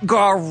like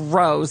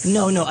gross?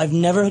 No, I've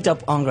never hooked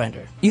up on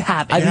Grindr. You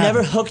haven't. I've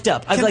never hooked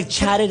up. I've like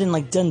chatted and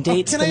like done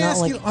dates. Can but I not, ask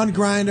like, you on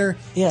Grindr?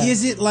 Yeah.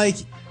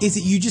 Is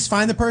it you just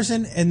find the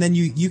person and then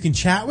you can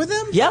chat with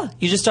them? Yeah,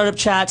 you just start up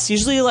chats.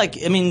 Usually,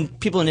 like, I mean,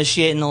 people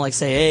initiate and they'll like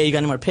say, "Hey, you got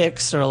any more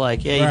pics?" or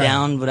like, "Yeah, you Right.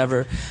 down?"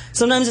 Whatever.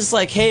 Sometimes it's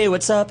like, "Hey,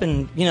 what's up?"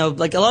 and you know,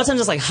 like a lot of times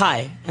it's like,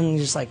 "Hi," and you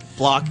just like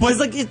block. But it's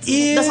like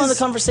that's not the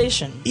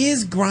conversation.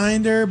 Is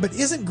Grindr? But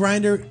isn't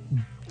Grindr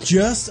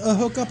just a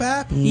hookup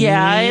app?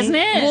 Yeah, isn't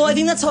it? Well, I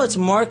think that's how it's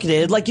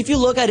marketed. Like, if you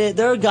look at it,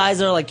 there are guys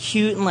that are like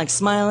cute and like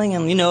smiling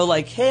and you know,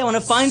 like, "Hey, I want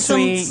to find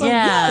Sweet. some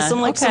Yeah.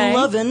 some like Okay. some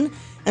lovin',"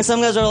 and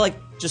some guys are like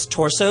just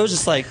torsos,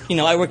 just like you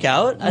know, I work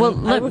out. I look,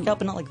 work out,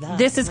 but not like that.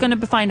 This is going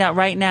to find out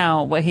right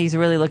now what he's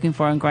really looking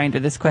for on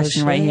Grindr. This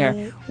question right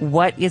here.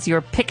 What is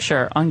your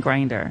picture on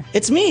Grindr?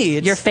 It's me.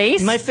 It's your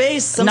face? My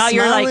face. I'm Not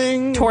smiling.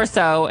 your like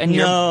torso and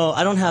your. No,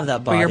 I don't have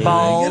that body. Or your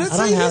balls. Yeah, I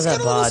don't have he's that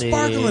got a little body.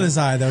 sparkle in his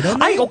eye, though,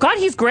 doesn't he? Oh God,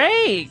 he's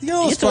great. He's got a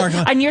little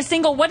sparkle. And you're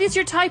single. What is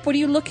your type? What are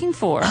you looking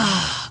for?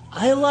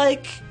 I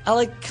like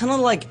kind of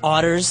like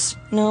otters.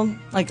 You know,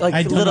 like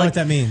I don't know little. what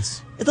that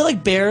means. They're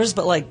like bears,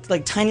 but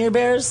like tinier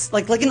bears,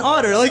 like an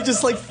otter, like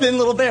just like thin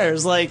little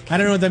bears, like I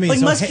don't know what that means. like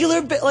So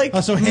muscular, like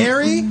so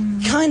hairy,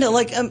 kind of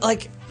like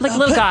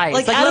little guys,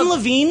 like like Adam little-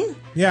 Levine.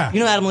 Yeah, you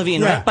know Adam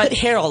Levine, Yeah. right? But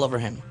hair all over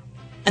him,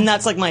 and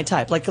that's like my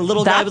type, like a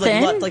little guy That with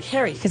thin? like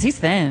hairy, Because he's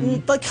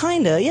thin. like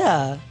kinda,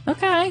 yeah.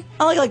 Okay.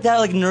 I like that,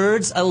 like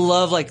nerds. I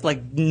love like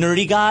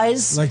nerdy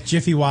guys. like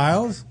Jiffy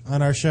Wild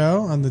on our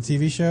show, on the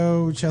TV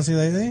show Chelsea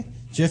Lately.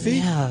 Jiffy,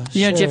 Yeah,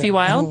 You know sure. Jiffy I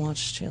Wild? don't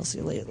watch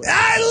Chelsea lately.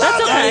 I love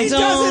That's that. okay. He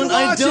doesn't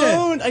watch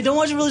it. I don't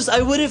watch it really.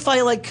 I would if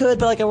I like could,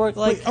 but like I work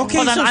like. Wait, okay,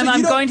 Hold on, so I'm you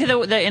don't- going to the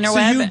interweb. So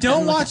you and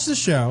don't I'm watch the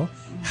show.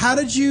 How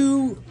did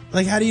you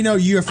like? How do you know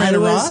you're a fan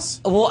of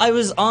Ross? Well, I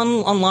was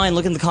online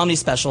looking at the comedy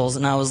specials,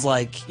 and I was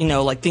like, you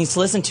know, like things to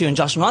listen to, and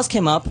Josh and Ross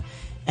came up,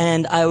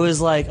 and I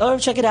was like, oh,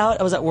 check it out.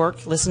 I was at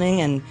work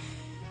listening, and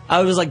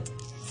I was like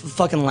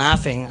fucking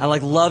laughing. I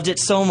like loved it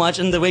so much,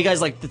 and the way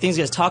guys like the things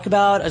you guys talk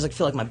about, I was like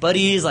feel like my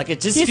buddies. Like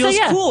it just Yeah, so feels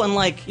yeah. cool, and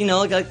like you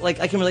know, like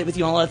I can relate with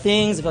you on a lot of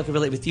things. If I can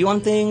relate with you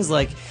on things,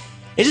 like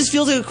it just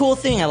feels like a cool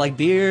thing. I like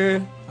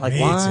beer. I like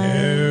Me wine.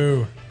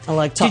 too. I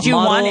like top Did you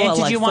model. want it? I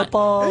Did like you want-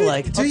 football. Hey,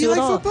 Like do I'll you it like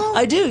all. football?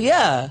 I do.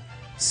 Yeah.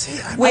 See,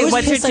 Wait, I was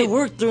what's pissed your I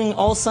worked during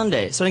all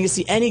Sunday, so I didn't get to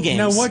see any games.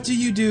 now what do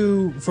you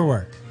do for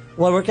work?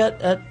 Well, I work at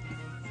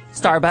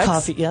Starbucks.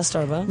 coffee. Yeah,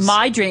 Starbucks.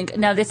 My drink.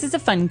 Now this is a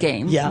fun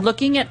game. Yeah.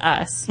 Looking at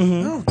us,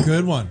 Oh,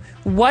 good one.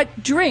 what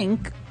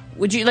drink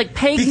would you like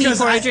pay me Because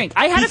for I- a drink?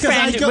 I had a because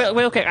I friend. go-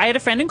 Wait, okay, I had a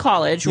friend in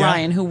college, Yeah.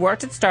 Ryan, who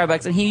worked at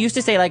Starbucks, and he used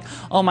to say like,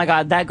 "Oh my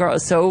God, that girl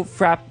is so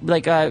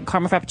like caramel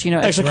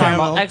frappuccino, extra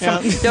caramel, extra."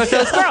 yeah.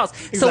 Those girls.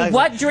 So Exactly.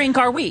 what drink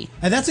are we?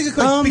 And that's a good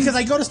question because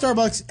I go to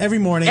Starbucks every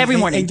morning. Every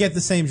morning. and get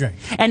the same drink.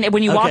 And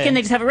when you walk Okay. in,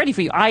 they just have it ready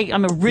for you.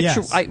 I'm a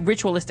Yes.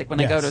 ritualistic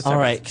when I go to Yes. Starbucks. all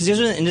right, because you're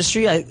in the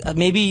industry.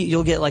 Maybe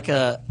you'll get like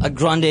a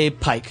grande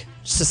pike,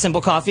 just a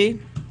simple coffee,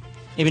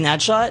 maybe an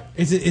ad shot.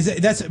 Is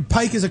it? That's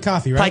Pike is a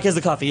coffee, right? Pike is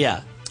the coffee.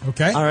 Yeah.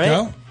 Okay. All right.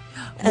 Go.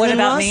 And What then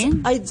about Ross,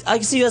 me? I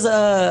see you as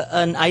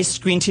an iced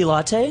green tea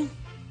latte.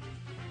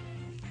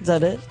 Is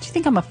that it? Do you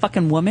think I'm a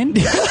fucking woman?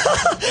 No,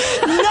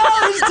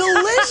 it's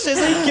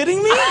delicious. Are you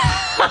kidding me?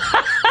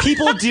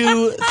 People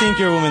do think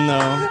you're a woman,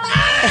 though.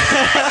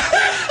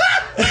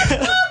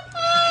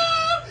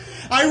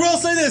 I will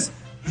say this.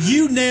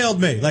 You nailed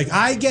me. Like,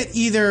 I get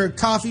either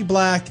coffee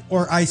black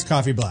or iced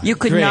coffee black. You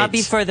could Great. not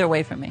be further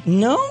away from me.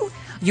 No?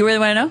 You really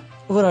want to know?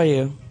 What are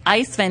you?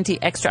 Ice Venti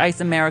Extra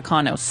Ice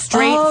Americano.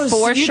 Straight Oh, so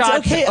 4 you- shots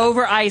okay.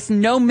 over ice,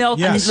 no milk,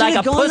 Yeah. and like a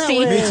Should've gone that pussy.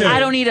 way. Me too. I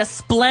don't need a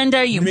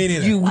Splenda, you Me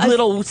neither.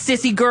 little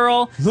sissy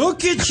girl.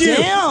 Look at you.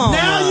 Damn.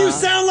 Now you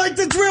sound like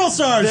the drill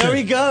sergeant. There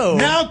we go.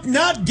 Now,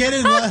 not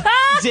getting the.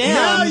 Damn,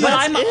 Now you- But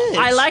that's I'm, it.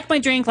 I like my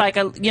drink like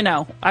a, you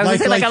know, I was Like-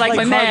 gonna say like I like- like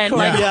my like man, hardcore,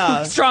 like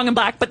yeah. strong and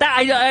black. But that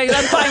I'm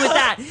fine with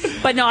that.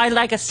 But no, I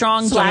like a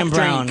strong Strong black and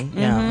brown. drink.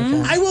 Yeah.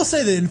 Okay. I will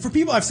say that, and for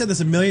people, I've said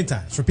this a million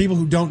times, for people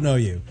who don't know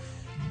you,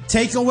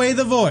 take away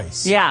the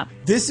voice. Yeah.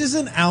 This is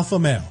an alpha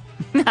male.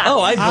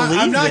 Oh, I believe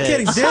I'm not it.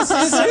 kidding. This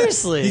is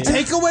Seriously. You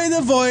take away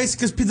the voice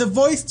because the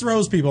voice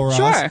throws people, Ross.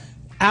 Sure.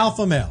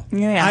 Alpha male.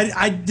 Yeah.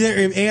 I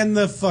dare, and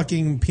the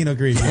fucking Pinot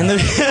Grigio.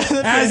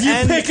 As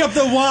you pick up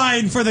the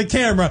wine for the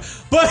camera.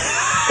 But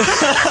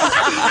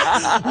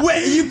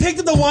wait, you picked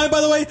up the wine,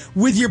 by the way,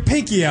 with your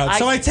pinky out.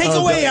 So I take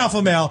away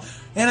alpha male,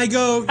 and I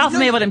go... Alpha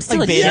male, but I'm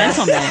still a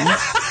gentleman.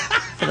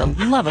 For the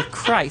love of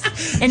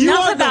Christ.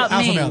 Enough about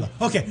me. Male,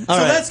 okay, so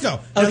right. let's go.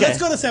 Now let's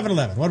go to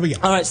 7-Eleven. What do we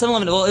got? All right,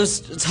 7-Eleven. Well,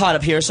 it's hot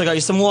up here, so I got you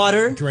some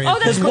water. Great. Oh,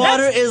 that's Because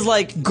water is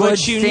like good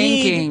what you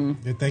thinking.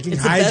 need. Good thinking.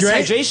 It's the best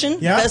Hydrate.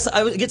 hydration. Yeah. Best,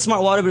 I would get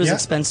Smart Water, but it was Yeah.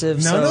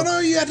 expensive. No,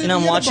 you had to. And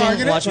I'm you had to watching.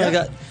 bargain it. Watching.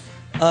 Yeah.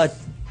 I got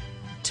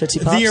Tootsie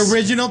Pops. The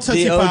original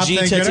Tootsie the Pop. OG thing,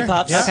 Tootsie gooder.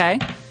 Pops. Yeah. Okay.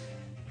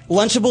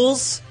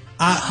 Lunchables.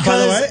 By the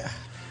way,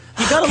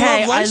 You gotta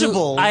Okay, love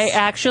Lunchables. I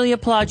actually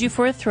applaud you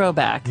for a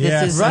throwback.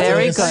 Yes, This is right.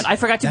 very Yes. good. I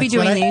forgot to be That's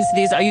what doing I-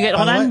 these. Are you get? By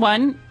Hold the on. way-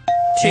 1,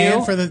 2,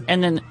 And for the-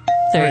 and then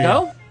there you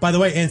go. By the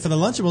way, and for the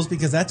Lunchables,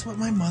 because that's what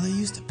my mother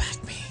used to pack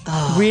me.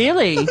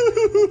 Really?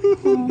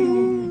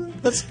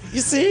 That's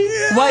you see.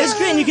 Why it's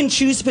great. And you can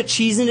choose to put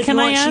cheese in it if Can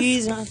you I want ask-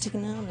 cheese. You don't have to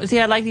take it out. See,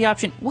 I like the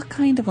option. What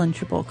kind of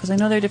Lunchable? Because I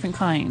know there are different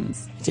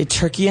kinds. It's a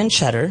turkey and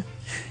cheddar.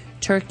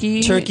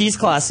 Turkey. Turkey's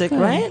classic,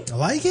 right? I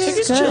like it.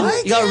 Turkey's I chill.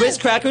 like You got it. Ritz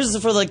crackers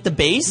for like the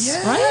base,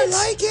 Yeah, right? I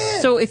like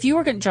it. So if you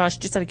were going to, Josh,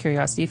 just out of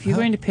curiosity, if you were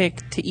going to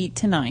pick to eat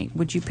tonight,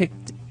 would you pick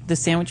the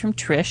sandwich from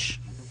Trish?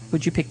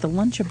 Would you pick the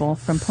Lunchable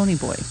from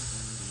Ponyboy?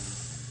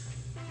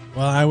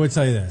 Well, I would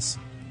tell you this.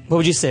 What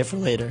would you say for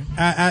later?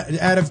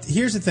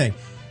 Here's the thing.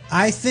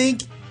 I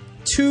think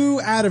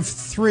 2 out of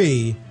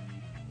 3.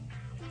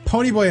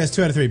 Ponyboy has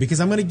 2 out of 3 because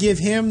I'm going to give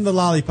him the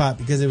lollipop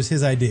because it was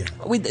his idea.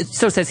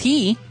 So says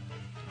he.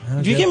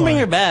 You can bring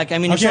her back. I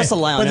mean, Okay, you trust a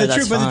lie on her,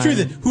 that's but the fine. truth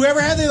is,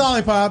 whoever had the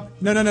lollipop,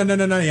 no,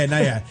 not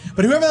yet.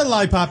 But whoever had the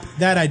lollipop,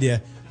 that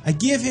idea, I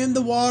give him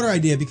the water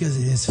idea because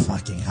it is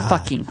fucking hot.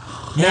 Fucking.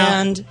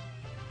 And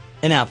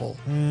an apple.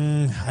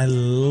 I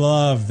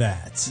love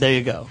that. There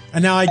you go.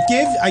 And now I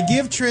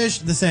give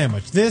Trish the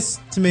sandwich. This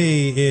to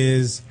me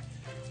is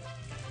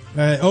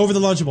over the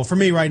Lunchable for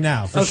me right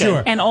now, for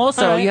sure. And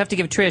also, All right. you have to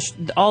give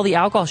Trish all the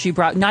alcohol she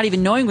brought, not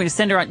even knowing we're going to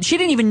send her on. She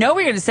didn't even know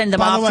we were going to send them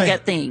By the off way, to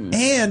get things.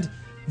 And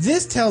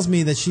this tells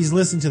me that she's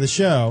listened to the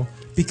show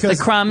because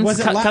The crumbs was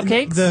it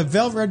cupcakes?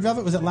 The red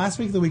velvet, was it last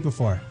week or the week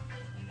before?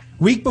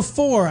 Week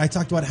before, I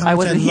talked about how I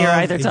much wasn't I here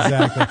loved, either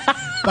time. exactly.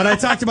 But I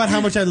talked about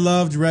how much I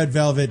loved red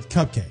velvet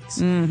cupcakes.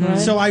 Mm-hmm.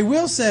 So I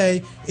will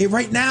say,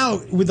 right now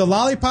with the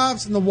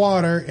lollipops and the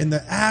water and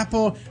the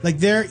apple, like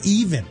they're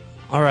even.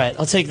 All right,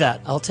 I'll take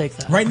that.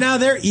 Right now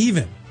they're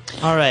even.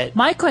 All right.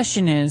 My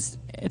question is,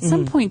 at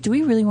some point, do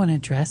we really want to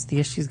address the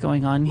issues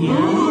going on here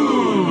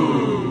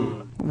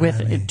with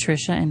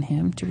Trisha and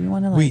him? Do we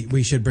want to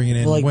We should bring it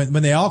in Like-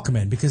 when they all come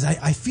in because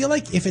I feel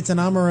like if it's an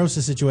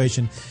Omarosa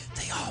situation,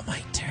 they all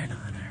might turn on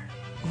her.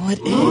 What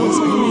is?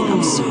 I mean,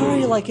 I'm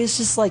sorry. Like, it's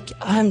just like,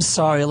 I'm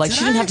sorry. Like, she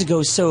didn't have to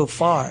go so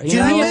far. You Do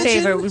know? me a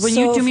favor. When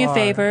you So do me a far.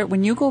 favor,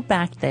 when you go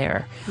back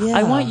there, Yeah.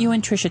 I want you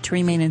and Trisha to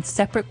remain in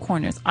separate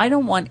corners. I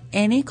don't want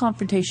any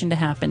confrontation to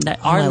happen that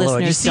our my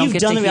Lord. listeners You see, don't you've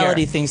get done to the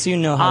reality hear. thing, so you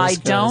know how I this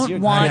goes. don't You're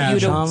want kind you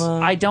of to. drama.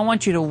 I don't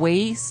want you to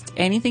waste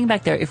anything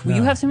back there. If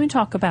you have something to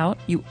talk about,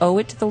 you owe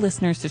it to the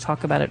listeners to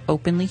talk about it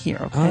openly here.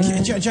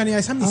 Okay. Johnny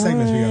Ice, how many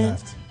segments we got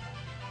left?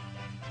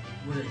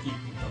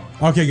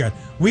 Okay, good.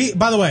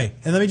 By the way,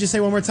 and let me just say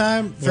one more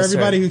time for Yes,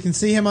 everybody sir. who can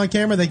see him on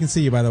camera, they can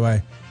see you. By the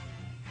way,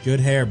 good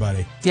hair,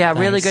 buddy. Yeah,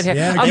 really good hair.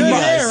 Yeah, good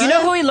hair. You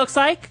know who he looks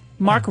like?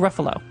 Mark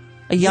Ruffalo.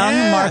 A young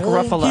Yeah, Mark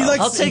really? Ruffalo. He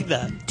I'll take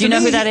that. Do you know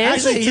who that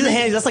is?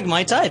 Actually, that's like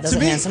my type. That's to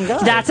a me- handsome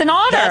guy. That's an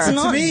honor. That's an To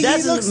honor. me,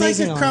 That's he an looks like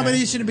amazing a honor.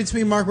 combination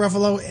between Mark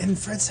Ruffalo and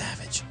Fred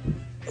Savage.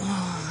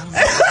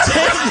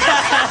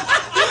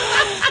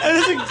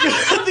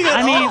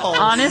 I mean,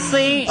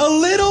 honestly, A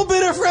little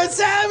bit of Fred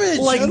Savage.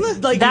 Like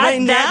that,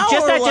 right now,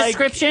 just or that like,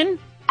 description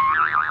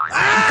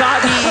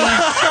got me.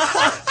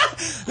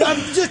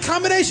 Just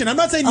combination. I'm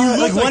not saying you look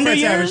like like Wonder Fred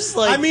Years? Savage.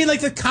 Like- I mean,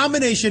 like the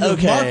combination of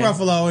Okay. Mark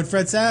Ruffalo and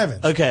Fred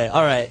Savage. Okay,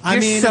 all right. I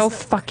You're mean, so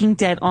it's- fucking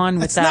dead on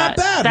with That's that. not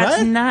bad, That's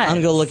right? nuts. I'm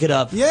gonna go look it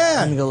up. Yeah.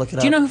 I'm gonna go look it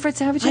up. Do you know who Fred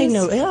Savage is? I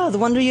know. Yeah, the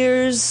Wonder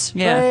Years.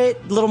 Yeah.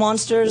 Right? Little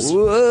Monsters.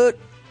 What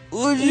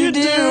would you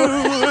do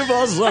if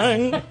I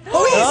sang?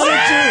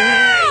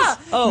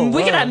 Oh,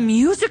 we could wow. have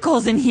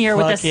musicals in here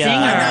with a Fuck singer.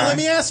 yeah. Now let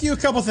me ask you a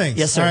couple things.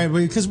 Yes, sir. All right,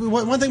 because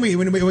one thing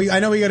I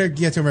know we got to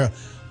get to real.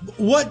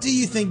 What do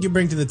you think you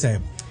bring to the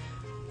table?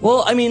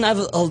 Well, I mean, I have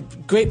a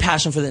great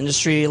passion for the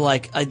industry.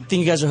 Like, I think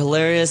you guys are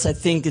hilarious. I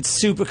think it's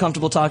super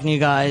comfortable talking to you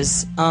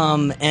guys.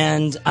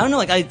 And I don't know,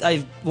 like,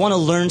 I want to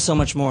learn so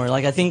much more.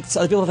 Like, I think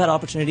other people have had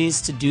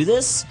opportunities to do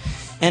this.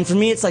 And for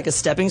me, it's like a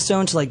stepping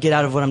stone to, like, get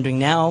out of what I'm doing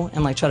now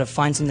and, like, try to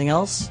find something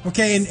else.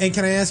 Okay, and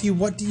can I ask you,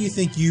 what do you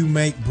think you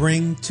might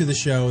bring to the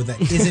show that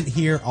isn't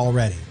here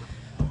already?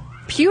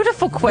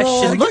 beautiful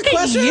question. Look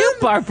at you,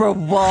 Barbara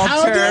Walters.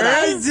 How did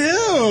I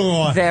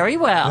do? Very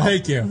well.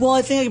 Thank you. Well,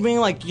 I think I can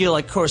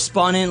bring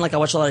correspondent. Like I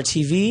watch a lot of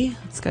TV.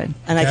 That's good.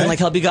 And I can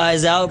help you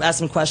guys out, ask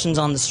some questions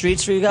on the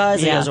streets for you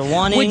guys. You guys are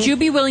wanting. Would you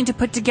be willing to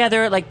put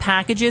together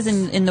packages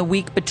in the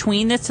week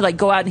between this to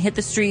go out and hit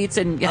the streets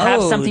and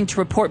have something to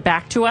report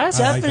back to us?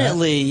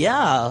 Definitely,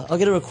 yeah. I'll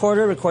get a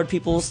recorder, record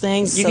people's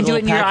things. You can do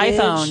it in your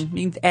iPhone.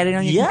 You can edit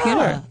on your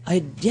computer.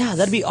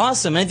 That'd be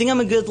awesome. And I think I'm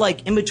a good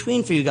in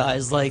between for you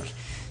guys,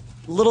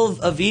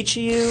 little of each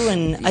of you,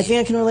 and I think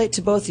I can relate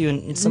to both of you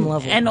in some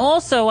level. And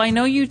also, I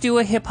know you do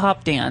a hip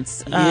hop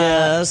dance.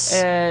 Yes.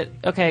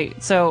 Okay,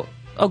 so.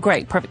 Oh,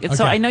 great. Perfect. Okay.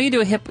 So I know you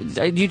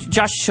do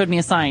Josh showed me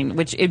a sign,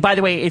 which, by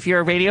the way, if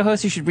you're a radio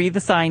host, you should read the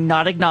sign,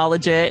 not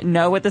acknowledge it,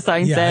 know what the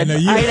sign said. I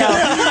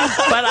know.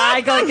 But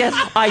I go like this.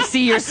 I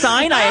see your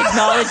sign. I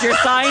acknowledge your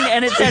sign.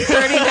 And it said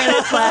 30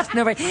 minutes left.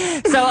 Nobody.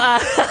 So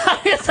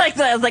it's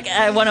like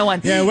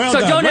 101. Yeah, well so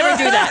done. don't ever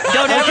do that.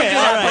 Don't ever do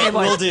that. Right,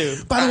 we'll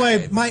do. By the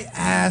way, my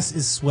ass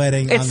is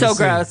sweating. It's so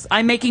gross.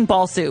 I'm making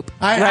ball soup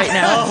right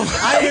now.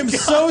 I am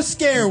so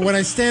scared when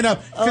I stand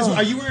up. Because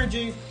are you wearing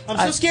jeans? I'm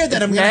so scared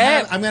that I'm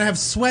gonna have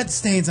sweat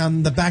stains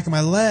on the back of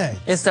my leg.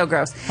 It's so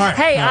gross. All right.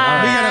 Hey,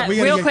 we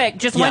gotta real quick,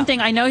 just one thing.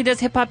 I know he does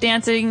hip hop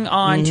dancing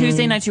on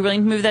Tuesday nights. You're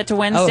willing to move that to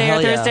Wednesday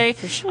or Thursday? Yeah,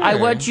 for sure. I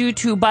want you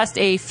to bust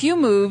a few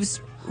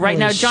moves right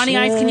now. Johnny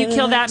Ice, can you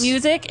kill that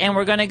music? And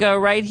we're gonna go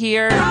right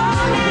here. There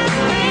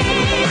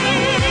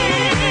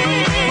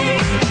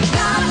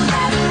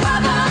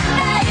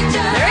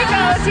he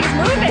goes. He's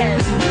moving.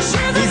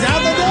 He's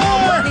out the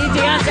door. He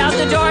danced out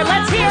the door.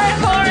 Let's hear it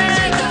for him.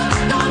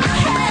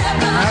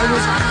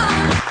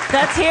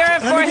 Let's hear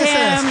it for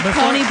him,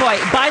 Pony Boy.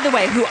 By the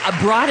way, who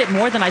brought it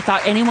more than I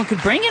thought anyone could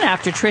bring it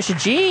after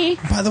Trisha G.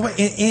 By the way,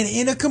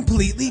 in a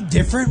completely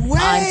different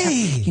way.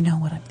 You know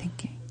what I'm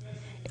thinking?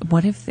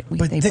 What if they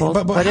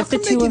both? What if the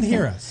two of them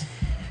hear us?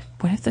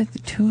 What if the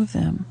two of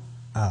them?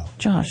 Oh,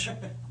 Josh,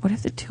 what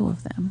if the two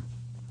of them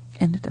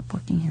ended up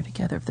working here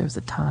together? If there was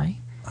a tie,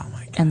 oh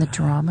my God, and the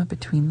drama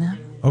between them.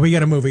 Oh, we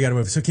gotta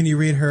move. So can you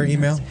read her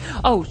email?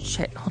 Oh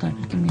shit! Hold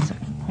on. Give me a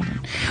second. Hold on.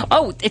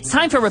 Oh, it's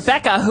time for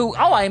Rebecca, who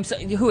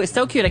is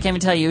so cute. I can't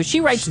even tell you.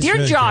 She writes, "Dear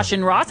really Josh cute.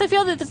 And Ross, I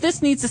feel that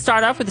this needs to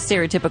start off with a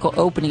stereotypical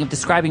opening of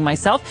describing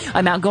myself.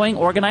 I'm outgoing,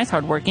 organized,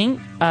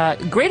 hardworking,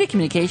 great at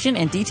communication,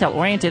 and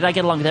detail-oriented. I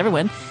get along with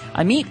everyone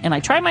I meet, and I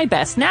try my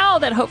best. Now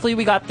that hopefully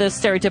we got the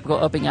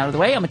stereotypical opening out of the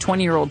way, I'm a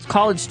 20-year-old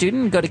college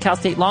student and go to Cal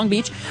State Long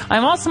Beach.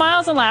 I'm all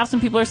smiles and laughs,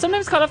 and people are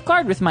sometimes caught off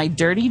guard with my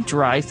dirty,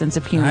 dry sense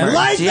of humor. I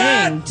like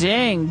that!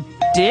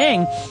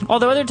 Ding.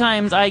 Although other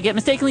times I get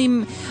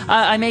mistakenly,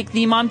 I make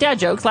the mom-dad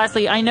jokes.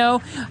 Lastly, I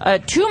know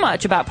too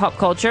much about pop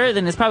culture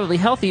than is probably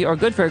healthy or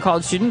good for a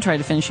college student trying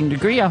to finishing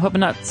degree. I hope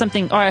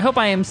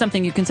I am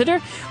something you consider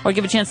or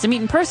give a chance to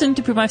meet in person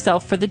to prove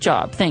myself for the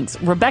job. Thanks,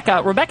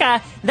 Rebecca.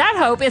 Rebecca, that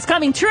hope is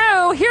coming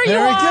true. Here you are.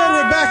 Very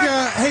good,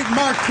 Rebecca. Hey,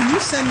 Mark, can you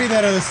send me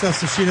that other stuff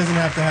so she doesn't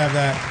have to have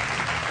that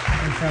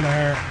in front of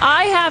her?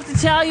 I have to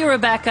tell you,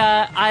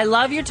 Rebecca, I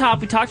love your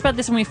top. We talked about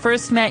this when we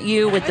first met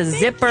you with the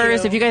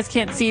zippers. If you guys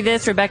can't see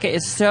this, Rebecca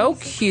is so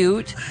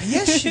cute.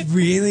 Yes, she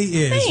really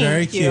is.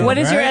 Very cute. What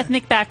is your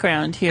ethnic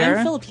background here?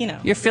 I'm Filipino.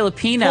 You're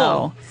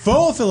Filipino.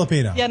 Full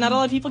Filipino. Yeah, not a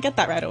lot of people get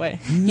that right away.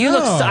 You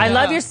look. I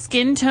love your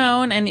skin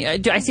tone,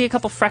 and I see a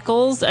couple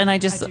freckles, and I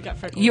do got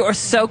freckles. You are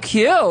so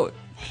cute.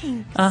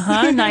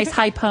 Nice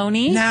high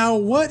pony. Now,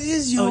 what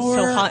is your... Oh,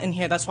 it's so hot in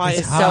here. That's why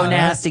it's so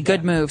nasty.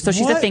 Good move. So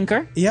she's a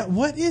thinker. Yeah.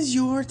 What is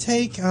your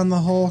take on the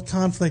whole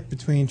conflict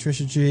between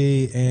Trisha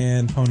G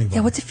and Pony Boy? Yeah,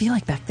 what's it feel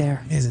like back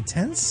there? Is it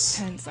tense?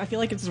 Tense. I feel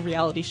like it's a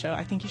reality show.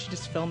 I think you should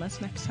just film us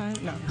next time.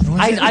 No.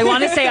 I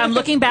want to say I'm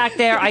looking back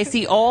there. I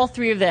see all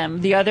three of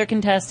them, the other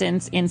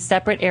contestants, in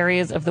separate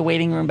areas of the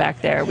waiting room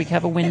back there. We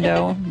have a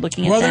window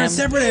looking at them. Well, they're in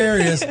separate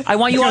areas. I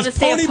want you all to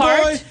stay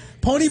apart.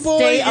 Pony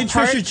Boy and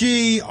Trisha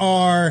G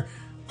are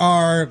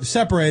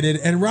separated,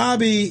 and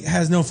Robbie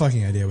has no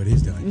fucking idea what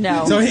he's doing.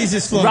 No. So he's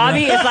just floating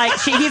Robbie around. is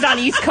like, he's on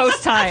East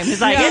Coast time.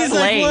 He's like, it's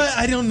late. What?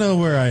 I don't know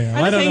where I am.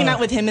 I'm hanging out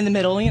with him in the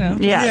middle,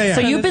 Yeah.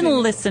 So you've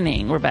been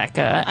listening,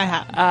 Rebecca. I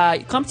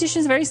have. Competition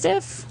is very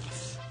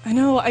stiff. I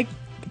know. I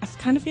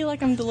kind of feel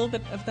like I'm a little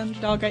bit of the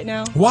underdog right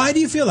now. Why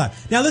do you feel that?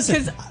 Now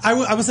listen, I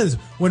will say this.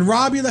 When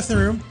Robbie left the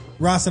room,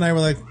 Ross and I were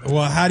like,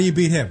 well, how do you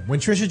beat him? When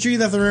Trisha G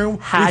left the room,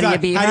 how do you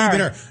beat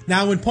her?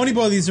 Now, when Pony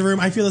Boy leaves the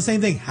room, I feel the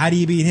same thing. How do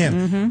you beat him?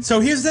 Mm-hmm.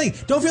 So here's the thing.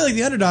 Don't feel like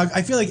the underdog.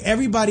 I feel like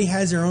everybody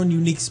has their own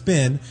unique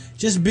spin.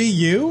 Just be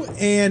you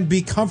and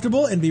be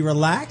comfortable and be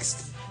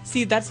relaxed.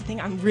 See, that's the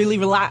thing. I'm really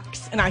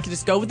relaxed, and I can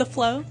just go with the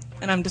flow.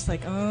 And I'm just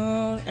like,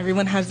 oh,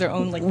 everyone has their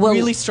own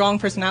really strong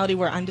personality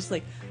where I'm just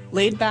like,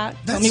 laid back.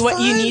 Tell me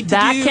what you need to do.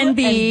 That can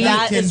be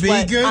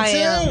good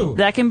too.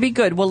 That can be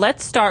good. Well,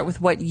 let's start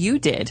with what you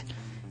did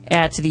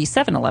at the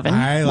 7-Eleven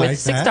with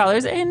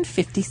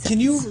 $6.50. Can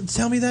you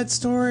tell me that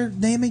store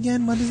name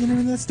again? What is the name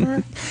of that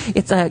store?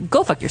 It's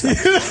Go Fuck Yourself.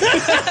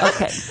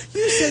 Okay.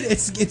 You said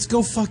it's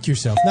Go Fuck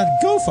Yourself, not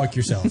Go Fuck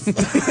Yourself.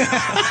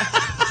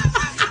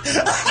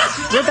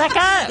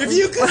 Rebecca, if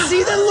you could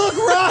see the look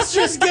Ross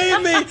just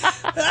gave me.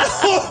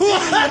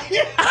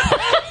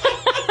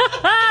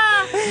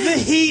 The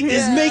heat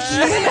is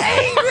making him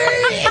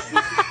angry.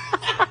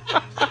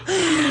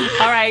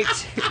 All right,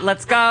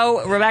 let's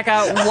go.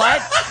 Rebecca,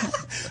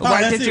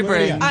 what did you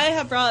bring? I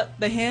have brought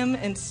the ham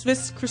and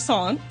Swiss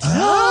croissant.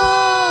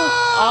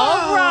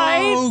 All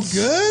right. Oh,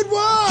 good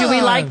one. Do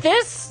we like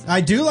this? I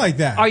do like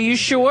that. Are you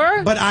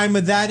sure? But I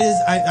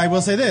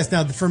will say this.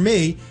 Now, for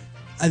me,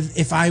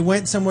 if I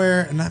went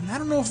somewhere, and I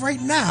don't know if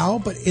right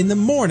now, but in the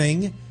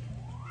morning,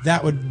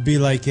 that would be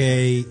like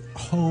a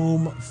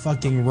home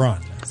fucking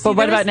run. But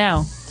what about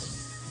now?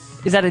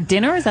 Is that a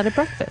dinner or is that a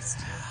breakfast?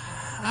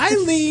 I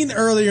lean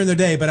earlier in the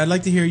day, but I'd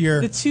like to hear your...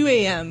 The 2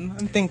 a.m.,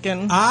 I'm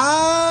thinking. 2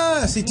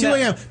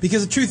 a.m.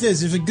 Because the truth is,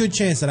 there's a good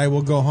chance that I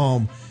will go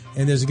home,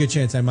 and there's a good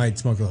chance I might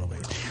smoke a little bit.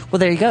 Well,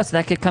 there you go. So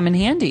that could come in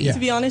handy. Yeah. To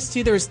be honest,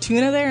 too, there was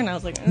tuna there, and I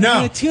was like,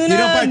 no, tuna? You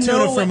don't buy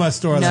tuna from a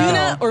store like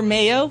that. Tuna or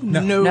mayo?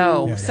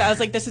 No. Yeah, So I was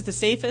like, this is the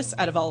safest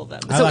out of all of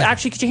them. So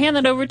actually, could you hand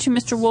that over to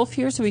Mr. Wolf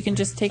here so we can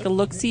just take a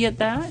look-see at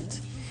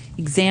that?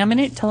 Examine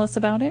it. Tell us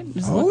about it.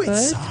 Does it look good?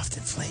 It's soft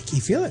and flaky.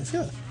 Feel it.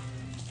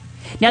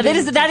 Now, that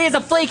is a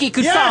flaky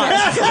croissant.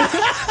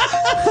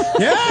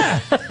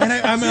 Yeah. And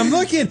I'm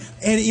looking,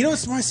 and you know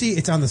what's smart? See,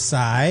 it's on the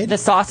side. The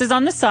sauce is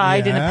on the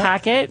side in a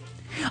packet.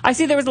 I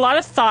see there was a lot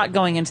of thought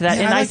going into that,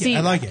 Yeah, and I I like see it.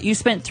 I like it. you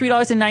spent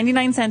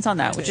 $3.99 on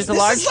that, which is a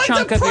large This is like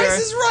chunk the of Price your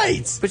is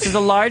Right. which is a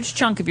large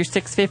chunk of your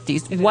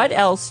 $6.50s. What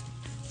else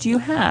do you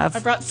have? I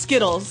brought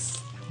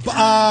Skittles.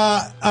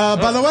 By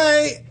the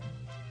way,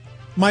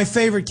 my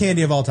favorite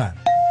candy of all time.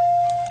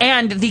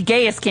 And the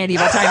gayest candy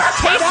of all time.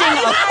 Tasting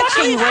a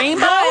fucking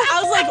rainbow? I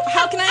was like,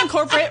 how can I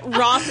incorporate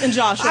Ross and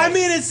Joshua? I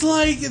mean, it's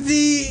like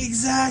the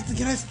exact...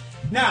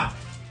 Now,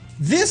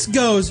 this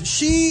goes...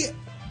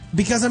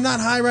 Because I'm not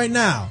high right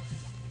now,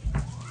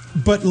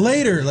 but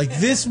later, like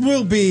this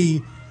will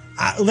be...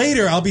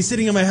 later, I'll be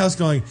sitting in my house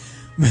going...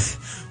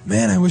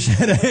 Man, I wish I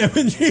had a ham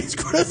and cheese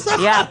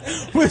croissant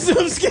with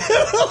some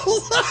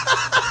Skittles.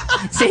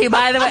 See,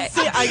 by the way,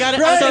 I got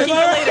it. Right, I'll talk to you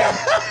later.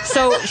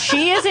 So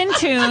she is in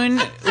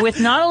tune with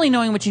not only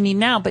knowing what you need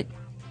now, but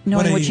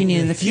knowing what you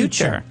need in the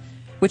future,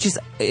 which is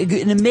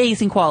an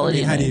amazing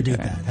quality. How do you beat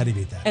that?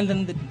 And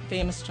then the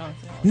famous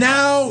Jonathan.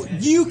 Now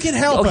you can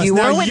help us. You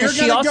now were you're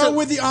going to go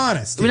with the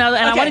honest. Now,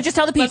 and I want to just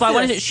tell the people.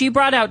 let's do it. She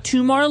brought out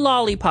 2 more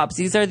lollipops.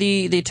 These are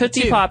the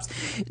Tootsie Pops.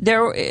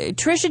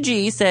 Trisha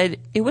G said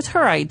it was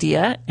her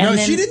idea. And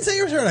she didn't say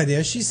it was her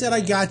idea. She said, "I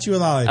got you a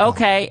lollipop."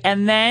 Okay,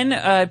 and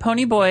then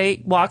Pony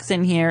Boy walks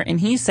in here and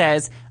he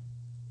says,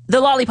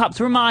 "The lollipops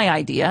were my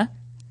idea.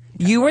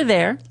 You were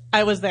there.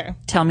 I was there.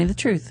 Tell me the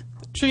truth."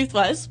 Truth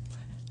was,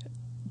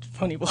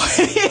 Pony Boy. All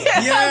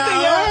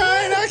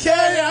right, okay,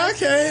 all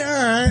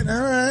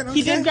right. Okay.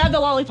 He did grab the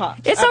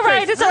lollipop. It's all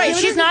right. It's all right.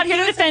 She's not here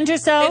to defend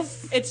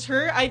herself. It's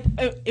her.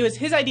 It was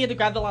his idea to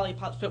grab the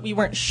lollipops, but we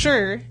weren't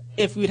sure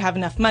if we would have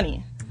enough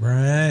money.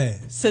 Right.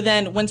 So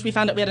then, once we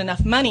found out we had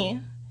enough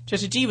money,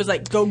 Trisha G was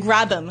like, "Go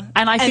grab them."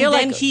 And I feel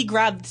then like he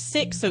grabbed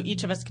 6, so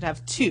each of us could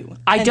have 2.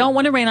 I don't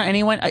want to rain on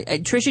anyone.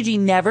 Trisha G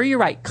never, you're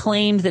right,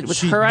 claimed that it was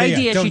her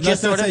idea. She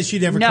just sort of say she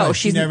never. No, claimed.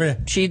 she's never.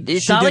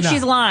 It's not like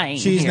she's lying.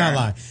 She's here. not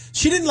lying.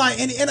 She didn't lie.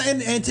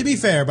 And to be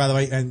fair, by the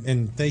way,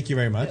 and thank you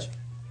very much.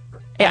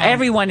 Yeah,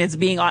 everyone is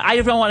being. I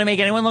don't want to make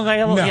anyone look like.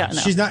 No,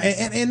 she's not.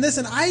 And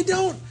listen,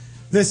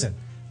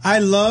 I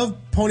love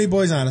Pony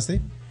Boy's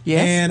honesty.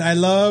 Yes. And I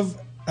love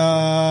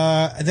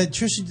that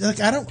Trisha. Like,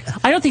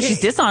 I don't think she's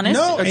dishonest.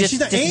 No, or she's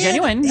not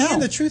disingenuine. No.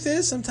 And the truth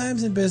is,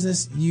 sometimes in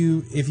business,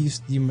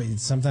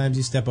 sometimes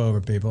you step over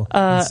people,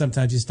 and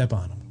sometimes you step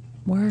on them.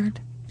 Word.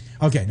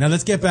 Okay, now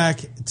let's get back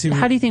to.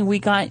 How do you think we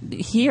got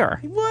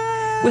here?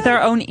 With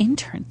our own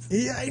interns.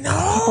 Yeah, I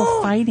know.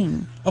 People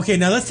fighting. Okay,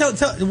 now let's tell.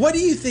 What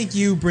do you think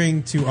you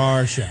bring to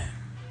our show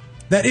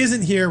that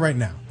isn't here right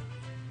now?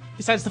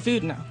 Besides the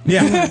food, no.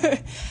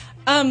 Yeah.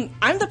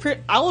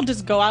 I will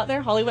just go out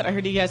there, Hollywood. I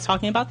heard you guys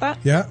talking about that.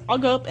 Yeah. I'll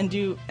go up and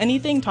do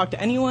anything, talk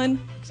to anyone,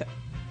 except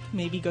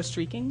maybe go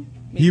streaking.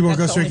 Maybe You will that's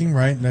go the only- streaking,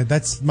 right? No,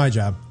 that's my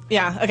job.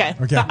 Yeah. Okay.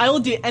 Okay. But I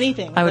will do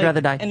anything. I would rather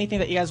die. Anything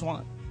that you guys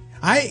want.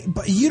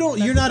 But you don't.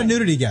 You're not a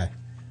nudity guy.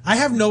 I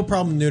have no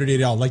problem with nudity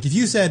at all. Like if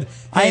you said,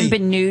 I hey, haven't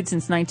been nude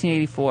since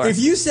 1984. If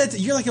you said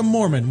you're like a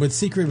Mormon with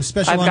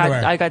special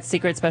underwear. I got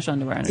secret special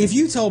underwear. If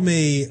you told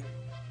me,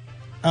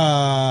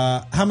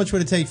 how much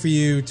would it take for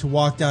you to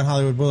walk down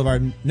Hollywood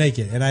Boulevard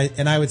naked, and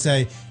I would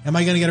say, am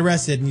I going to get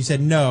arrested? And you said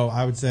no,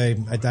 I would say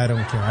I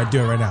don't care. I'd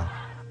do it right now.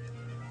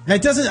 And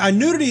it doesn't.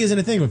 Nudity isn't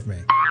a thing with me.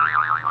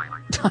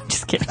 I'm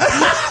just kidding.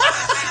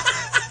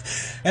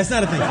 That's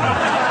not a thing for me.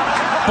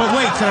 But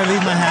wait, can I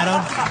leave my hat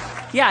on?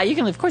 Yeah, you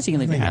can. Of course, you can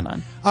leave your hat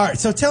on. All right.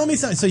 So tell me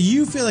something. So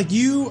you feel like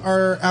you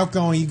are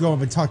outgoing. You go up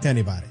and talk to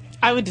anybody.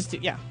 I would just do,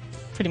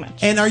 pretty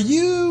much. And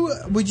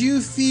would you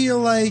feel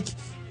like,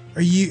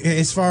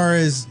 as far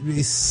as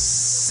a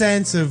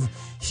sense of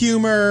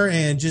humor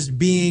and just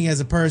being as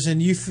a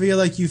person, you feel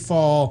like you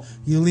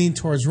lean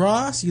towards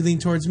Ross, you lean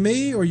towards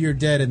me, or you're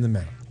dead in the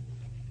middle?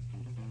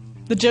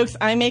 The jokes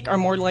I make are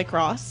more like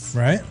Ross.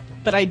 Right.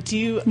 But I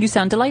do. You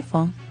sound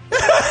delightful.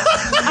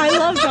 I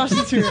love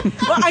Josh's humor.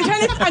 Well,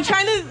 I'm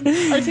trying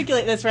to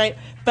articulate this right.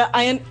 But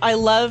I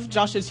love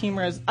Josh's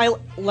humor. I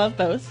love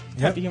both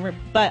type of humor,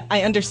 but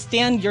I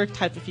understand your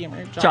type of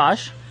humor,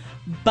 Josh.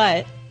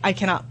 But I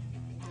cannot.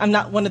 I'm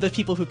not one of the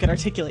people who can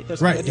articulate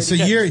those. Right. So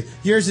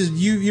yours is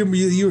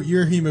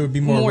your humor would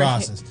be more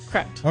Ross's.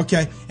 Correct.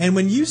 Okay. And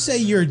when you say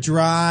your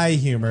dry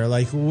humor,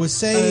 like what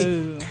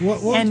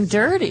and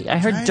dirty. I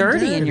heard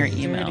dirty in your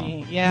email.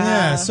 Dirty.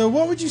 Yeah. So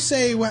what would you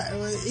say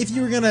if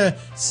you were gonna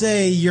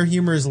say your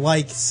humor is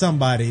like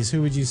somebody's?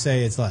 Who would you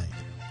say it's like?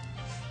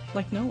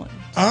 Like no one.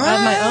 I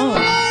have my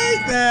own.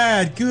 like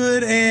that.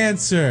 Good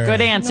answer.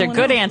 Good answer.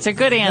 Good answer.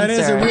 Good answer. That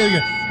is a really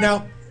good.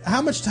 Now,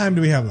 how much time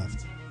do we have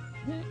left?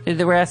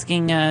 We're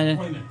asking. 20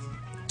 minutes.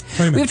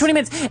 We have 20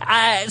 minutes.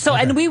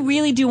 And we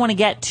really do want to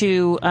get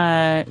to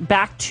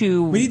back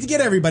to. We need to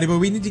get everybody, but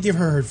we need to give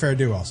her fair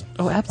due also.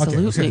 Oh,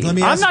 absolutely. Okay,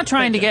 so I'm not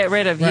trying to get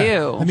rid of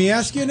you. Let me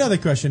ask you another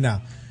question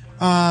now.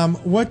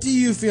 What do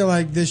you feel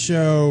like this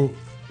show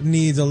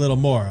needs a little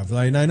more of?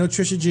 Like, I know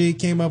Trisha G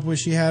came up with,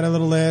 she had a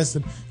little list,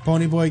 and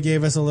Pony Boy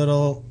gave us a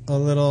little.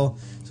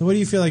 So what do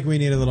you feel like we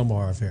need a little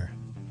more of here?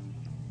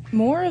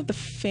 More of the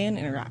fan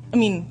interact. I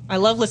mean, I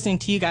love listening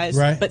to you guys,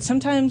 right. But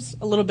sometimes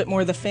a little bit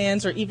more of the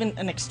fans, or even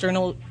an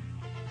external,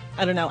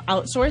 I don't know,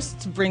 outsource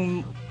to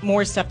bring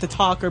more stuff to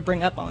talk or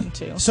bring up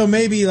onto. So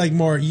maybe like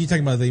more, you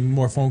talking about the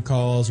more phone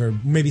calls, or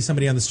maybe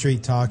somebody on the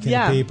street talking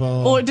to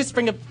people? Or just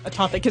bring up a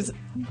topic, because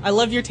I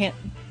love your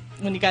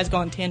when you guys go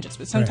on tangents,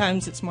 but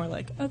sometimes it's more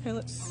like, okay,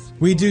 let's...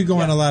 We do go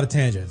on a lot of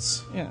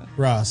tangents. Yeah.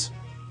 Ross.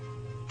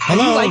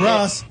 Hello, like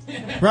Ross.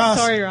 Ross.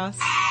 Sorry, Ross.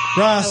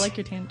 Ross. I like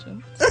your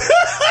tangent.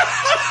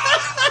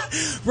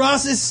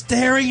 Ross is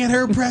staring at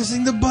her,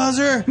 pressing the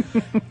buzzer.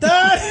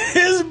 That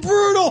is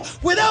brutal.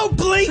 Without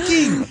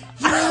blinking.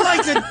 You're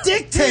like a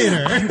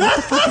dictator. What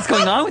the fuck is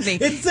going on with me?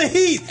 It's the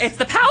heat. It's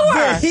the power.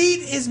 The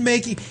heat is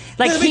making...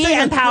 Like heat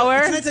and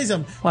power. Can I tell you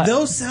something? What?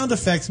 Those sound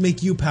effects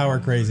make you power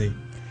crazy.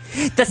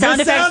 The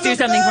sound effects do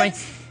something for me.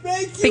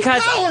 Make you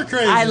Because power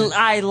crazy.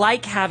 I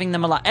like having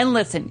them a lot. And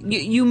listen,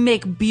 you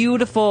make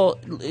beautiful,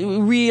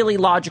 really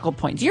logical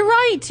points. You're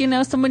right. You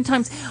know,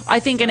 sometimes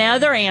I think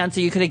another answer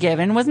you could have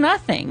given was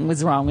nothing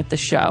was wrong with the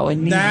show.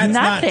 And That's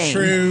nothing. not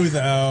true,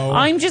 though.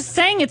 I'm just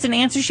saying it's an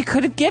answer she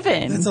could have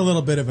given. That's a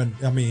little bit of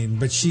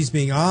but she's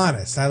being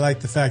honest. I like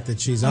the fact that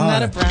she's I'm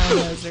honest. not a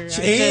brown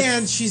noser.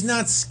 And she's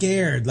not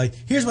scared. Like,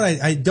 here's what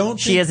I don't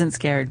think. She isn't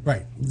scared.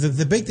 Right.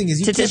 The big thing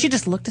is She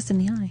just looked us in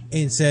the eye.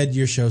 and said,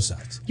 your show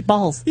sucks. Your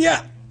balls.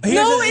 Yeah. I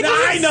know.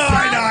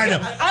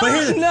 But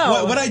here's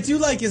what I do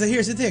like is that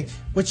here's the thing.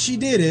 What she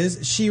did is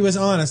she was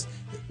honest.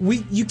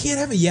 You can't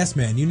have a yes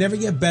man. You never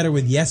get better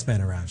with yes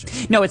men around you.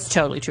 No, it's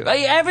totally true.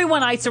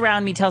 Everyone I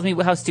surround me tells me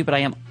how stupid I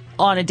am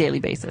on a daily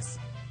basis.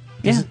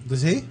 Yeah.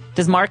 Does he?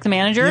 Does Mark, the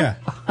manager? Yeah.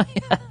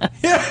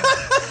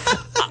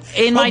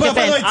 In my by the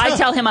defense, way, I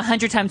tell him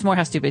 100 times more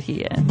how stupid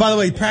he is. By the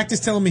way,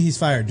 practice telling me he's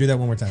fired. Do that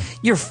one more time.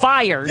 You're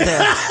fired.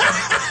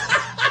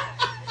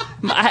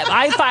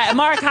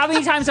 Mark, how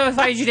many times have I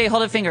fired you today?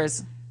 Hold up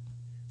fingers.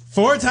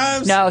 4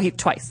 times? No,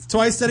 twice.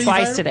 Twice today?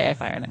 Twice today I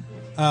fired him.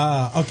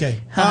 Okay.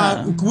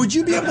 Would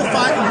you be able to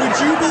fire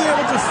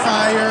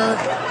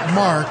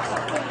Mark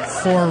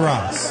for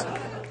Ross?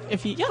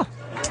 Yeah.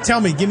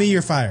 Tell me. Give me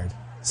you're fired.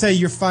 Say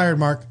you're fired,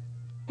 Mark.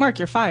 Mark,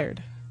 you're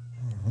fired.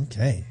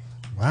 Okay.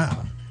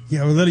 Wow.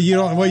 Yeah. Well, you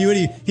don't. What you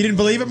didn't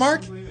believe it,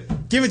 Mark?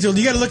 Give it to him.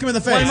 You got to look him in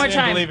the face. One more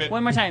time.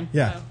 One more time.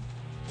 Yeah.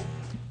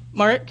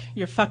 Mark,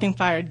 you're fucking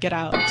fired. Get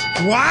out.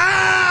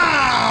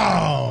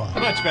 Wow.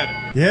 Much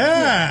better.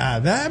 Yeah.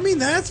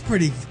 That's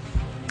pretty.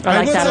 I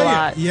like that a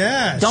lot.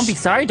 Yeah. Don't be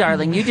sorry,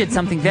 darling. You did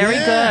something very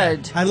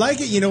good. I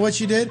like it. You know what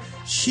she did?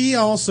 She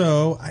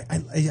also,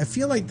 I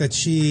feel like that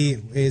she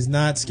is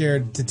not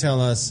scared to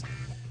tell us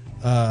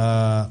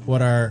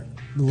what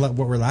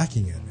we're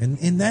lacking in,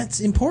 and that's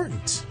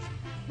important.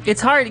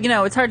 It's hard,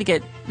 it's hard to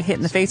get hit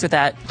in the face with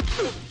that.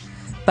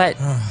 But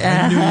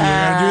I knew you were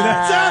going to do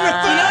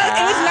that.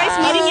 It was nice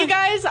meeting you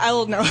guys. I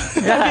will know. I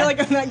feel like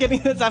I'm not getting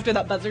this after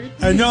that buzzard.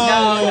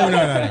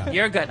 No.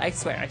 You're good. I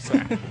swear.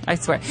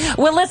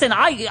 Well, listen,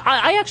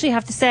 I actually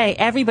have to say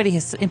everybody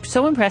has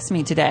so impressed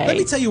me today. Let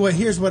me tell you what.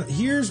 Here's what.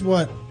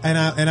 And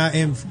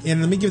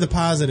let me give the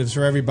positives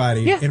for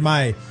everybody. Yeah.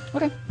 My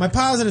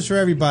positives for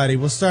everybody.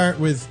 We'll start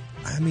with.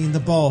 The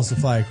balls to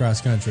fly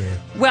across country.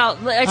 Well,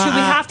 actually,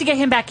 we have to get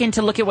him back in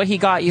to look at what he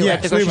got you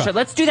at the grocery store.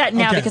 Let's do that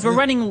now because we're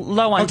running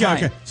low on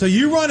time. Okay. So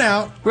you run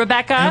out.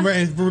 Rebecca,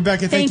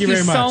 thank you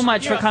very much. So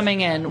much for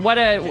coming in. What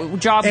a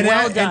job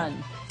well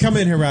done. Come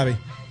in here, Robbie.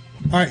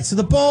 All right, so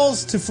the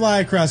balls to fly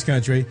across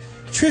country.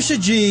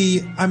 Trisha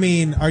G,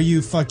 are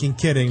you fucking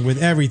kidding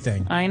with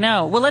everything? I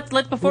know. Well, let's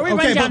before we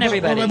run down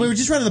everybody. We were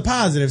just running the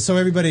positives, so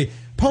everybody,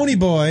 Pony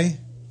Boy,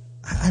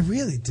 I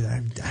really do.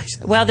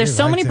 Well, there's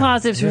so many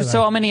positives for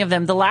so many of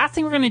them. The last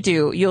thing we're going to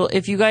do,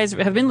 if you guys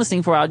have been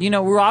listening for a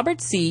while,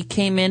 Robert C.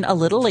 came in a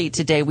little late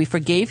today. We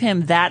forgave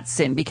him that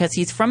sin because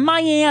he's from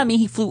Miami.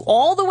 He flew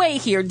all the way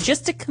here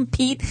just to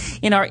compete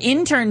in our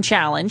intern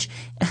challenge.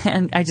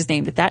 And I just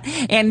named it that.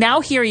 And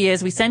now here he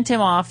is. We sent him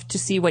off to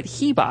see what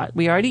he bought.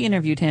 We already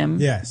interviewed him.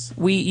 Yes.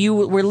 You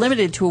were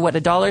limited to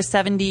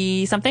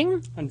 $1.70 something?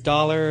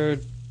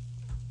 $1.50.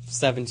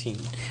 $1.17.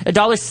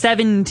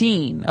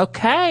 $1.17.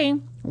 Okay.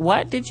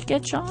 What did you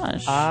get,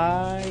 Josh?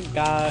 I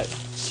got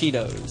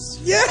Cheetos.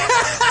 Yeah!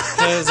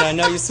 Because I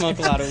know you smoke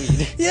a lot of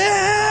weed. Yeah,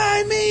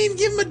 I mean,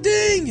 give him a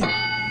ding.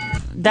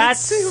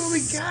 Let's see what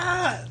we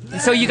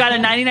got. So you got a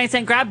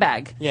 99-cent grab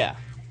bag. Yeah.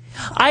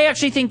 I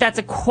actually think that's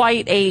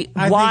quite a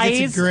wise... I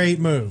think it's a great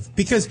move.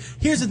 Because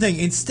here's the thing.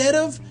 Instead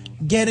of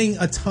getting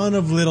a ton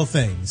of little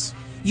things...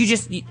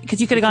 Because you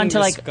could have gone to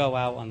like... go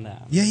out on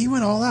that. Yeah, he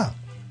went all out.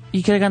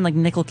 You could have gone like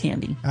nickel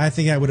candy. I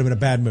think that would have been a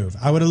bad move.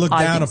 I would have looked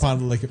down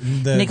upon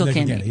the nickel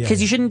candy. Because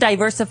yeah. you shouldn't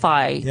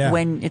diversify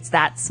when it's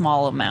that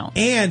small amount.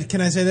 And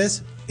can I say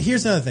this?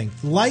 Here's another thing.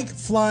 Like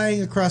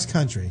flying across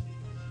country,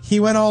 he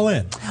went all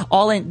in.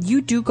 All in.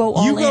 You do go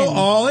all in. You go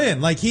all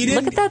in. Like he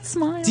didn't. Look at that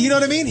smile. Do you know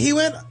what I mean? He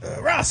went,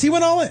 Ross, he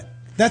went all in.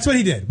 That's what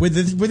he did. With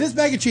this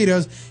bag of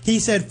Cheetos, he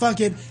said, fuck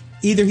it.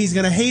 Either he's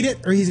going to hate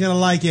it or he's going to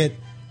like it.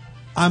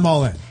 I'm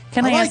all in.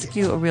 Can I ask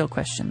you a real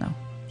question, though?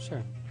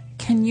 Sure.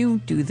 Can you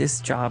do this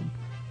job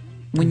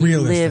when you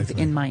live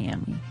in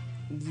Miami?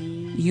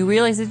 You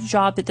realize it's a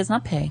job that does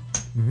not pay.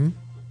 Mm-hmm.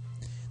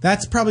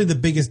 That's probably the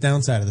biggest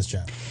downside of this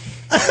job.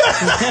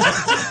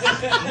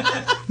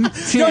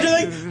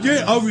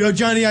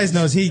 Johnny Ice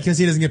knows because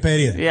he doesn't get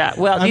paid either. Yeah,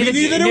 well, neither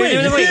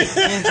do we.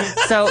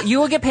 So you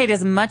will get paid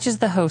as much as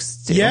the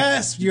hosts do.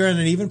 Yes, you're on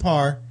an even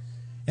par.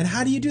 And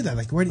how do you do that?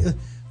 Like, where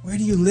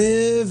do you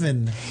live?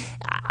 And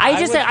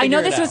I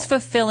know this was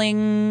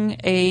fulfilling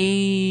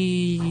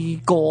a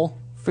goal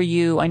for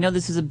you. I know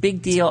this is a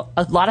big deal,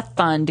 a lot of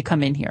fun to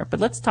come in here, but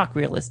let's talk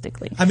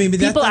realistically. I mean,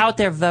 people out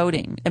there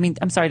voting. I mean,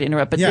 I'm sorry to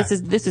interrupt, but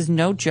this is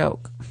no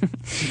joke.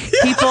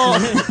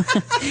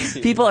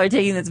 People are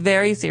taking this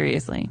very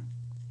seriously.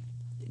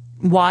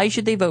 Why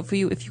should they vote for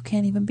you if you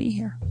can't even be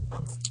here?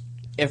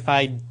 If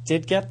I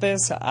did get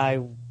this,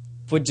 I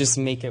would just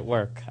make it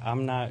work.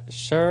 I'm not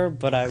sure,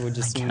 but I would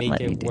just make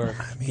it work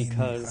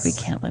because we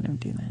can't let him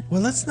do that.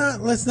 Well, let's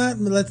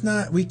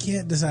not. We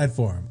can't decide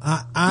for him.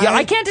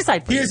 I can't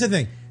decide for Here's the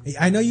thing.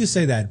 I know you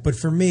say that, but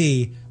for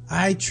me,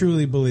 I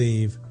truly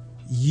believe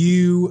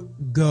you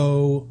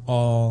go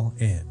all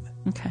in.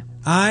 Okay.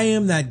 I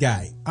am that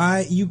guy.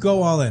 You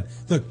go all in.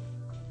 Look,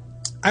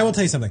 I will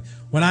tell you something.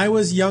 When I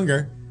was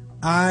younger,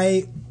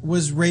 I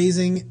was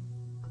raising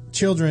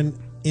children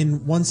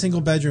in one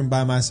single bedroom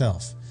by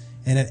myself.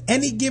 And at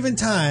any given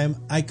time,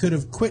 I could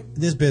have quit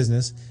this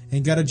business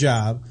and got a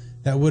job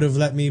that would have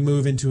let me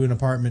move into an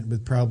apartment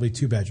with probably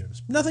 2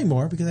 bedrooms. Nothing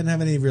more because I didn't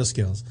have any real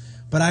skills.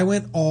 But I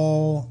went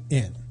all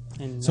in.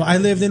 So I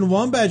lived in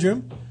 1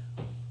 bedroom.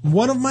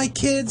 One of my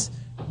kids,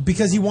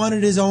 because he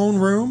wanted his own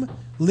room,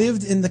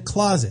 lived in the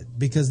closet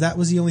because that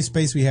was the only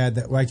space we had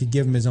where I could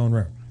give him his own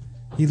room.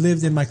 He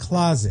lived in my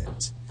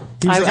closet.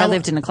 I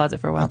lived in a closet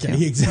for a while, too.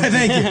 Exactly.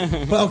 Thank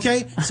you. But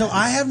so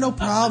I have no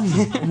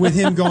problem with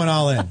him going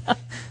all in.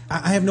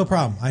 I have no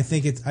problem. I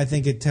think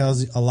it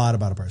tells a lot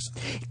about a person.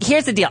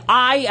 Here's the deal.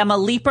 I am a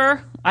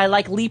leaper. I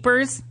like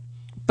leapers.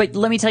 But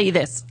let me tell you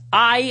this.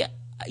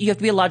 You have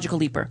to be a logical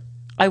leaper.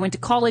 I went to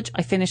college.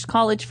 I finished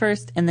college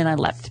first, and then I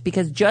left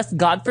because just,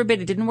 God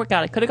forbid, it didn't work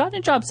out. I could have gotten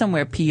a job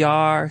somewhere,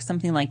 PR,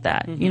 something like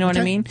that. You know what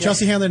I mean?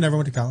 Chelsea Handler never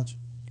went to college.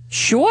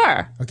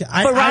 Sure. Okay.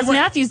 But Ross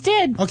Matthews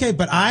did. Okay,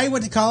 but I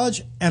went to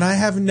college and I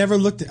have never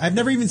I've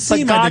never even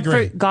seen my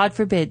degree. God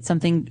forbid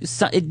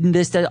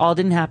this all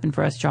didn't happen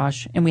for us,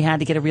 Josh, and we had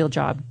to get a real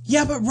job.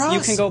 Yeah, but Ross,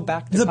 you can go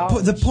back to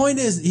college. The point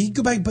is, he can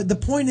go back, but the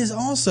point is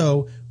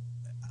also,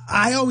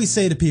 I always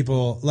say to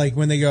people, like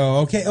when they go,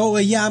 okay,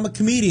 I'm a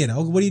comedian.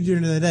 Oh, what are you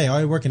doing during the day? Oh,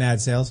 I work in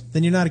ad sales.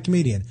 Then you're not a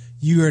comedian.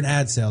 You're an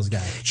ad sales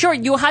guy. Sure,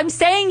 I'm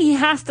saying he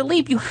has to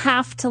leap. You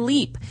have to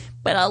leap.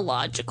 But a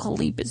logical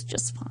leap is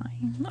just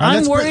fine.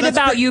 I'm worried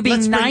about you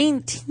being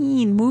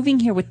 19, moving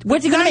here with...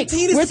 What's he going to make?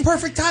 19 is the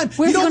perfect time.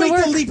 You don't make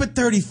the leap at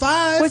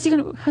 35. How's he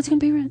going to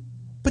pay rent?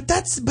 But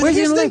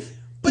here's the thing.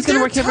 But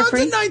there are tons of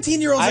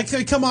 19-year-olds that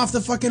could come off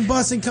the fucking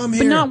bus and come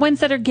here. But not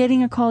ones that are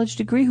getting a college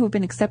degree, who have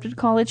been accepted to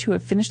college, who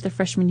have finished their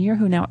freshman year,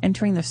 who are now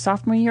entering their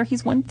sophomore year.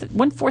 He's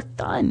one-fourth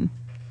done.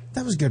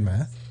 That was good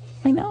math.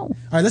 I know. All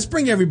right, let's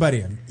bring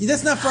everybody in.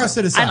 That's not for us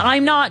to decide. And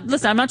I'm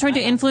not trying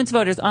to influence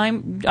voters.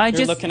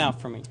 You're looking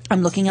out for me.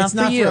 I'm looking out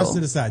for you. It's not for us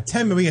to decide.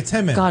 10 minutes. We got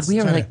 10 minutes.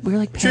 God, we're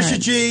like parents. Trisha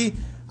G.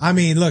 I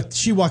mean, look,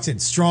 she walks in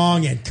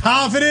strong and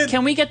confident.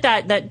 Can we get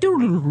that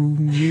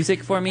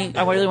music for me?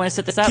 I really want to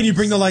set this up. Can you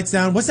bring the lights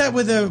down? What's that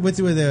with the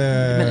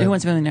Who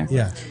Wants a Millionaire?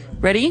 Yeah.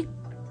 Ready?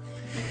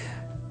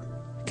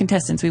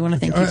 Contestants, we want to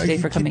thank you today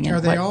for coming in. Are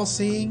they all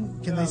seeing?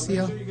 Can they see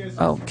all?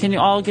 Oh, can you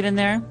all get in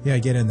there? Yeah,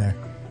 get in there.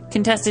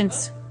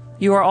 Contestants,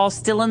 you are all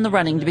still in the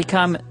running to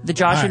become the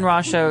Josh and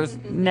Ross Show's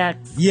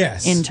next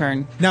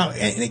intern. Now,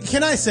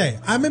 can I say,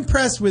 I'm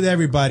impressed with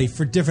everybody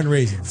for different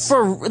reasons.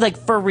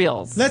 For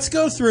reals. Let's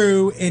go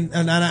through, and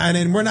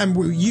we're not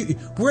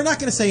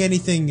going to say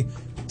anything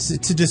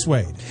to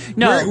dissuade.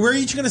 No. We're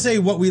each going to say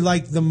what we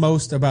like the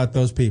most about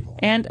those people.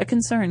 And a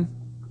concern.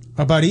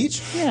 About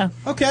each? Yeah.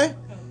 Okay.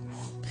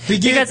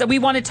 Because we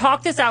want to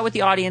talk this out with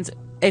the audience.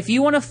 if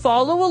you want to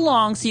follow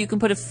along so you can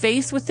put a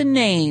face with the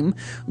name,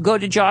 go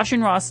to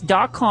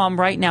joshandross.com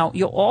right now.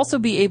 You'll also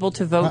be able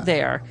to vote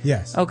there.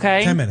 Yes.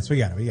 Okay? 10 minutes. We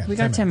got it. We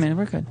got 10 minutes.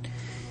 We're good.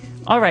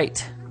 All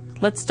right.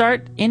 Let's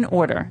start in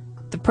order.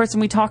 The person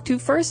we talked to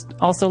first,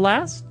 also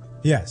last?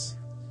 Yes.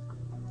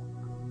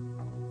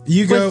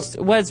 You go.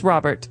 Was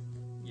Robert.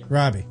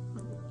 Robbie.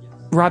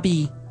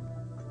 Robbie.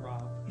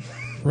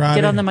 Robbie.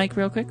 Get on the mic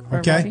real quick.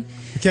 Okay. Robbie.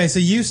 Okay, so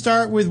you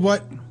start with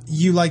what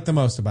you like the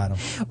most about him.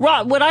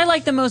 What I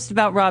like the most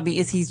about Robbie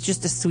is he's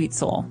just a sweet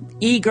soul.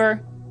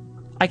 Eager.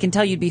 I can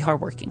tell you'd be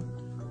hardworking.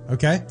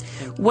 Okay.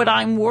 What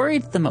I'm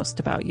worried the most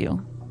about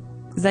you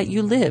is that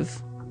you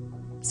live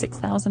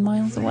 6,000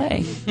 miles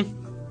away.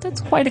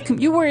 That's quite a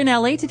you were in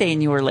LA today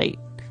and you were late.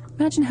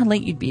 Imagine how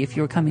late you'd be if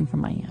you were coming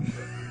from Miami.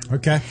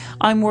 Okay.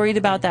 I'm worried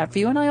about that for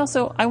you. And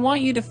I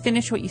want you to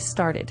finish what you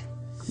started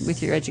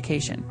with your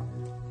education.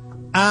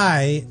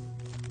 I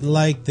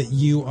like that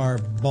you are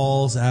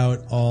balls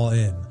out all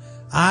in.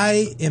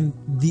 I am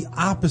the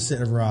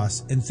opposite of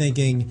Ross in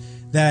thinking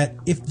that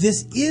if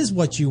this is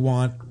what you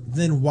want,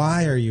 then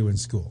why are you in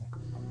school?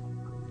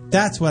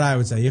 That's what I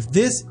would say. Here's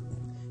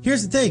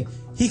the thing.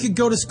 He could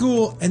go to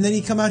school and then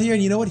he come out here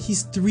and you know what?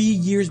 He's 3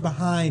 years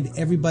behind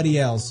everybody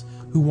else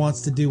who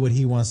wants to do what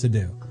he wants to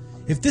do.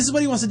 If this is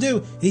what he wants to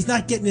do, he's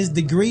not getting his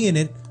degree in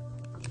it,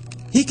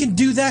 he can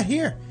do that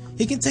here.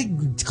 He can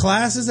take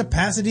classes at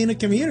Pasadena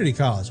Community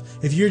College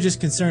if you're just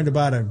concerned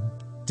about a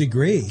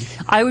degree.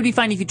 I would be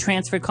fine if you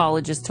transferred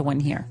colleges to one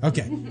here.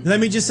 Okay. Let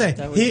me just say,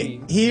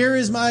 here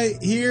is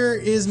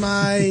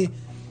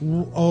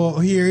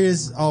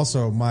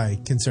also my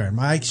concern.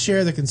 I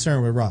share the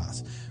concern with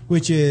Ross,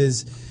 which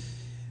is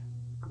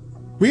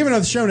we have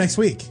another show next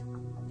week.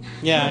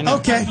 Yeah, I know.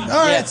 Okay. All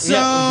right.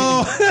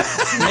 So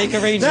make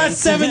arrangements. That's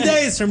 7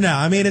 days from now.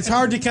 I mean, it's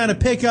hard to kind of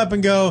pick up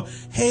and go,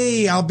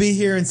 hey, I'll be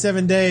here in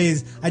 7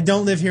 days. I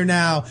don't live here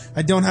now.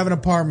 I don't have an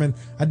apartment.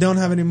 I don't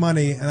have any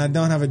money and I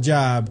don't have a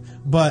job,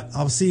 but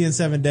I'll see you in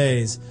 7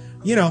 days.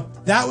 You know,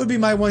 that would be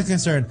my one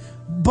concern.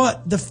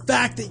 But the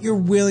fact that you're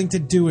willing to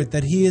do it,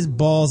 that he is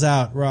balls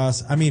out,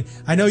 Ross. I mean,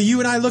 I know you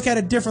and I look at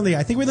it differently.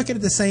 I think we look at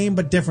it the same,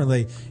 but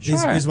differently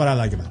is what I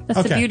like about it.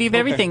 That's the beauty of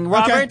everything.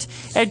 Robert,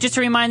 just to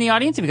remind the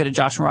audience, if you go to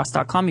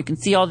joshandross.com, you can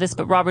see all this,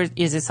 but Robert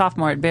is a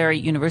sophomore at Barry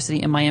University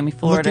in Miami,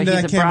 Florida.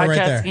 He's a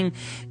broadcasting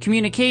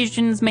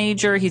communications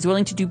major. He's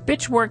willing to do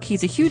bitch work.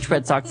 He's a huge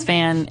Red Sox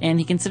fan, and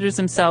he considers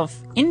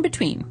himself in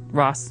between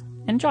Ross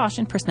and Josh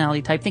in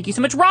personality type. Thank you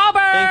so much,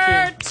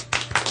 Robert! Thank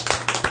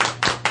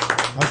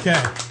you. Okay.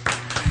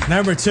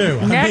 Number two.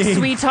 Next,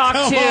 we talk to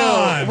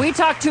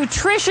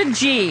Trisha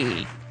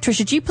G.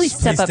 Trisha G, please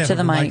step up to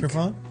the mic.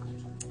 Microphone.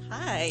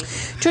 Hi.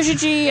 Trisha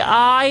G,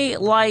 I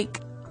like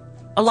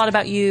a lot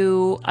about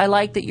you. I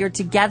like that you're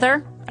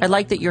together. I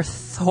like that you're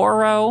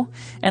thorough.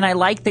 And I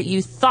like that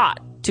you thought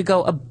to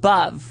go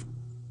above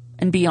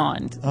and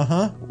beyond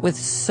with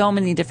so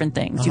many different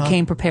things. You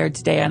came prepared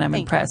today, and I'm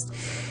impressed.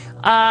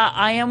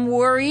 I am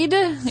worried,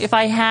 if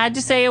I had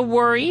to say a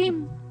worry,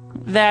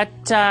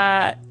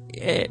 that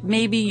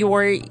maybe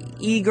your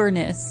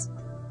eagerness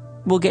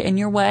will get in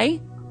your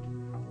way.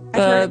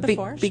 I've heard it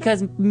before.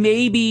 Because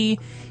maybe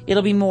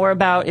it'll be more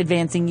about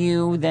advancing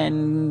you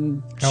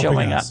than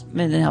showing up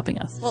and then helping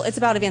us. Well, it's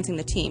about advancing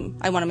the team.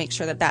 I want to make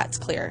sure that that's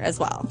clear as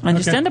well.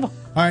 Understandable. Okay.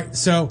 All right.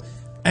 So,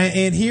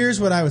 and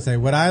here's what I would say.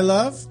 What I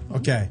love,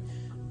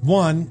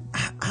 one,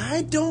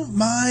 I don't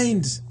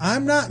mind.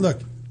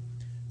 Look,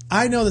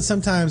 I know that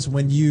sometimes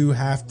when you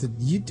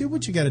do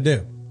what you got to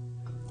do.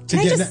 No,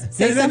 let me just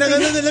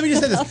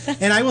say this.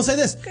 And I will say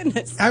this.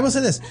 Goodness. I will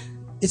say this.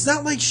 It's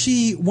not like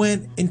she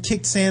went and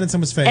kicked sand in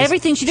someone's face.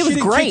 Everything she did was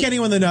great. She didn't kick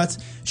anyone in the nuts.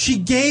 She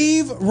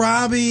gave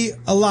Robbie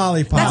a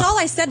lollipop. That's all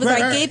I said was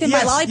I gave him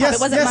my lollipop. It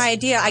wasn't my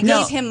idea. I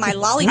gave him my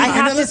lollipop. I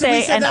have to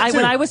say,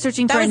 when I was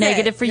searching for a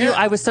negative for you,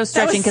 I was so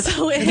stretching because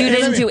you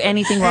didn't do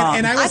anything wrong.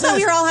 And I thought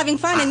we were all having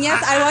fun. And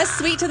yes, I was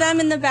sweet to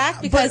them in the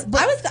back because I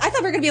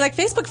thought we were going to be like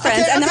Facebook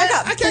friends. And then I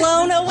got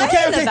blown away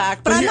in the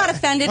back. But I'm not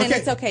offended and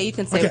it's okay. You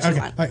can say what you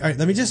want. All right,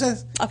 let me just say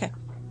this. Okay.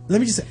 Let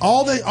me just say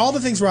all the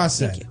things Ross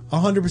said.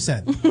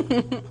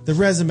 100%. The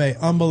resume,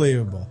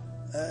 unbelievable.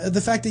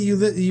 The fact that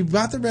you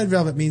got the red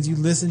velvet means you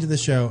listened to the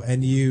show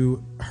and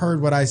you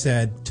heard what I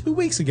said 2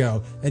 weeks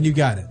ago and you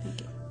got it.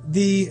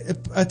 The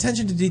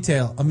attention to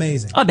detail,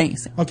 amazing.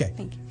 Amazing. Okay.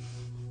 Thank you.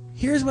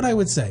 Here's what I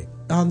would say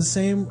on the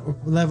same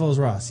level as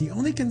Ross. The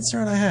only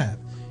concern I have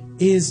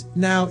is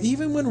now,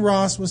 even when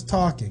Ross was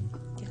talking,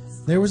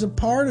 there was a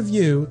part of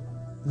you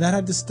that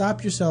had to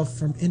stop yourself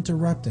from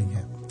interrupting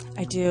him.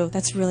 I do.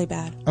 That's really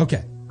bad.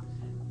 Okay.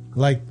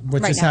 Like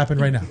what just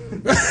happened right now.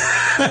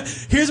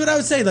 Here's what I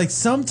would say. Like,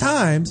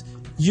 sometimes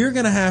you're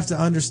going to have to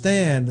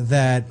understand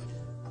that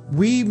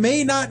we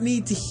may not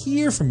need to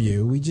hear from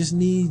you. We just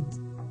need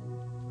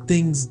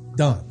things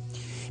done.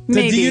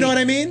 Maybe. Do you know what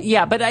I mean?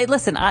 Yeah, but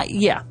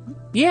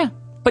yeah.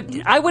 But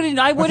I wouldn't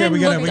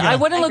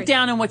look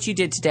down on what you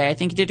did today. I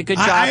think you did a good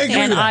job. I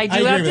agree with that. I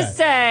do have to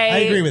say, I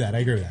agree with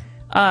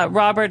that.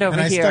 Robert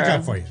over here. And I stuck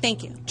up for you.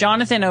 Thank you.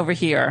 Jonathan over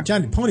here.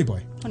 Pony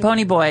Boy.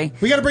 Pony Boy.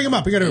 We got to bring him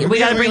up. We got to bring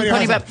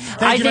Pony Boy up.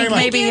 I think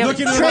maybe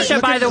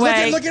Trisha, by the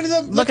way, look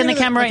in the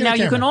camera right now.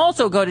 You can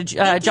also go to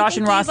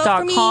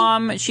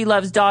joshandross.com. She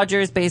loves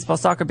Dodgers, baseball,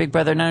 soccer, Big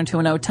Brother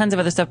 90210, tons of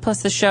other stuff,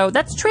 plus the show.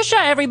 That's Trisha,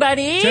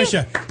 everybody.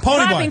 Trisha,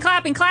 Pony Boy.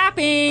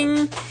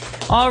 Clapping.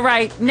 All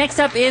right, next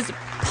up is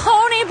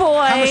Pony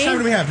Boy. How much time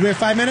do we have? Do we have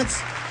 5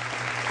 minutes?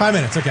 5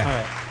 minutes, okay. All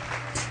right.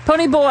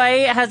 Pony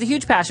Boy has a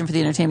huge passion for the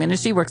entertainment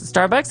industry, works at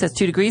Starbucks, has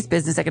 2 degrees,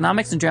 business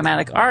economics and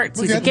dramatic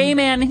arts. He's a gay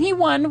man, and he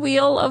won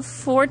Wheel of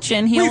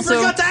Fortune. We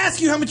forgot to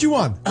ask you how much you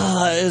won.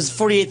 It was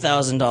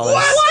 $48,000.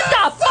 What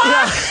the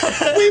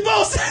fuck? We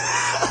both...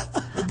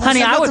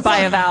 Honey, I would buy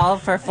a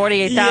Valve for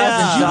 $48,000.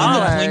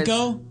 Yeah.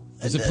 Plinko?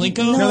 Is it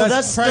Plinko? No,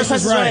 that's Price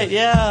is Right.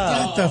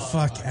 Yeah. Get the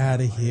fuck out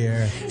of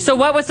here. So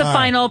what was the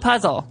final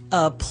puzzle?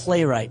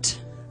 Playwright.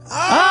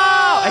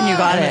 Oh, and you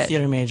got I'm it. a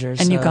theater major.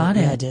 And you got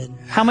it. Yeah, I did.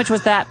 How much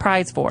was that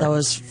prize for? That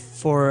was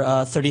for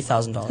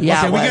 $30,000.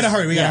 Yeah, okay, we gotta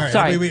hurry.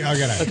 Sorry.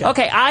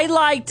 Okay, I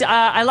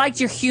liked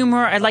your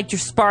humor. I liked your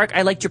spark.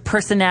 I liked your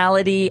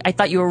personality. I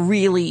thought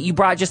you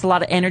brought just a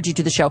lot of energy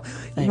to the show.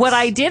 Thanks. What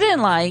I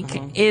didn't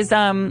like is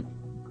the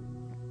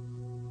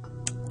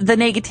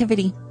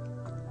negativity,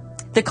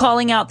 the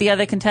calling out the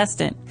other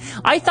contestant.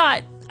 I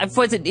thought.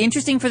 Was it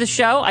interesting for the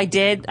show? I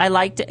did. I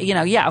liked it.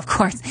 Yeah, of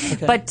course.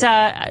 Okay. But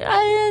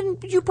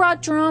you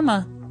brought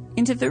drama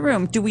into the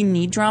room. Do we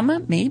need drama?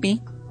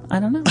 Maybe. I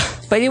don't know.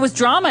 But it was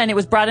drama, and it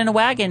was brought in a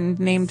wagon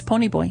named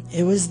Pony Boy.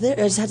 It was there.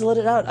 I just had to let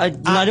it out. I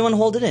didn't want to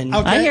hold it in.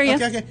 Okay, I hear you.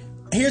 Okay.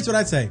 Here's what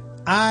I'd say.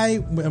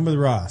 I'm with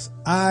Ross.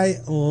 I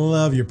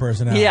love your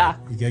personality. Yeah.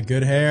 You get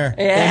good hair.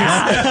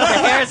 Yeah.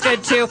 The hair is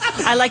good, too.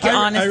 I like your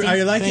honesty.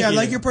 I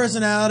like your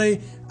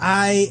personality.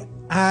 I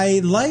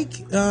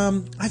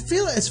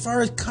feel as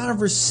far as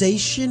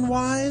conversation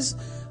wise,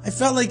 I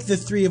felt like the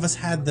three of us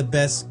had the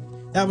best.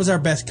 That was our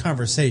best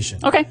conversation.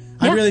 Okay.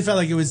 I really felt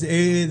like it was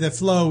the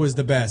flow was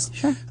the best.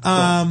 Sure.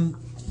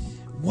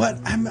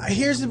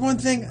 Here's the one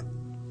thing.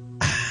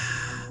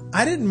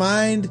 I didn't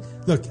mind.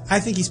 Look, I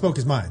think he spoke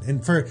his mind,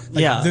 and for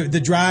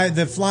the drive,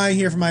 the flying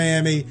here from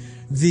Miami,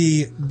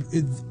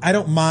 I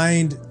don't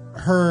mind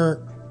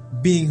her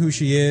being who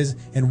she is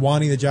and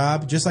wanting the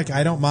job. Just like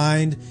I don't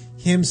mind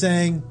him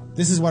saying,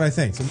 this is what I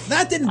think. So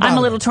that didn't bother I'm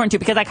a little torn, too,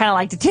 because I kind of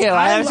liked it, too.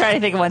 I was trying to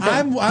think of one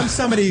thing. I'm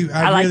somebody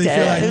I really liked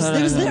feel like...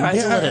 It was there. I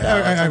had to let it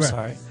out. I'm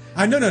sorry.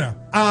 No.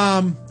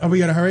 Are we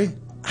going to hurry?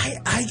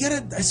 I get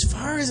it. As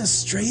far as a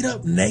straight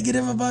up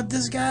negative about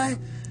this guy...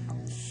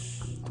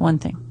 One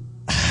thing.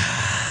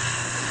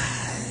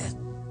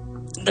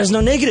 There's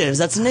no negatives.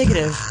 That's a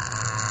negative.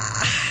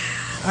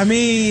 I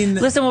mean...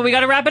 Listen, we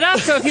got to wrap it up.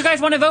 So if you guys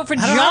want to vote for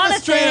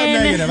Jonathan,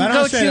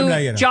 go to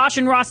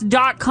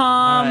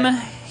joshandross.com.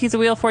 Right. He's a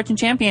Wheel of Fortune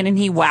champion, and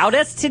he wowed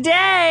us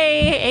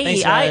today.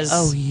 Thanks, guys.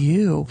 Oh,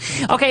 you.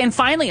 Okay, and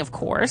finally, of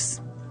course,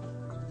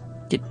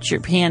 get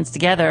your hands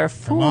together.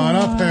 Come on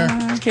up there.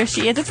 Here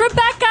she is. It's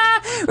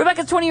Rebecca.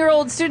 Rebecca's a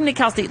 20-year-old student at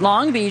Cal State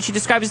Long Beach. She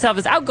describes herself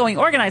as outgoing,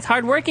 organized,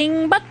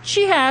 hardworking, but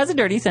she has a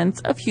dirty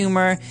sense of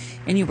humor.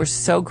 And you were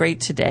so great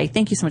today.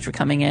 Thank you so much for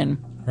coming in.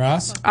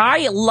 Ross?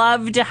 I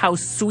loved how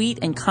sweet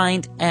and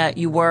kind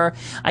you were.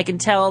 I can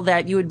tell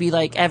that you would be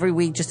like every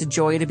week just a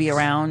joy to be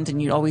around,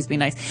 and you'd always be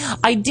nice.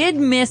 I did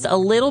miss a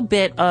little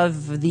bit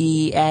of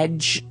the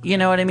edge. You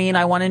know what I mean?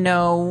 I want to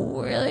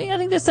know, really, I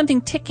think there's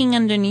something ticking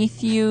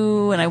underneath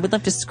you, and I would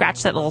love to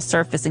scratch that little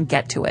surface and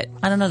get to it.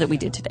 I don't know that we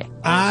did today.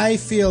 I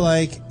feel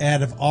like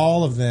out of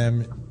all of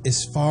them,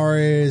 as far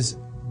as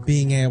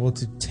being able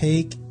to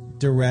take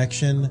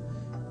direction,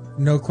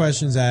 no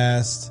questions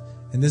asked,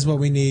 and this is what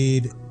we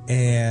need,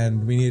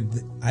 and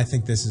I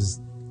think this is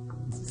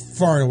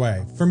far and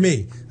away. For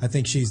me, I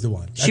think she's the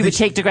one. She would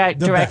take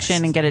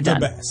direction and get it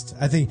done. The best.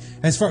 I think,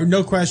 as far,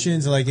 no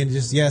questions, and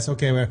just, yes,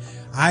 okay.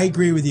 I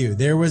agree with you.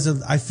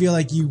 I feel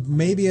like you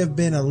maybe have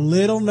been a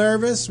little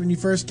nervous when you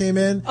first came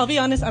in. I'll be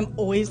honest, I'm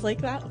always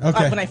like that.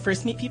 Okay. When I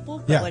first meet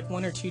people, but like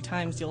 1 or 2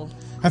 times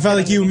I felt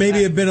like you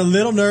maybe have been a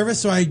little nervous,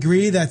 so I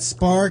agree that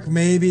spark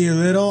maybe a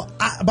little.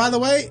 By the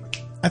way,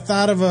 I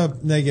thought of a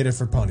negative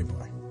for Pony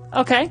Boy.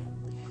 Okay.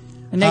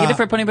 A negative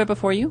for Pony Boy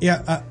before you?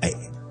 Yeah.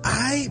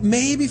 I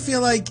maybe feel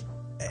like,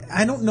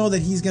 I don't know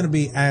that he's going to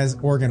be as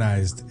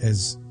organized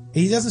as,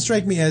 he doesn't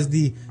strike me as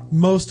the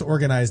most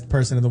organized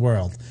person in the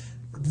world.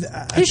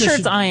 His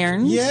shirt's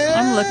ironed. Yeah.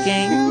 I'm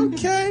looking.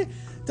 Okay.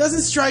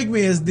 Doesn't strike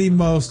me as the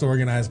most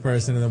organized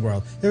person in the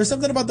world. There was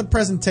something about the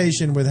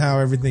presentation with how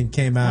everything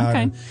came out.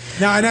 Okay.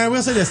 Now, and I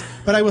will say this,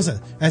 but I will say,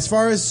 as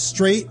far as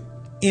straight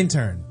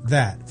intern,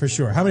 that for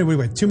sure. How many we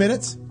wait? 2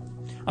 minutes?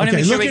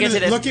 Okay,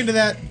 look into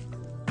that.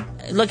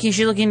 You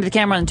should look into the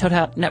camera on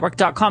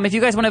ToadHopNetwork.com. If you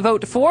guys want to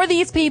vote for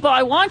these people,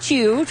 I want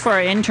you, for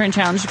our intern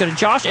challenge, to go to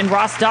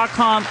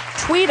joshandross.com,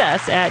 tweet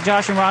us at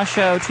Josh and Ross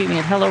Show. Tweet me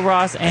at Hello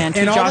Ross and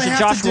tweet Josh at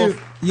Josh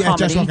Wolf. Yeah,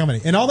 Josh Wolf Comedy.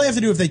 And all they have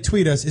to do if they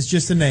tweet us is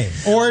just a name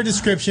or a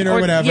description or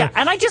whatever. Yeah,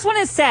 and I just want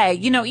to say,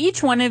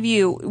 each one of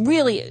you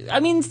really, I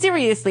mean,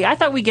 seriously, I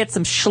thought we'd get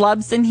some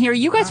schlubs in here.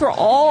 You guys were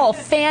all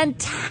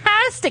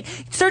fantastic.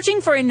 Searching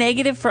for a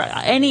negative for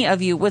any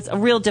of you was a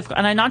real difficult,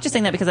 and I'm not just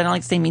saying that because I don't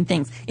like to say mean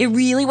things. It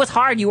really was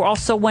hard. You were all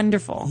so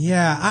wonderful.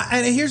 Yeah,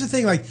 and here's the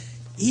thing, like,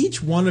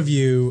 each one of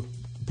you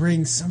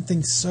brings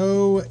something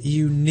so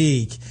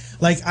unique.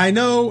 Like, I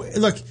know,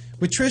 look,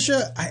 with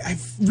Trisha, I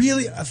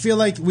really feel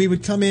like we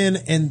would come in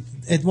and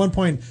at one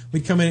point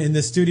we'd come in and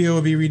the studio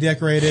would be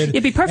redecorated.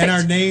 It'd be perfect. And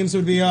our names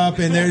would be up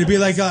and there'd be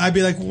like, I'd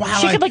be like, wow.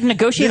 She could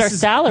negotiate our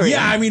salary.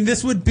 Yeah, I mean,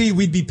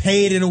 we'd be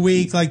paid in a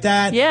week like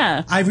that.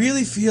 Yeah. I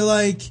really feel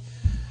like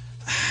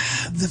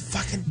the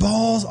fucking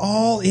balls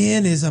all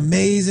in is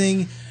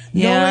amazing.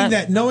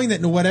 Yeah. Knowing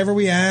that whatever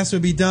we ask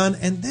would be done.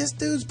 And this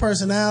dude's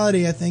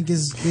personality, I think,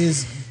 is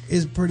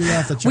pretty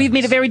off the charts. We've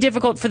made it very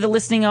difficult for the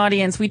listening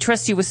audience. We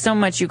trust you with so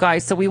much, you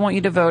guys, so we want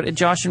you to vote at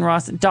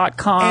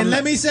joshandross.com. And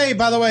let me say,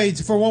 by the way,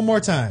 for one more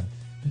time,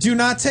 do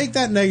not take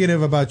that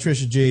negative about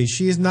Trisha G.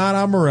 She is not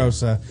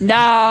Omarosa.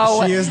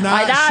 No. She is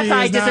not.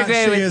 I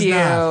disagree with you.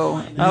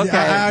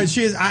 Okay.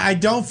 She is. I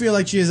don't feel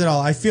like she is at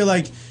all. I feel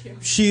like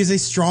she is a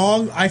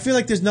strong. I feel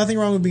like there's nothing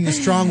wrong with being a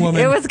strong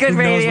woman. It was good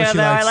radio, though. Likes.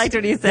 I liked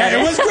what he said. Yeah,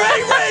 it was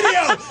great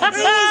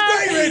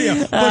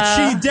radio. But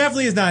she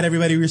definitely is not,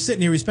 everybody. We were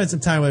sitting here. We spent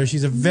some time with her.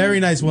 She's a very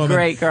nice woman.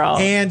 Great girl.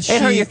 And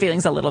it hurt your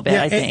feelings a little bit,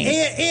 I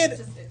think.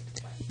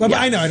 But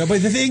I know.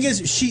 But the thing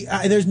is,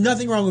 there's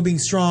nothing wrong with being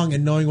strong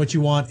and knowing what you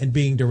want and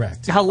being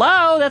direct.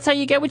 Hello, that's how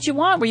you get what you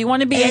want, where you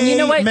want to be. And you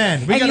know what?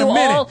 Man, we got a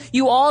minute.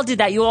 You all did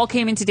that. You all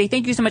came in today.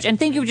 Thank you so much, and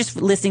thank you just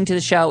for listening to the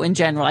show in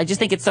general. I just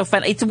think it's so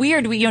fun. It's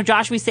weird.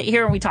 Josh, we sit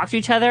here and we talk to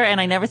each other, and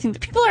I never think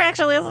that people are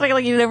actually listening.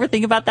 Like you never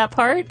think about that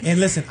part.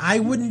 And listen, I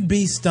wouldn't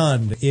be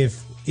stunned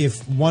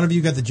if one of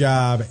you got the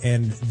job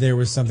and there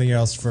was something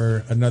else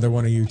for another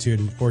one of you two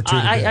to do.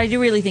 I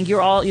do really think you're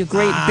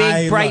great,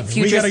 big, bright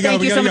futures.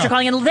 Thank you so much for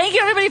calling in. Thank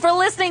you, everybody, for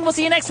listening. We'll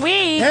see you next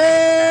week.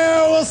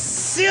 Hey, we'll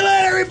see you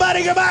later,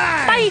 everybody.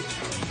 Goodbye. Bye.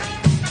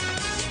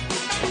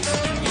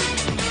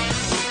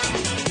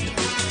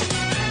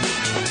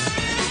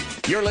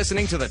 You're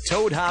listening to the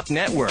Toad Hop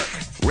Network,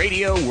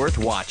 radio worth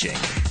watching.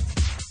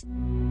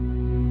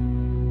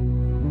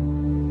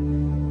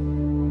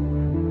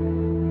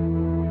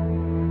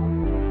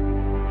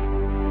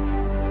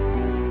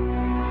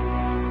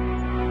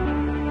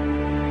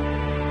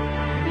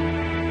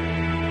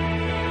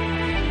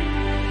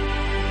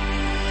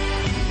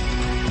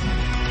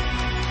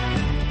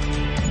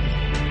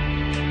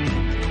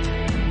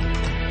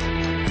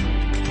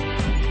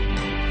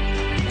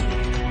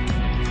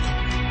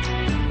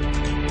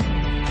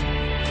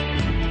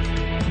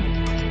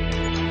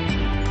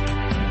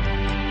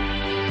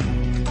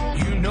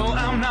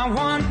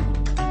 One